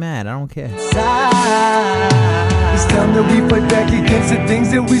them be mad, I don't care. It's time that we fight back against the things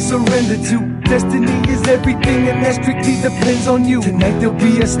that we surrender to. destiny is everything, and that strictly depends on you. Tonight there'll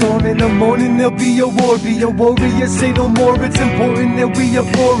be a storm, in the morning there'll be a war. Be a warrior, say no more. It's important that we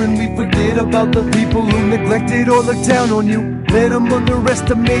abhor and we forget about the people who neglected or looked down on you. Let them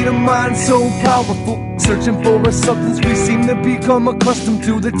underestimate a mind so powerful. Searching for a substance we seem to become accustomed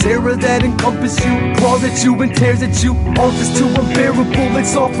to. The terror that encompasses you, claws at you and tears at you. All just too unbearable,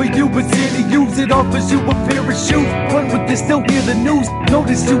 it's all for you. It's here to use, it offers you a parachute. Run with this, don't hear the news.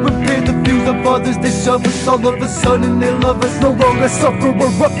 Notice you impair the views of others. They shove us, all of a sudden they love us. No longer suffer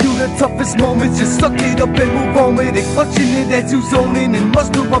or up through the toughest moments. Just suck it up and move on with it. Clutching it as you zone in and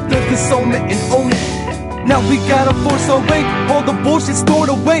muster up the discernment and own it. Now we gotta force our way, all the bullshit stored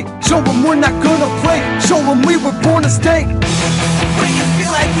away. Show them we're not gonna play, show them we were born to stay. When you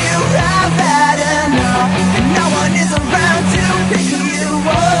feel like you have had enough and no one is around to pick you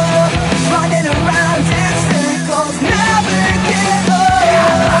up, running around in circles, never give up.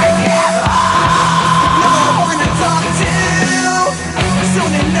 Never give up. No one to talk to.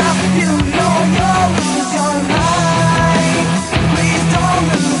 Soon enough you know you'll lose your mind. Please don't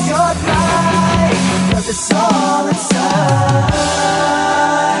lose your pride, 'cause it's all inside.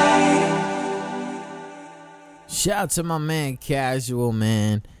 Shout out to my man Casual,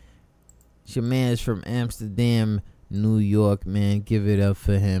 man. Your man's from Amsterdam, New York, man. Give it up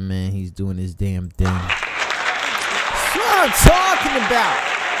for him, man. He's doing his damn thing. That's what I'm talking about.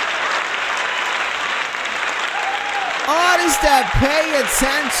 Artists that pay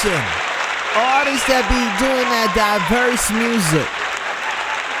attention. Artists that be doing that diverse music.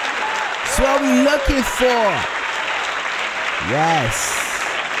 That's what we looking for. Yes.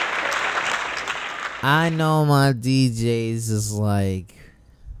 I know my DJs is like,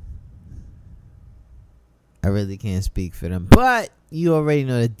 I really can't speak for them, but you already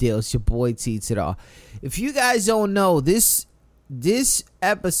know the deal. It's your boy T to the R. If you guys don't know, this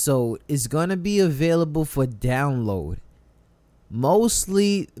episode is gonna be available for download. Most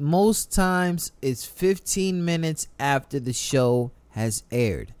times it's 15 minutes after the show has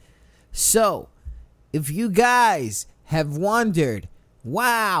aired. So, if you guys have wondered,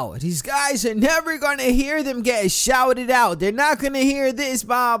 wow, these guys are never going to hear them get shouted out. They're not going to hear this,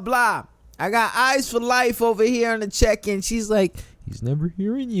 blah, blah. I got Eyes for Life over here on the check-in. She's like, he's never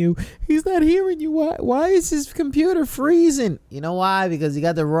hearing you. He's not hearing you. Why is his computer freezing? You know why? Because he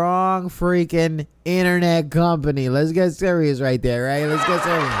got the wrong freaking internet company. Let's get serious right there, right? Let's get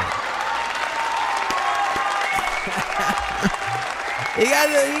serious. You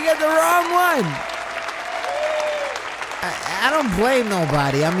got the wrong one. I don't blame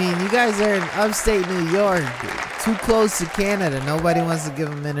nobody. I mean, you guys are in upstate New York, too close to Canada. Nobody wants to give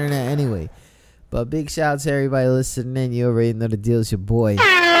them internet anyway. But big shout out to everybody listening in. You already know the deal. It's your boy.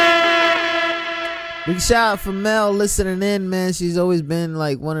 Big shout out for Mel listening in, man. She's always been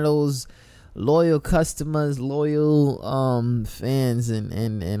like one of those loyal customers, loyal fans,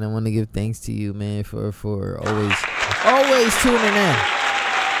 and I want to give thanks to you, man, for always tuning in.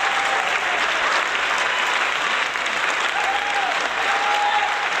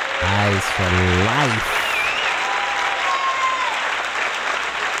 Eyes for Life.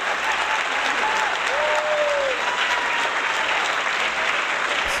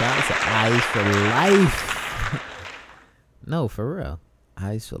 Shout out to Eyes for Life. No, for real.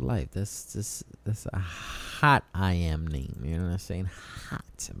 Eyes for Life. That's a hot I am name. You know what I'm saying?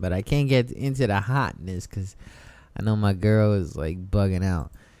 Hot. But I can't get into the hotness because I know my girl is like bugging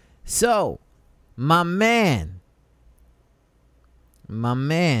out. So, my man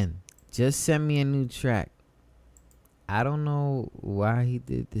just sent me a new track. I don't know why he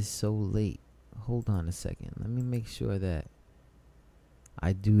did this so late. Hold on a second. Let me make sure that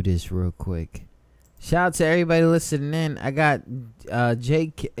I do this real quick. Shout out to everybody listening in. I got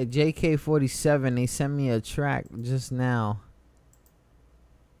JK47. They sent me a track just now.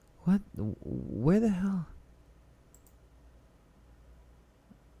 What? Where the hell?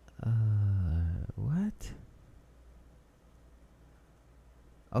 What?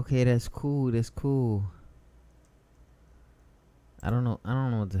 Okay, that's cool. I don't know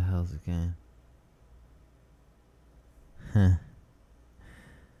what the hell's again. Huh.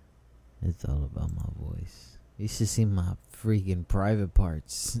 It's all about my voice. You should see my freaking private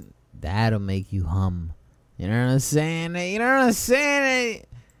parts. That'll make you hum. You know what I'm saying?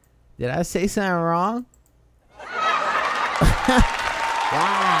 Did I say something wrong?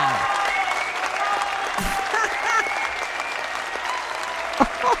 Wow.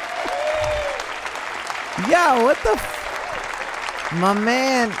 Yo, what the my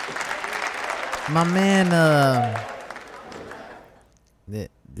man,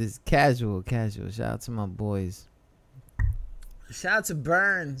 this casual. Shout out to my boys. Shout out to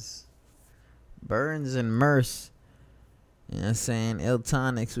Burns. Burns and Merce. You know what I'm saying?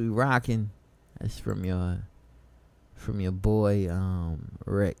 Iltonics, we rocking. That's from your boy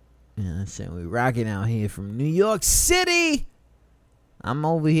Rick. You know what I'm saying? We rocking out here from New York City. I'm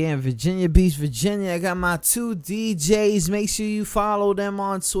over here in Virginia Beach, Virginia. I got my 2 DJs. Make sure you follow them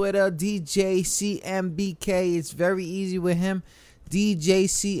on Twitter. DJ CMBK. It's very easy with him. DJ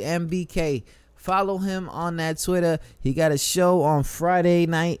CMBK. Follow him on that Twitter. He got a show on Friday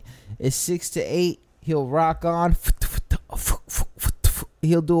night. It's 6 to 8. He'll rock on.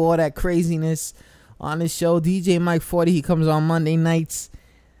 He'll do all that craziness on the show. DJ Mike 40. He comes on Monday nights.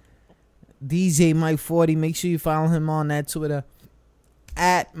 DJ Mike 40. Make sure you follow him on that Twitter.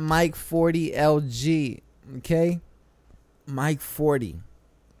 At Mike 40 LG. Okay? Mike 40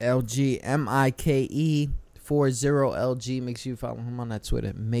 LG. MIKE 40 LG. Make sure you follow him on that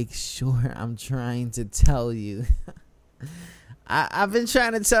Twitter. Make sure I'm trying to tell you. I've been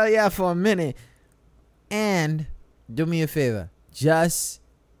trying to tell y'all for a minute. And do me a favor. Just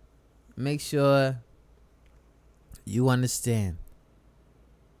make sure you understand.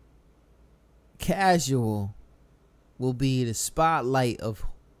 Casual will be the spotlight of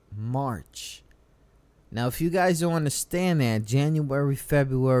March. Now, if you guys don't understand that, January,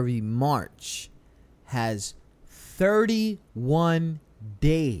 February, March has 31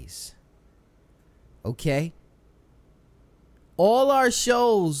 days. Okay? All our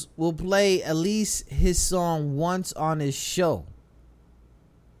shows will play at least his song once on his show.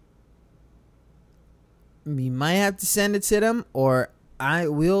 We might have to send it to them, or I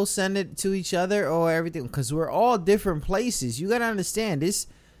will send it to each other, or everything, because we're all different places. You gotta understand this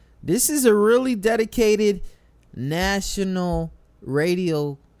is a really dedicated national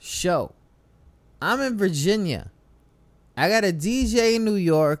radio show. I'm in Virginia. I got a DJ in New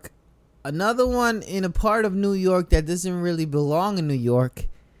York, another one in a part of New York that doesn't really belong in New York,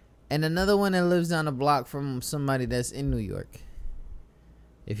 and another one that lives down the block from somebody that's in New York.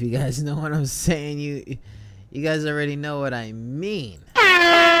 If you guys know what I'm saying, you guys already know what I mean.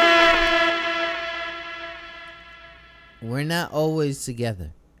 We're not always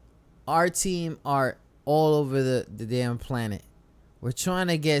together. Our team are all over the damn planet. We're trying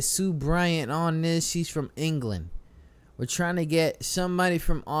to get Sue Bryant on this. She's from England. We're trying to get somebody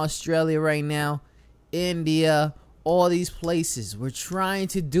from Australia right now, India, all these places. We're trying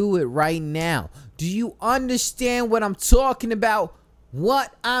to do it right now. Do you understand what I'm talking about?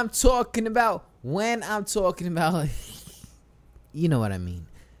 What I'm talking about? When I'm talking about, you know what I mean.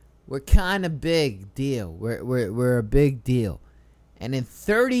 We're kind of big deal. We're a big deal. And in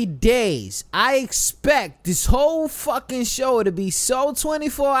 30 days, I expect this whole fucking show to be so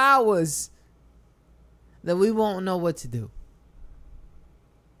 24 hours that we won't know what to do.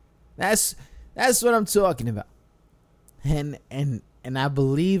 That's what I'm talking about. And I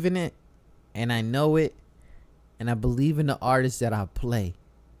believe in it, and I know it, and I believe in the artists that I play.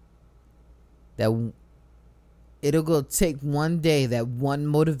 That it'll go take one day, that one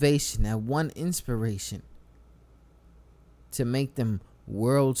motivation, that one inspiration to make them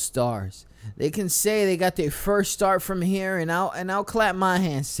world stars. They can say they got their first start from here, and I'll clap my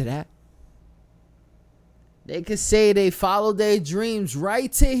hands to that. They could say they followed their dreams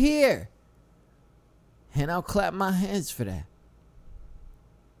right to here, and I'll clap my hands for that.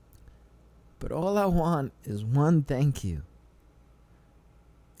 But all I want is one thank you.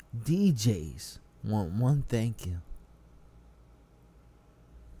 DJs want one thank you.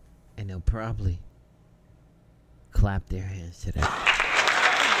 And they'll probably clap their hands to that.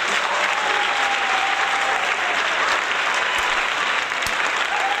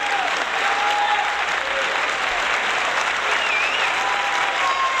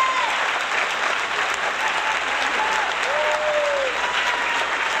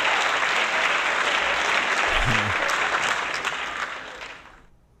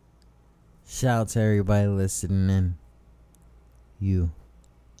 Shout out to everybody listening in. You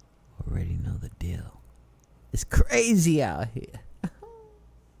already know the deal. It's crazy out here.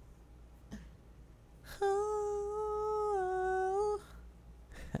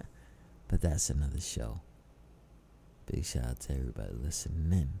 But that's another show. Big shout out to everybody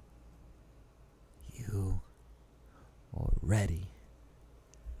listening in. You already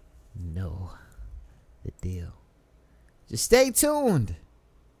know the deal. Just stay tuned.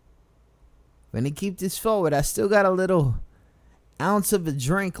 When they keep this forward, I still got a little ounce of a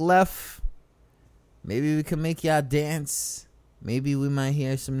drink left. Maybe we can make y'all dance. Maybe we might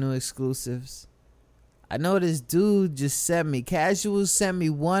hear some new exclusives. I know this dude just sent me, Casual sent me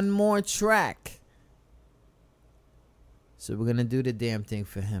one more track. So we're going to do the damn thing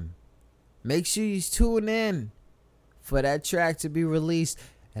for him. Make sure you tune in for that track to be released.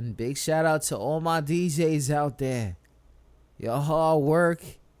 And big shout out to all my DJs out there. Your hard work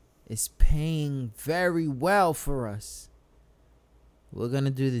is paying very well for us. We're going to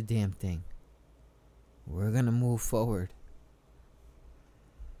do the damn thing. We're going to move forward.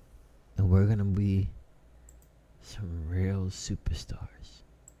 And we're going to be some real superstars.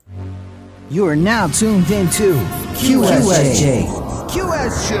 You are now tuned into QSJ.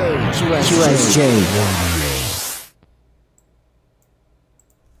 QSJ.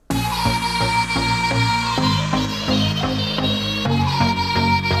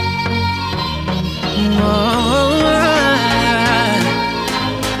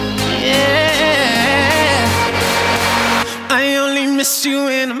 I only miss you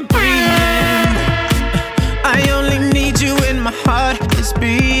when I'm breathing. I only need you when my heart is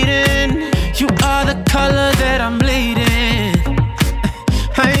beating. You are the color that I'm bleeding.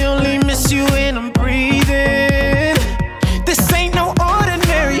 I only miss you when I'm breathing. This ain't no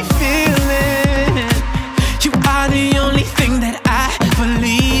ordinary feeling. You are the only thing that I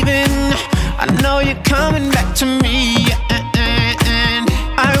believe in. I know you're coming back to me, and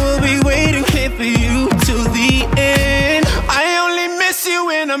I will be waiting here for you till the end. I only miss you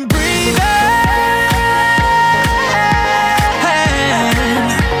when I'm breathing.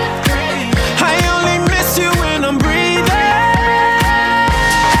 I only miss you when I'm breathing.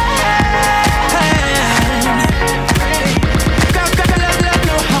 Gotta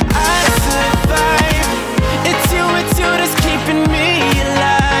know how I survive. It's you that's keeping me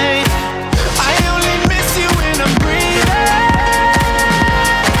alive. I only miss you when I'm breathing.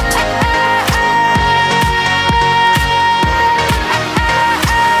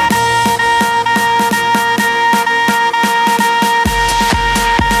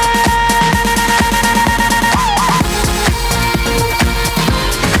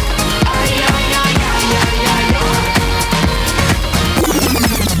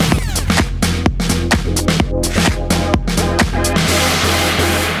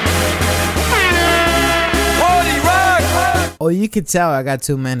 Oh, you can tell I got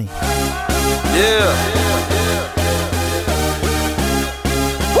too many. Yeah.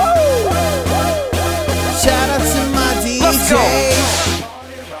 Shout out to my DJ.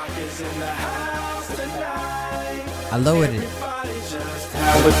 I lowered it.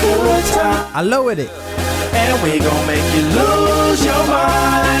 Have a good time. I lowered it. And we gon' make you lose your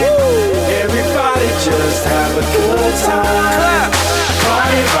mind. Everybody just have a good time.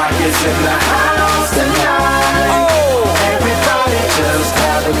 Party rock is in the house tonight. Everybody just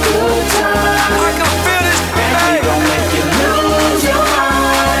have a good time. I can feel this. And we gon' make you lose your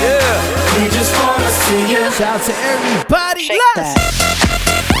mind. Yeah. We just wanna see you. Shout out to everybody. Shake that.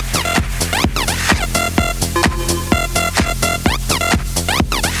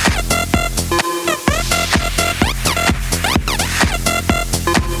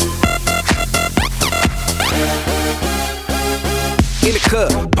 In the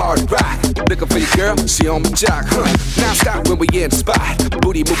club, party rock. Looking for your girl, she on my jock, huh? Now stop when we in the spot.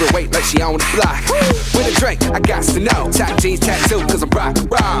 Booty moving weight like she on the block. With a drink, I got to know. Top jeans tattoo, cause I'm rock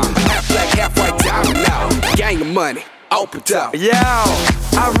raw. Half black, half white diamond now. Gang of money, open up. Yo,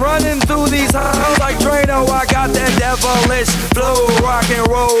 I'm running through these halls like Drano. I got that devilish flow, rock and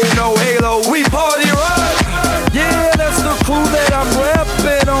roll, no halo. We party rock. Yeah, that's the clue that I'm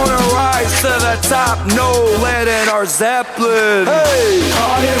reppin' on a rise to the top. No lead in our Zeppelin. Hey,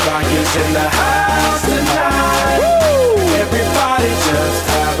 party rock is in the house tonight. Woo! Everybody just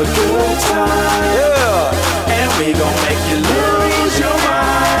have a good time. Yeah, and we gon' make you lose your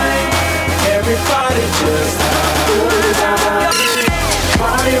mind. Everybody just have a good time.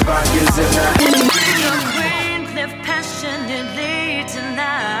 Party rock is in the house. Your queen live passionately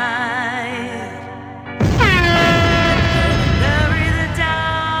tonight. Bury the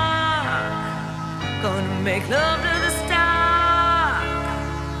dark. Gonna make love to the stars.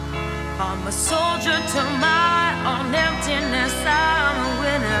 I'm a soldier to my own emptiness. I'm a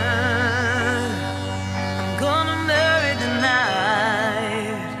winner. I'm gonna marry the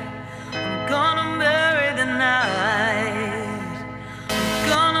night. I'm gonna marry the night. I'm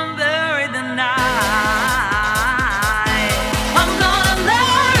gonna marry the night. I'm gonna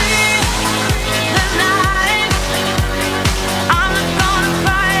marry the night. I'm not gonna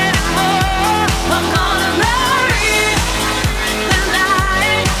cry anymore. I'm gonna marry the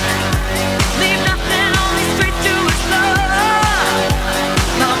night. Leave nothing on me, straight to explore.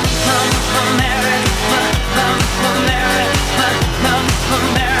 Marry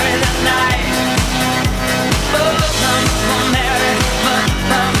the night.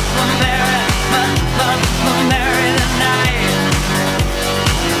 Marry the night.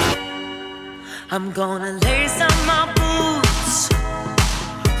 I'm gonna lace up my boots,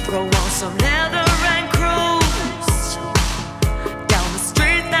 throw on some leather and cruise down the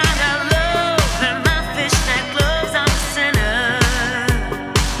street that I love, and my fishnet gloves on the center.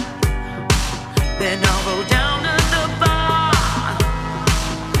 Then I'll go down to the bar,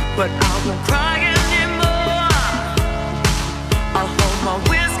 but I won't cry anymore. I'll hold my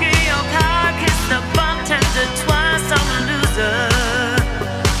whiskey up high, kiss the bartender twice, I'm a loser.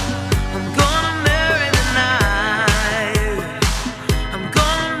 I'm gonna marry the night. I'm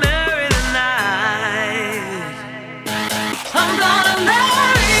gonna marry the night. I'm gonna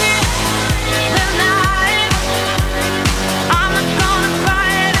marry the night. I'm not gonna cry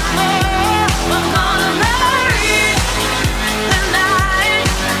anymore. I'm gonna marry the night.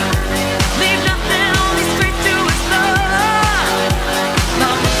 Leave nothing on the street to explore.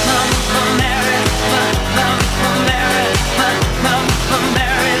 Marry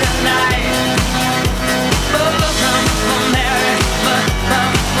the night.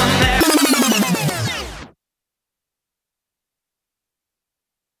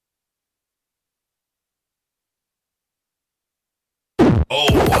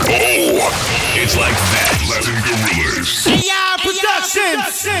 It's like that. Latin Gorillas. AI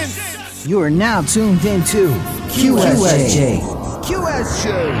Productions. You are now tuned into QSJ. QSJ.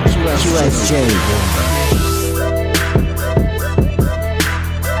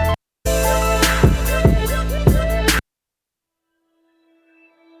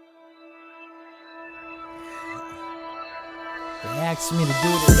 They asked me to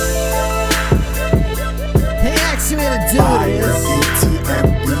do this. They asked me to do this.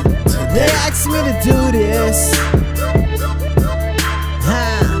 They asked me to do this.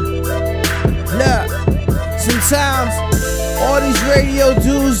 Look, sometimes all these radio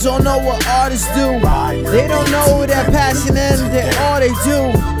dudes don't know what artists do. They don't know their passion and they're all they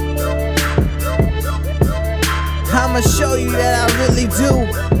do. I'ma show you that I really do.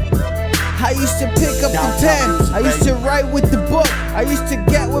 I used to pick up the pen, I used to write with the book, I used to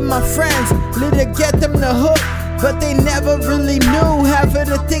get with my friends, little get them the hook, but they never really knew half of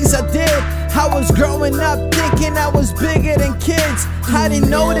the things I did. I was growing up thinking I was bigger than kids. I didn't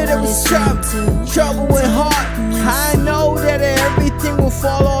know that it was trouble with heart. I know that everything will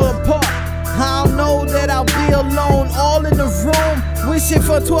fall all apart. I don't know that I'll be alone, all in the room, wishing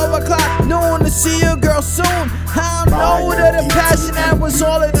for 12 o'clock noon to see your girl soon. I don't know that the passion that was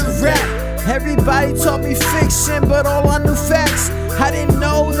all of the rap. Everybody taught me fiction, but all I knew facts. I didn't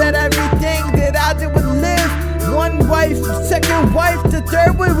know that everything that I did would live. One wife, second wife, the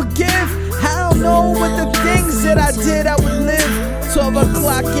third one would give. I don't know what the things that I did I would live. 12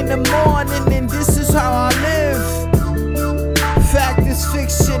 o'clock in the morning, and this is how I live. Fact is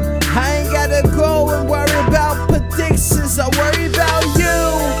fiction. I ain't gotta go and worry about predictions. I worry about you,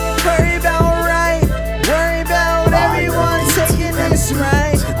 worry about right, worry about everyone taking this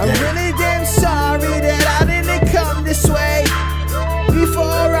right. I'm really damn sorry that I didn't come this way before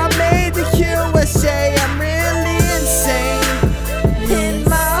I made the QSJ. I'm really insane in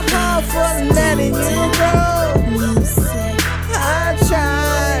my heart for letting you go. I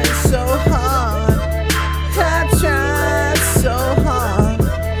tried so hard, I tried so hard.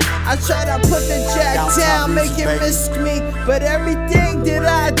 I tried to put the jack down, make it risk me, but everything that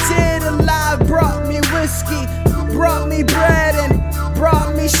I did alive brought me whiskey, brought me bread and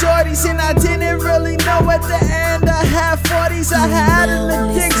brought me shorties, and I didn't really know at the end. I had 40s, I had an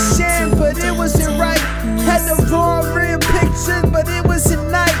addiction, but it wasn't right. Had the wrong real pictures, but it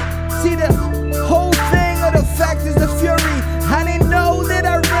wasn't night. See, the whole thing of the fact is the fury. I didn't know that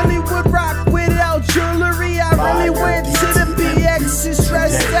I really would rock without jewelry. I really went to the BX and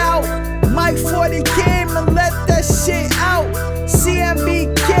stressed out. Mike 40 came and let that shit out.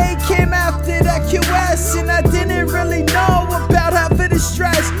 CMBK came after that QS, and I didn't really know about half of the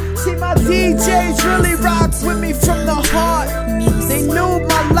stress. See, my DJs really rock with me from the heart. They knew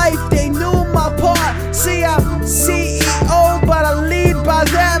my life, they knew my part. See, I'm CEO, but I lead by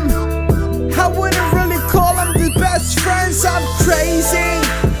them. I wouldn't really call them the best friends. I'm crazy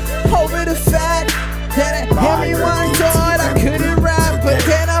over the fact that everyone thought I couldn't rap, but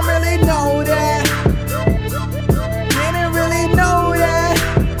then I really know that. Didn't really know that.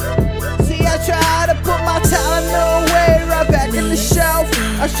 See, I try to put my talent away, right back in the shelf.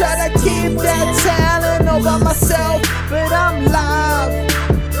 I try to keep that talent all by myself, but I'm live,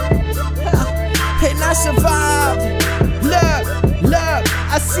 and I survived. Look,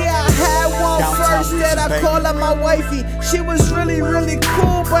 I see I had one first that I call her my wifey. She was really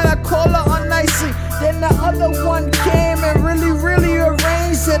cool, but I call her unnicely. Then the other one came and really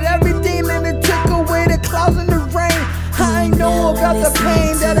arranged it, everything, and it took away the clouds and the rain. I ain't know about the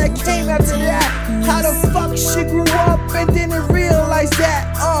pain that I came after that. How the fuck she grew up and didn't realize realize that,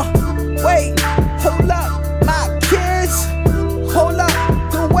 wait, hold up, my kids, hold up,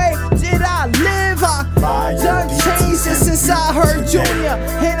 the way did I live? I done changed it since I heard Junior,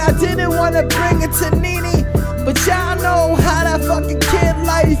 and I didn't want to bring it to Nene, but y'all know how that fucking kid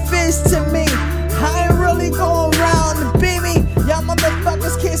life is to me. I ain't really going around to be me. Y'all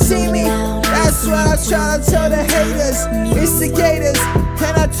motherfuckers can't see me. That's what I try to tell the haters, instigators.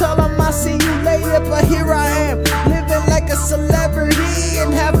 And I tell them I'll see you later. But here I am, living like a celebrity.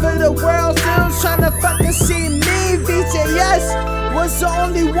 And half of the world still trying to fucking see me. VJS was the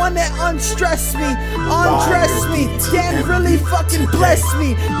only one that undressed me, then really fucking blessed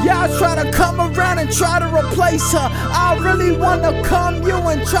me. Y'all try to come around and try to replace her. I really wanna come you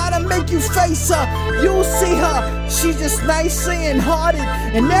and try to make you face her. You'll see her, she just nicely and hearted,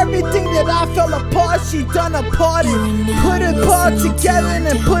 and everything that I fell apart, she done a part in. Put it part together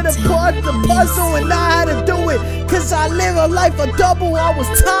and put apart the puzzle, and I had to do it, cause I live a life of double. I was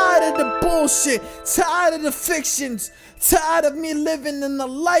tired of the bullshit, tired of the fictions, tired of me living in the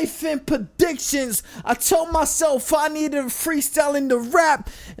life and predictions. I told myself I needed freestyling to rap,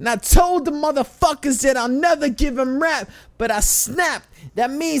 and I told the motherfuckers that I'll never give them rap, but I snapped.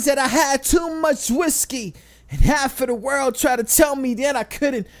 That means that I had too much whiskey, and half of the world tried to tell me that I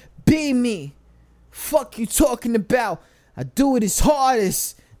couldn't be me. Fuck you talking about? I do it as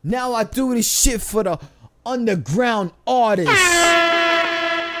hardest. Now I do this shit for the underground artists.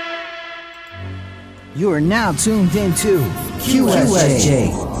 You are now tuned into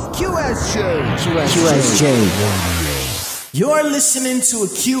QSJ. You're listening to a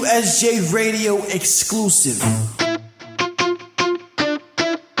QSJ Radio exclusive.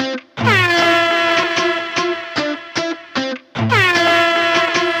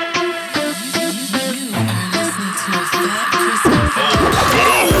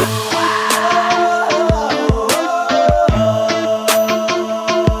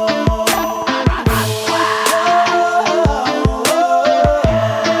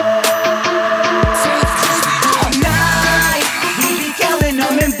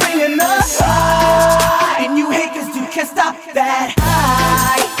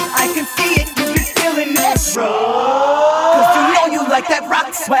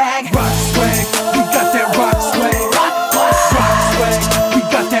 Swag, we got that rock swag. Rock swag, we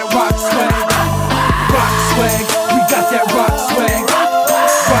got that rock swag. Rock swag, we got that rock swag. Rock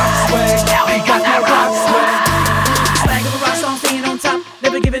swag, we got that rock swag. Swag of a rock song, staying on top,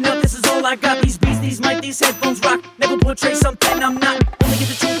 never giving up. This is all I got. These beats, these mic, these headphones rock. Never portray something I'm not. Only get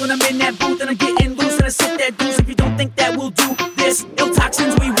the truth when I'm in that booth and I'm getting loose and I sit that deuce. If you don't think that we'll do this, ill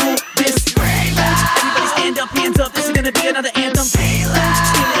toxins, we rule this. Everybody stand up, hands up. This is gonna be another anthem.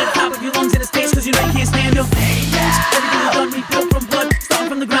 Cause you know you can't stand them. Everything is done, we built from blood. Starting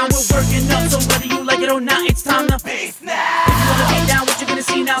from the ground, we're working up. So whether you like it or not, it's time to face now. If you wanna be down, what you're gonna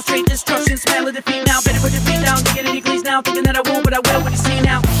see now? Straight destruction, smell of defeat now. Better put your feet down, get any glees now. Thinking that I won't, but I will when you see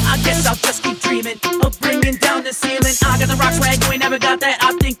now. I guess I'll just keep dreaming of bringing down the ceiling. I got the rock swag, you ain't never got that.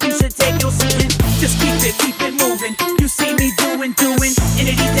 I think you should take your seating. Just keep it moving. You see me doing. And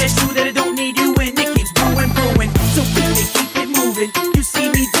it eats that shoe that I don't need you in. It keeps brewing. So keep it moving. You see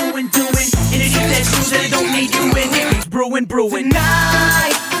me doing. And it eats that shoe that I don't need you in. It keeps brewing.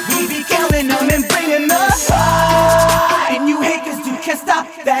 Tonight, we be counting them and bringing us high. And you haters, you can't stop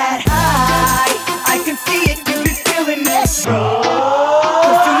that high. I can see it, you be feeling it. Cause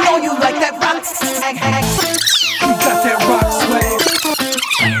you know you like that rock swag. We got that rock swag.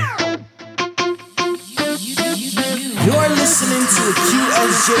 You're listening to a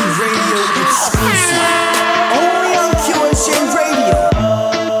QSJ Radio exclusive. Only on QSJ Radio.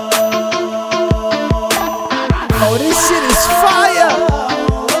 Oh, this shit is fire.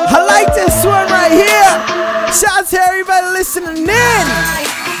 I like this one right here. Shout out to everybody listening in.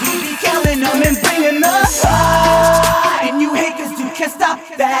 We be counting them and bringing us high. And you haters, you can't stop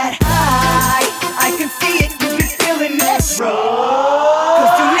that high. I can see it, you be feeling it.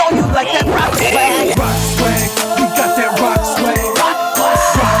 Cause you know you like that rock swag. Rock swag, we got that rock swag. Rock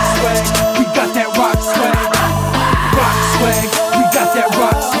swag, we got that rock swag. Rock swag, we got that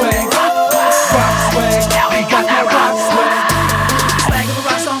rock swag. Rock swag, we got that rock swag. Swag of a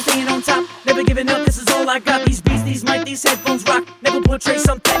rock song, staying on top, never giving up. This is all I got. These beats, these mic, these headphones rock. Never portray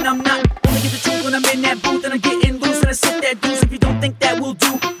something I'm not. Only get the truth when I'm in that booth and I'm getting loose and I sit that deuce. If you don't think that we'll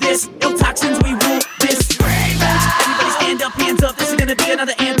do this, ill toxins, we rule this. Everybody stand up, hands up. This is gonna be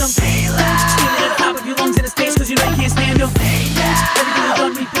another anthem. Stealing at the top of your lungs in the space, cause you know you can't stand them. Everything is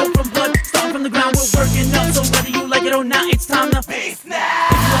done, we built from blood. Starting from the ground, we're working up. So whether you like it or not, it's time to face now.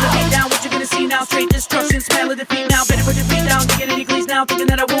 If you wanna be down, what you're gonna see now? Straight destruction, smell of defeat now. Better put your feet down, get any glees now. Thinking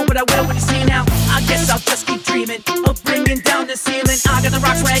that I won't, but I will when you see now. I guess I'll just keep dreaming of bringing down the ceiling.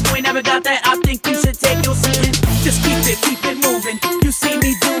 rock swag, you ain't never got that. I think you should take your seat and just keep it moving. You see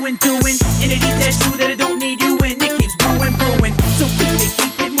me doing, and it eat that shoe that it don't need you in. It keeps brewing. So keep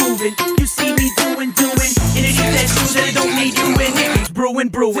it moving. You see me doing, and it eat that shoe that it don't need you in. It keeps brewing.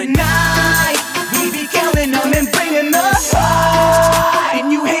 Tonight, we be counting them and bringing the high.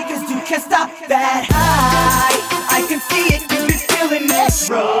 And you haters, you can't stop that high. I can see it, you be feeling it,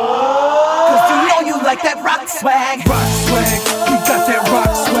 bro. Cause you know you like that rock swag. Rock swag, we got that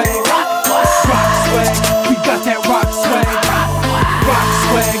rock swag. Rock swag, we got that rock swag. Rock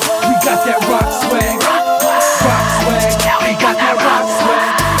swag, we got that rock swag. Rock swag, we got that rock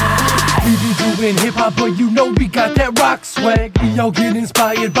swag. We be doing hip hop, but you know we got that rock swag. We all get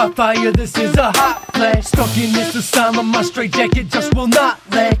inspired by fire, this is a hot flash. Stuck in this asylum, my straight jacket just will not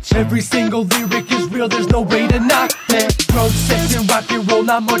latch. Every single lyric is real, there's no way to knock that. Drugs, sex, and rock and roll,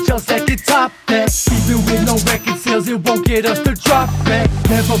 not much else that can top that. Even with no record sales, it won't get us to drop back.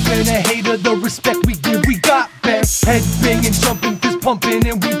 Never been a hater, the respect we give, we got back. Head banging, jumping, fist pumping,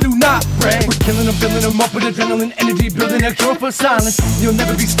 and we do not brag. We're killing them, filling them up with adrenaline, energy, building a cure for silence. You'll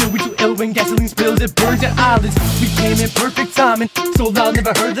never be still, we too ill when gasoline spills, it burns your eyelids. We came in perfect timing, so loud,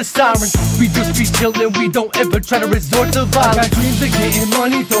 never heard the sirens. We just be chillin', we don't ever try to resort to violence. I got dreams of getting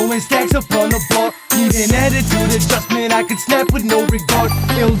money, throwing stacks up on the bar. Need an attitude adjustment, I could snap with no regard.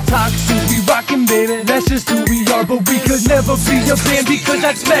 Ill toxins, we rockin', baby, that's just who we are. But we could never be a band because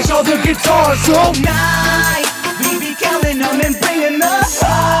I'd smash all the guitars. So tonight, we be counting them and bringing the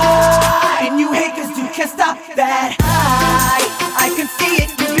high. And you haters, you can't stop that high. I can see it,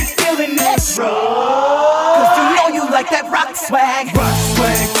 you be feeling it, bro. Cause you know you like that rock swag. Rock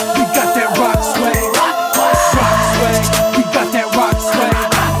swag, we got that rock swag. Rock swag, we got that rock swag.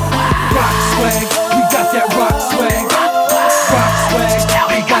 Rock swag, we got that rock swag. Rock swag,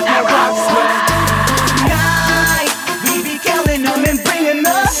 we got that rock swag. Tonight, we be counting them and bringing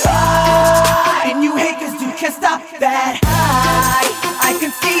the high. And you haters, you can't stop that high. I can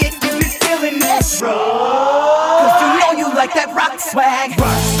see it, you be feeling it, bro. Cause you know you like that rock swag.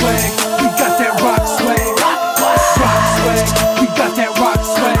 Rock swag, we got that rock swag. Rock swag, we got that rock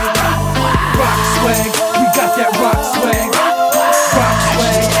swag. Rock swag, we got that rock swag. Rock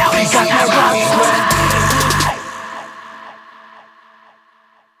swag, we got that rock swag.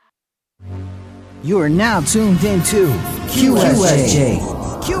 You are now tuned into QSJ.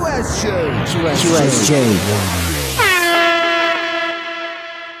 QSJ.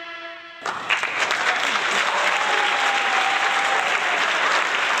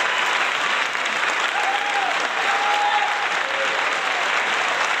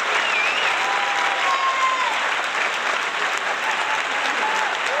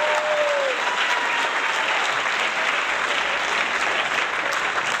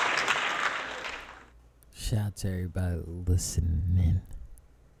 Shout out to everybody listening.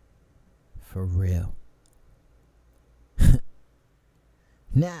 For real.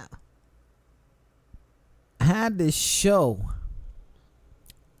 Now, I had this show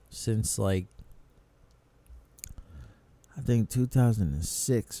since like I think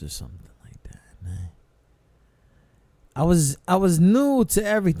 2006 or something like that, man. I was new to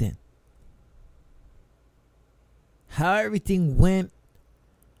everything. How everything went,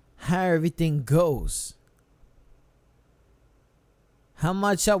 how everything goes. How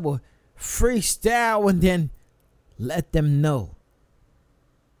much I will freestyle and then let them know.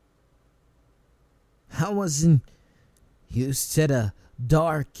 I wasn't used to the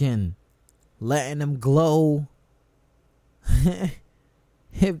dark and letting them glow.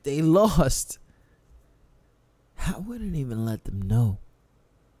 If they lost, I wouldn't even let them know.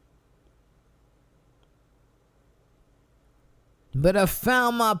 But I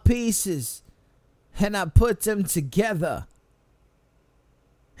found my pieces and I put them together.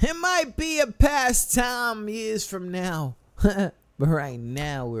 It might be a pastime years from now, but right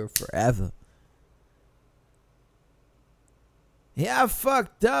now we're forever. Yeah, I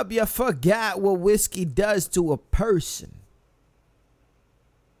fucked up. You forgot what whiskey does to a person.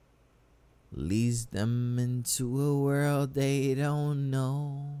 Leads them into a world they don't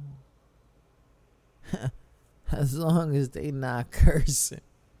know. As long as they not cursing.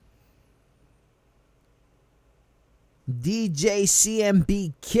 DJ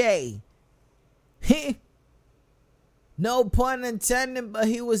CMBK. No pun intended, but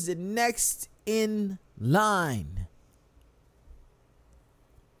he was the next in line.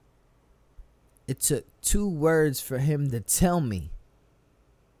 It took 2 words for him to tell me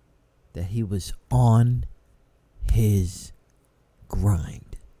that he was on his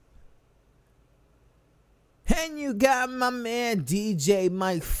grind. And you got my man DJ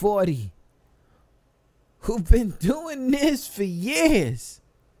Mike 40, who've been doing this for years.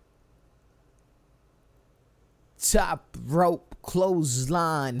 Top rope,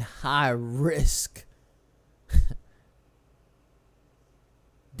 clothesline, high risk.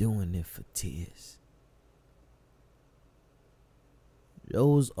 Doing it for tears.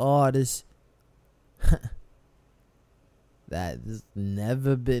 Those artists that's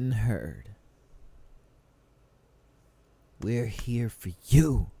never been heard. We're here for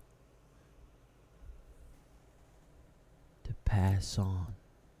you to pass on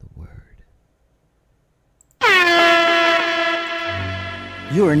the word.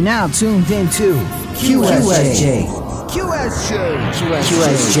 You are now tuned into QSJ.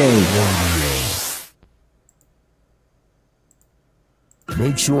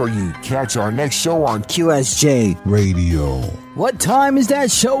 Make sure you catch our next show on QSJ Radio. What time is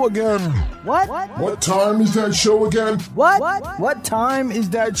that show again? What time is that show again? What time is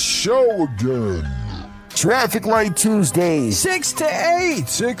that Show again. Traffic Light Tuesdays. 6 to 8.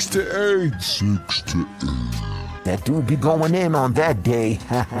 6 to 8. 6 to 8. That dude be going in on that day.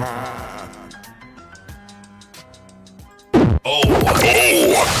 Oh,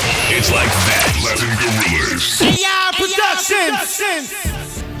 it's like that, Latin Gorillas. AI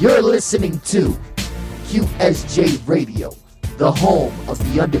Productions. You're listening to QSJ Radio, the home of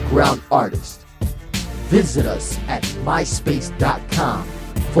the underground artist. Visit us at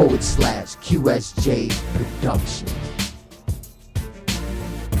myspace.com/QSJ Productions.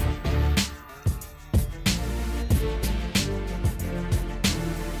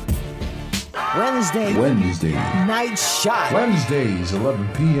 Wednesday. Night Shot. Wednesdays, 11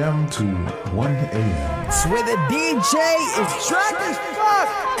 p.m. to 1 a.m. It's where the DJ is drunk as fuck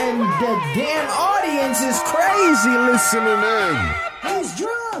and the damn audience is crazy listening in. He's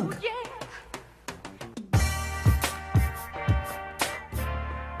drunk.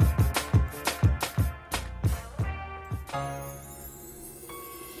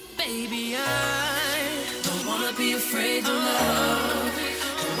 Baby, I don't wanna be afraid to love.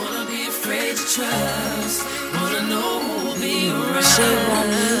 Don't wanna be afraid to trust. Wanna know who will be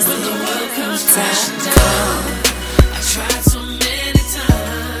around when the world comes crashing down. I tried so many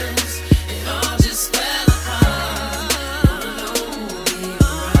times, it all just fell apart. Wanna know who will be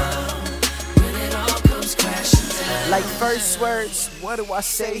around when it all comes crashing down. Like first words, what do I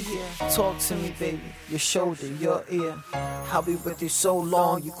say here? Talk to me, baby. Your shoulder, your ear. I'll be with you so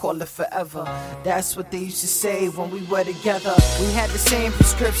long, you call it forever. That's what they used to say when we were together. We had the same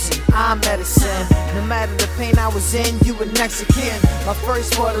prescription, I'm medicine. No matter the pain I was in, you were next of kin. My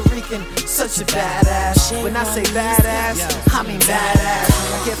first Puerto Rican, such a badass. When I say badass, I mean badass.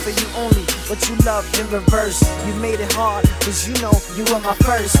 I care for you only, but you loved in reverse. You made it hard, cause you know you were my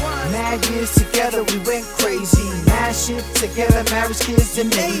first. Mad years together, we went crazy. Mad shit together, marriage, kids, and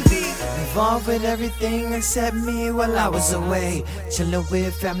Navy. Involved with everything except me while I was away. Chillin'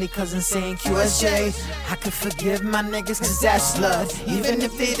 with family, cousins saying QSJ. I could forgive my niggas cause that's love. Even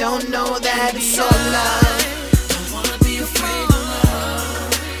if they don't know that it's all love. Don't wanna be afraid to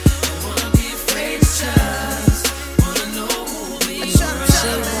love. Don't wanna be afraid to trust. Wanna know who will be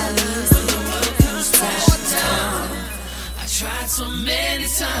around when the world comes crashing down. I tried so many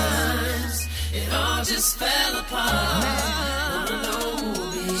times, it all just fell apart. Wanna know who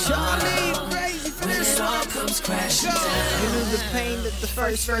will be around when it all comes crashing down. You knew the pain that the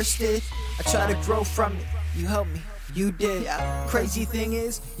first verse did. I tried to grow from it. You helped me. You did. Crazy thing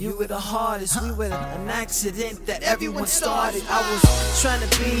is, you were the hardest. We were an accident that everyone started. I was trying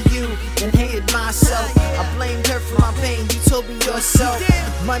to be you, then hated myself. I blamed her for my pain. You told me yourself.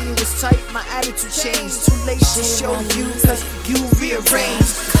 Money was tight, my attitude changed. Too late to show you, cause you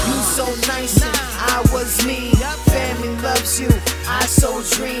rearranged. You so nice and I was mean. Family loves you, I sold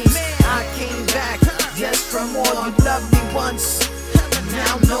dreams. I came back just for more. You loved me once,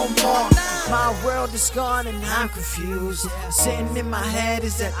 now no more. My world is gone and I'm confused. Sitting in my head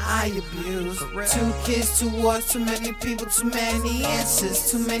is that I abuse. 2 kids, 2 wars, too many people, too many answers.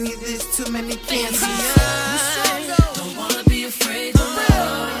 Too many this, too many cancers. Don't wanna be afraid to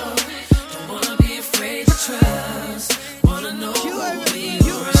love. Don't wanna be afraid to trust. Wanna know who will be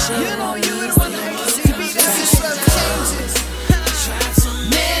around when the world comes crashing down. I tried so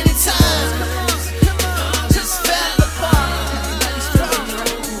many times, it all just fell apart.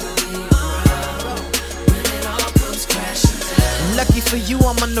 Lucky for you,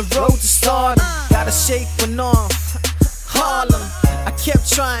 I'm on the road to stardom. Gotta shake one off Harlem. I kept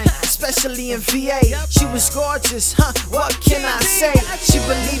trying, especially in VA. She was gorgeous, what can I say? She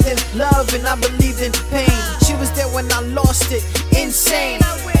believed in love and I believed in pain. She was there when I lost it, insane.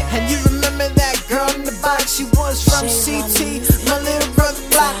 And you remember that girl in the box? She was from CT, my little brother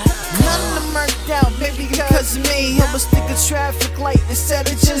Block. None of them worked out, maybe traffic light instead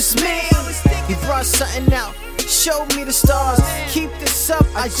of just me. He brought something out, showed me the stars. Keep this up,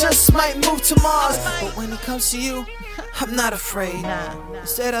 I just might move to Mars. But when it comes to you, I'm not afraid.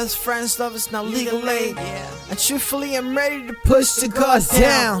 Instead of friends, lovers, now legal aid. And truthfully, I'm ready to push the guards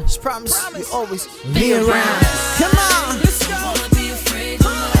down. Just promise you always be around. Come on.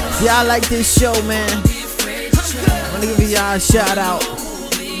 Yeah, I like this show, man. I wanna give y'all a shout out.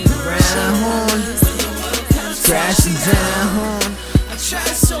 Round horn, crashing down. I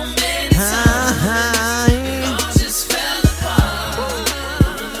tried so many times, it all just fell apart.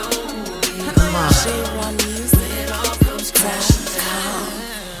 Come on. It all comes crashing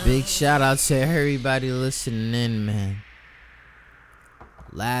down. Big shout out to everybody listening in, man.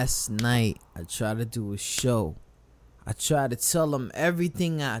 Last night, I tried to do a show. I tried to tell them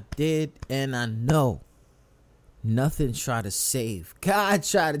everything I did, and I know nothing tried to save. God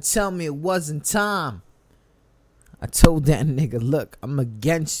tried to tell me it wasn't time. I told that nigga, look, I'm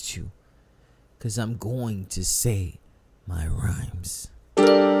against you, 'cause I'm going to say my rhymes. I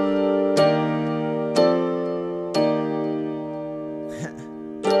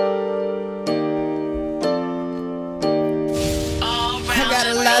got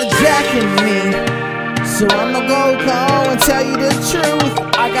a lot of Jack in me, so I'ma go and tell you the truth.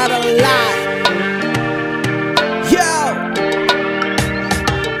 I got a lot. Yo,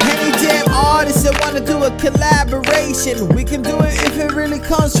 any damn artist that wanna do a collaboration, we can do it if it really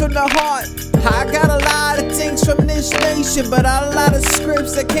comes from the heart. I got a lot of things from this nation, but a lot of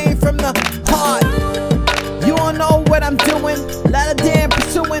scripts that came from the heart. You don't know what I'm doing, lot of damn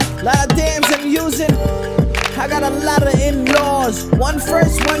pursuing, lot of dams I'm using. I got a lot of in-laws, one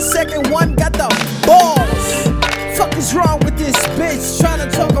first, one second, one got the balls. Fuck is wrong with this bitch, trying to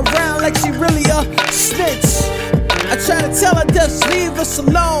talk around like she really a snitch. I try to tell her just leave us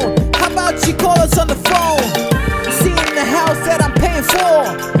alone. How about you call us on the phone? You seen the house that I'm paying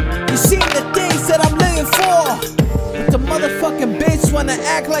for, you seen the things that I'm living for. But the motherfucking bitch wanna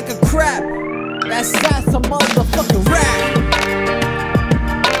act like a crap. That's a motherfucking rap.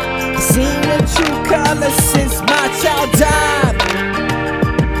 Seen the true colors since my child died.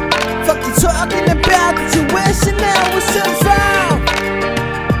 Fuck you talking about that you wishing that was unfound.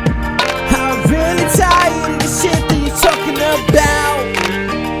 I'm really tired of the shit that you're talking about.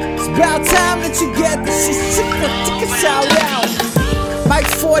 It's about time that you get this shit sick of take a shout out. Mike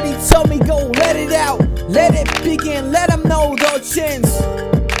 40 told me go let it out, let it begin, let them know those chins.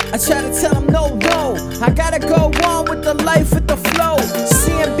 I try to tell him no, I gotta go on with the life, with the flow.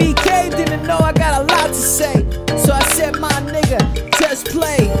 CMBK didn't know I got a lot to say, so I said my nigga, just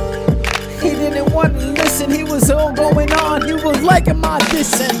play. He didn't want to listen, he was all going on, he was liking my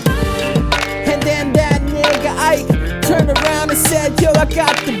dissing. And then that nigga Ike turned around and said, yo, I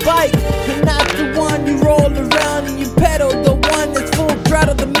got the bike, and not the one you roll around and you pedal, the one that's full proud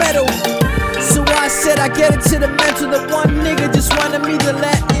of the metal. So I said I get it to the mental. The one nigga just wanted me to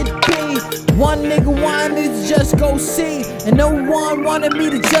let it be. One nigga wanted me to just go see, and no one wanted me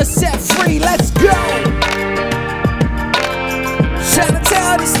to just set free. Let's go. Trying to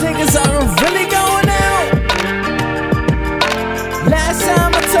tell these niggas I'm really going out. Last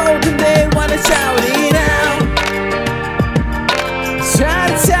time I told them they wanna shout it out.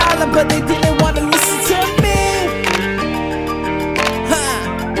 Trying to tell them, but they didn't wanna listen to me.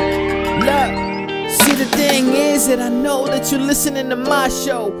 Look, see the thing is that I know that you're listening to my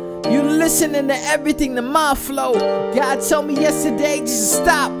show. You listening to everything to my flow. God told me yesterday just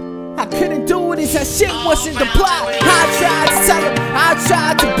stop. I couldn't do this, that shit wasn't the plot. I tried to tell him, I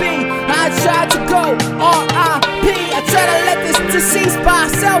tried to be, I tried to go R.I.P. I tried to let this deceased by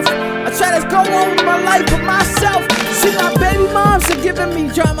herself. I tried to go on with my life with myself. See, my baby moms are giving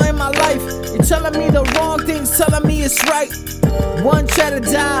me drama in my life. You're telling me the wrong things, telling me it's right. One try to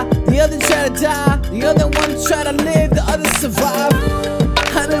die, the other try to die. The other one try to live, the other survive.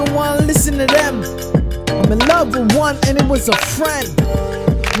 I didn't want to listen to them. I'm in love with one and it was a friend.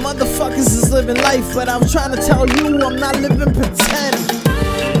 Motherfuckers is living life, but I'm trying to tell you I'm not living pretend.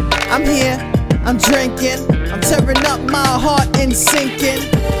 I'm here, I'm drinking, I'm tearing up my heart and sinking.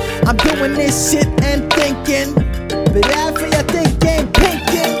 I'm doing this shit and thinking, but after you thinking,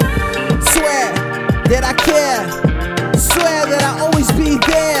 pinking. Swear that I care, swear that I'll always be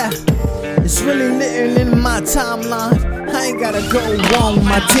there. It's really little in my timeline, I ain't gotta go wrong with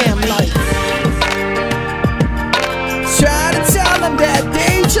my damn life. Try to tell them that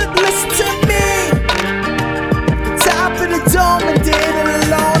they should listen to me. The top of the dome and did it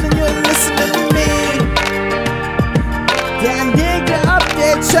alone, and you're listening to me. That nigga up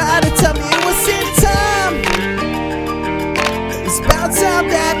there try to tell me it was in time. It's about time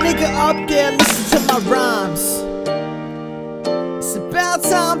that nigga up there listen to my rhymes.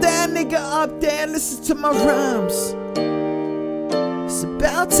 nigga up there listen to my rhymes. It's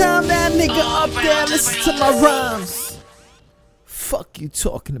about time that nigga up there listen to my rhymes. Fuck you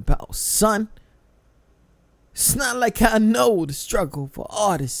talking about, son? It's not like I know the struggle for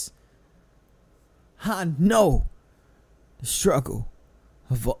artists. I know the struggle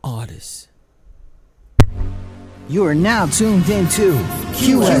of an artist. You are now tuned into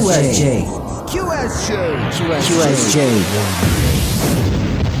QSJ.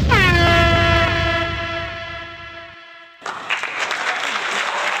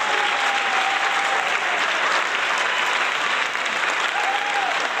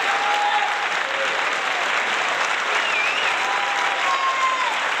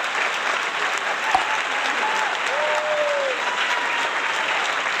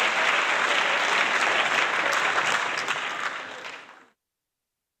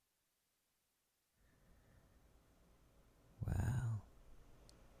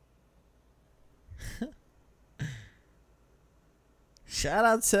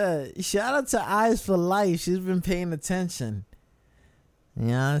 Shout out to Eyes for Life. She's been paying attention. You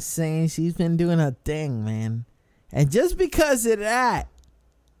know what I'm saying? She's been doing her thing, man. And just because of that,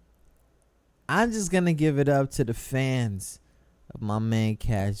 I'm just gonna give it up to the fans of my man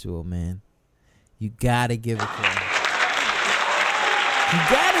Casual, man. You gotta give it to them. You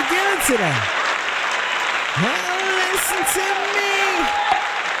gotta give it to them. Hey, listen to me.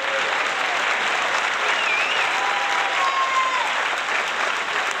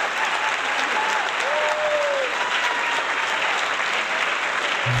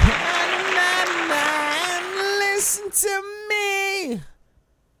 Listen to me.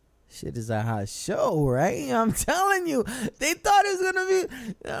 Shit is a hot show, right? I'm telling you. They thought it was gonna be, you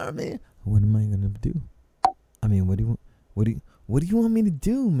know what I mean? What am I gonna do? I mean, what do you want me to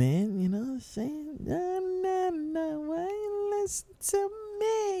do, man? You know what I'm saying? Why you listen to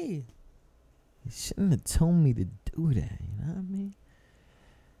me? You shouldn't have told me to do that, you know what I mean?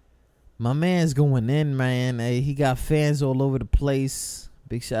 My man's going in, man. Hey, he got fans all over the place.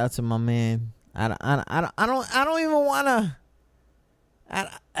 Big shout out to my man. I don't even wanna.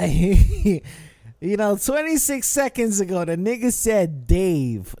 You know, 26 seconds ago, the nigga said,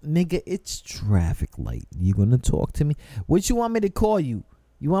 "Dave, nigga, it's traffic light. You gonna talk to me? What you want me to call you?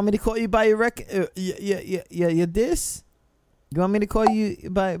 You want me to call you by your your this? You want me to call you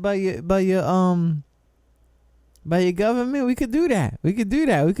by your government? We could do that. We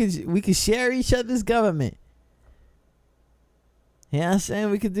could share each other's government. You know what I'm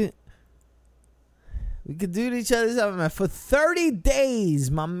saying? We could do to each other's government. For 30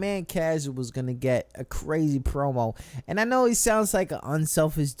 days, my man Casual was going to get a crazy promo. And I know he sounds like an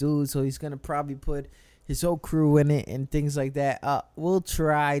unselfish dude, so he's going to probably put his whole crew in it and things like that. We'll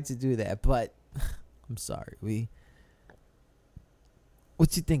try to do that, but I'm sorry.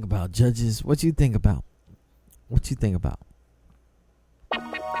 What you think about, judges? What you think about?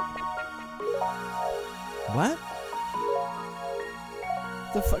 What?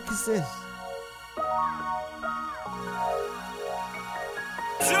 The fuck is this?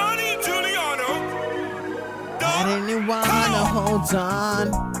 Johnny Giuliano. I didn't wanna hold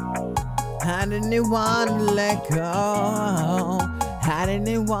on. I didn't wanna let go. I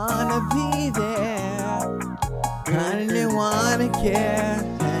didn't wanna be there. I didn't wanna care.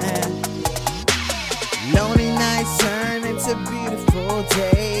 Lonely nights turn into beautiful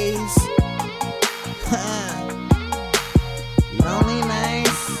days. Lonely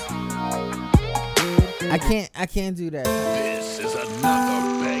nights. I can't do that. This is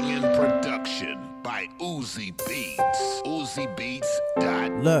another banging production by Uzi Beats.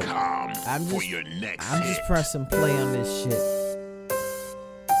 UziBeats.com for your next I'm just pressing play on this shit.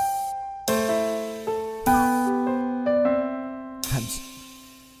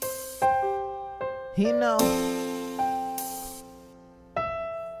 You know,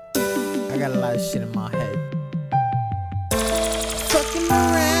 I got a lot of shit in my head. Fucking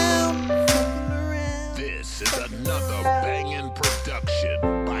around. This is another banging production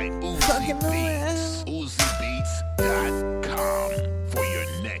by Uzi Beats. UziBeats.com for your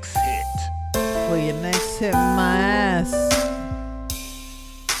next hit. For your next hit, my ass.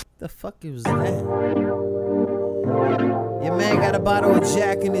 The fuck was that? Your man got a bottle of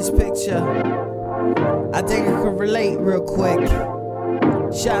Jack in his picture. I think I can relate real quick.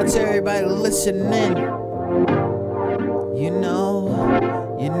 Shout out to everybody listening. You know,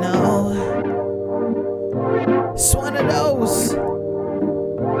 it's one of those.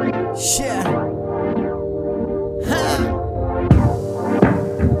 Shit.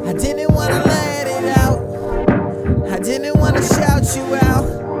 I didn't want to let it out. I didn't want to shout you out.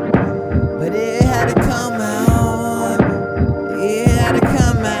 But it had to come out. It had to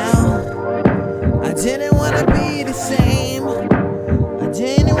come out.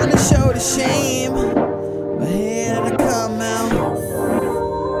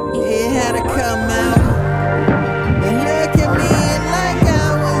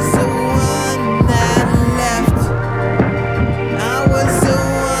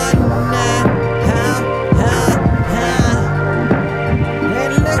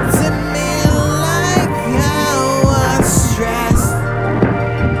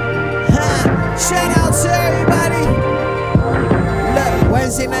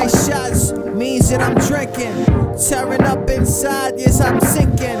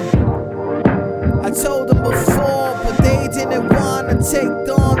 told them before, but they didn't wanna take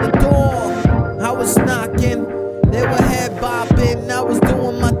on the door. I was knocking, they were head bopping. I was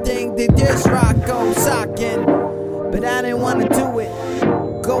doing my thing, they just Rocco socking. But I didn't wanna do it.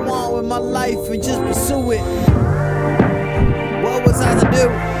 Go on with my life and just pursue it. What was I to do?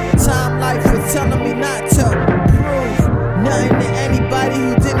 Time life was telling me not to prove nothing to anybody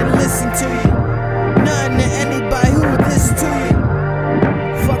who didn't listen to you. Nothing to anybody who would listen to you.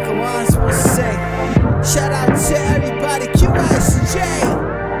 Fuck what I'm supposed to say. Shout out to everybody, QSJ.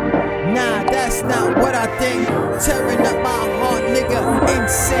 Nah, that's not what I think. Tearing up my heart, nigga,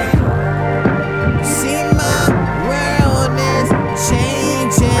 insane. See, my world is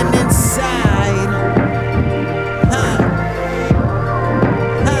changing inside.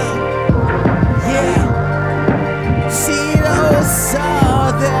 Yeah. See, those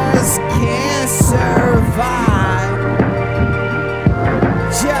others can't survive.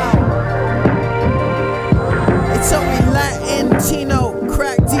 Joe. They told me Latin, Tino,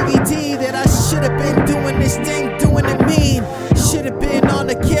 crack DVD that I should have been doing this thing, doing it mean. Should have been on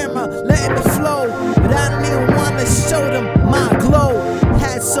the camera, letting the flow. But I don't even want to show them my glow.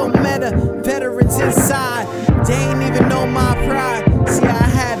 Had so many veterans inside, they ain't even know my pride. See, I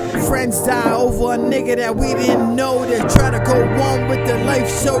had friends die over a nigga that we didn't know. That try to go on with their life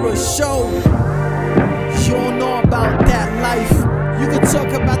show to show. You don't know about that life. You can talk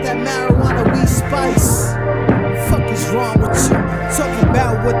about that marijuana, weed spice. Fuck is wrong with you? Talk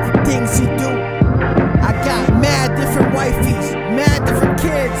about what the things you do. I got mad different wifeys, mad different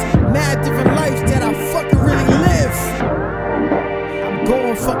kids, mad different lives that I fucking really live. I'm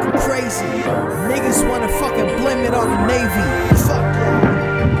going fucking crazy. Niggas wanna fucking blame it on the Navy. Fuck y'all.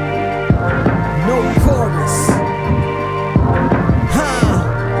 No chorus. Huh.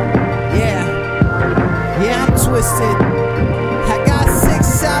 Yeah, I'm twisted. I got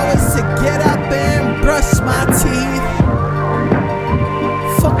 6 hours to get up and brush my teeth.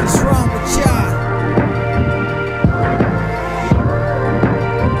 Fuck is wrong with y'all?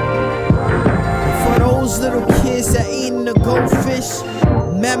 For those little kids that eating the goldfish,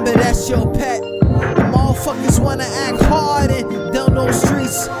 remember that's your pet. The motherfuckers wanna act hard and down those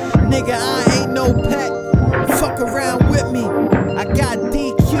streets. Nigga, I ain't no pet. Fuck around with me. I got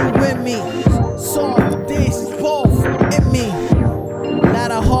DQ with me. Soft this both in me. A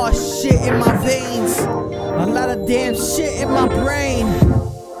lot of hard shit in my veins. A lot of damn shit in my brain.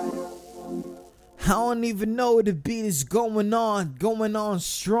 I don't even know the beat is going on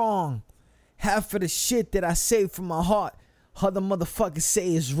strong. Half of the shit that I say from my heart, other motherfuckers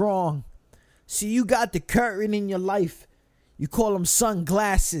say is wrong. See, you got the curtain in your life. You call them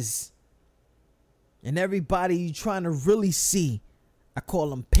sunglasses. And everybody you trying to really see, I call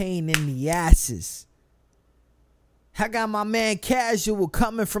them pain in the asses. I got my man Casual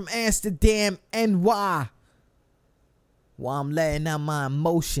coming from Amsterdam, NY. While I'm letting out my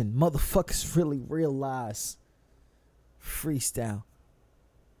emotion, motherfuckers really realize. Freestyle.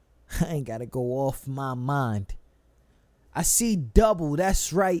 I ain't gotta go off my mind. I see double,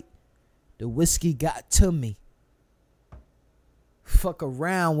 that's right. The whiskey got to me. Fuck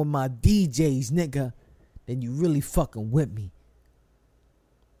around with my DJs, nigga. Then you really fucking with me.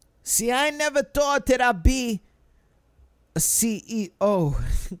 See, I never thought that I'd be a CEO.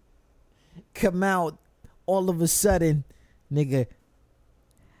 Come out all of a sudden, nigga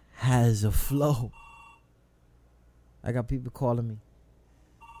has a flow. I got people calling me.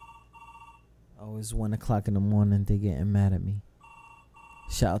 Oh, it's 1 o'clock in the morning. They getting mad at me.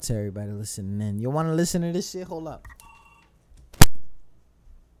 Shout out to everybody listening in. You want to listen to this shit? Hold up.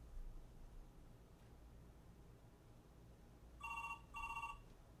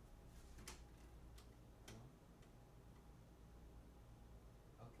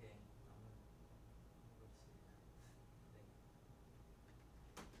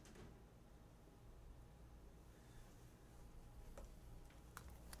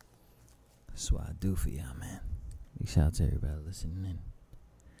 That's what I do for y'all, man. Big shout out to everybody listening in.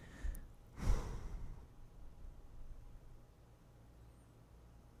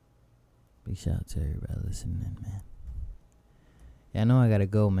 Big shout out to everybody listening in, man. Yeah, I know I gotta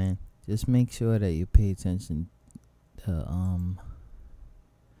go, man. Just make sure that you pay attention to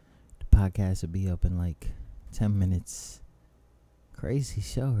the podcast will be up in like 10 minutes. Crazy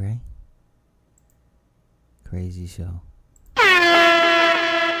show, right? Crazy show.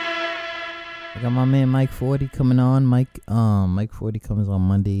 I got my man Mike 40 coming on. Mike 40 comes on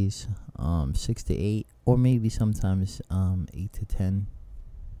Mondays, 6 to 8, or maybe sometimes 8 to 10.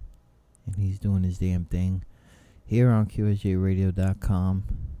 And he's doing his damn thing here on QSJRadio.com.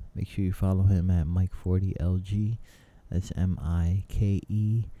 Make sure you follow him at Mike40LG. That's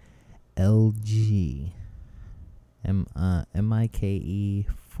MikeForty LG.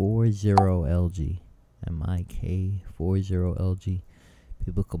 MIKE40LG. MIK40LG.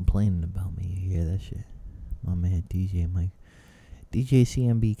 People complaining about me. You hear that shit? My man DJ Mike. DJ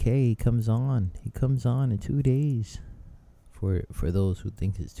CMBK comes on. He comes on in 2 days. For those who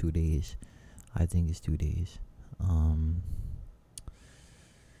think it's 2 days, I think it's 2 days.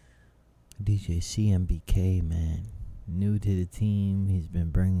 DJ CMBK, man, new to the team. He's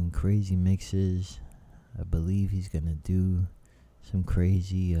been bringing crazy mixes. I believe he's gonna do some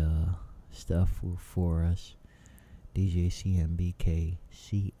crazy stuff for us. DJ CMBK.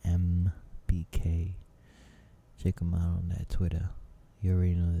 Check him out on that Twitter. You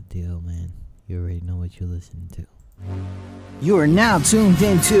already know the deal, man. You already know what you're listening to. You are now tuned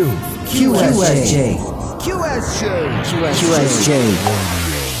into QSJ. QSJ.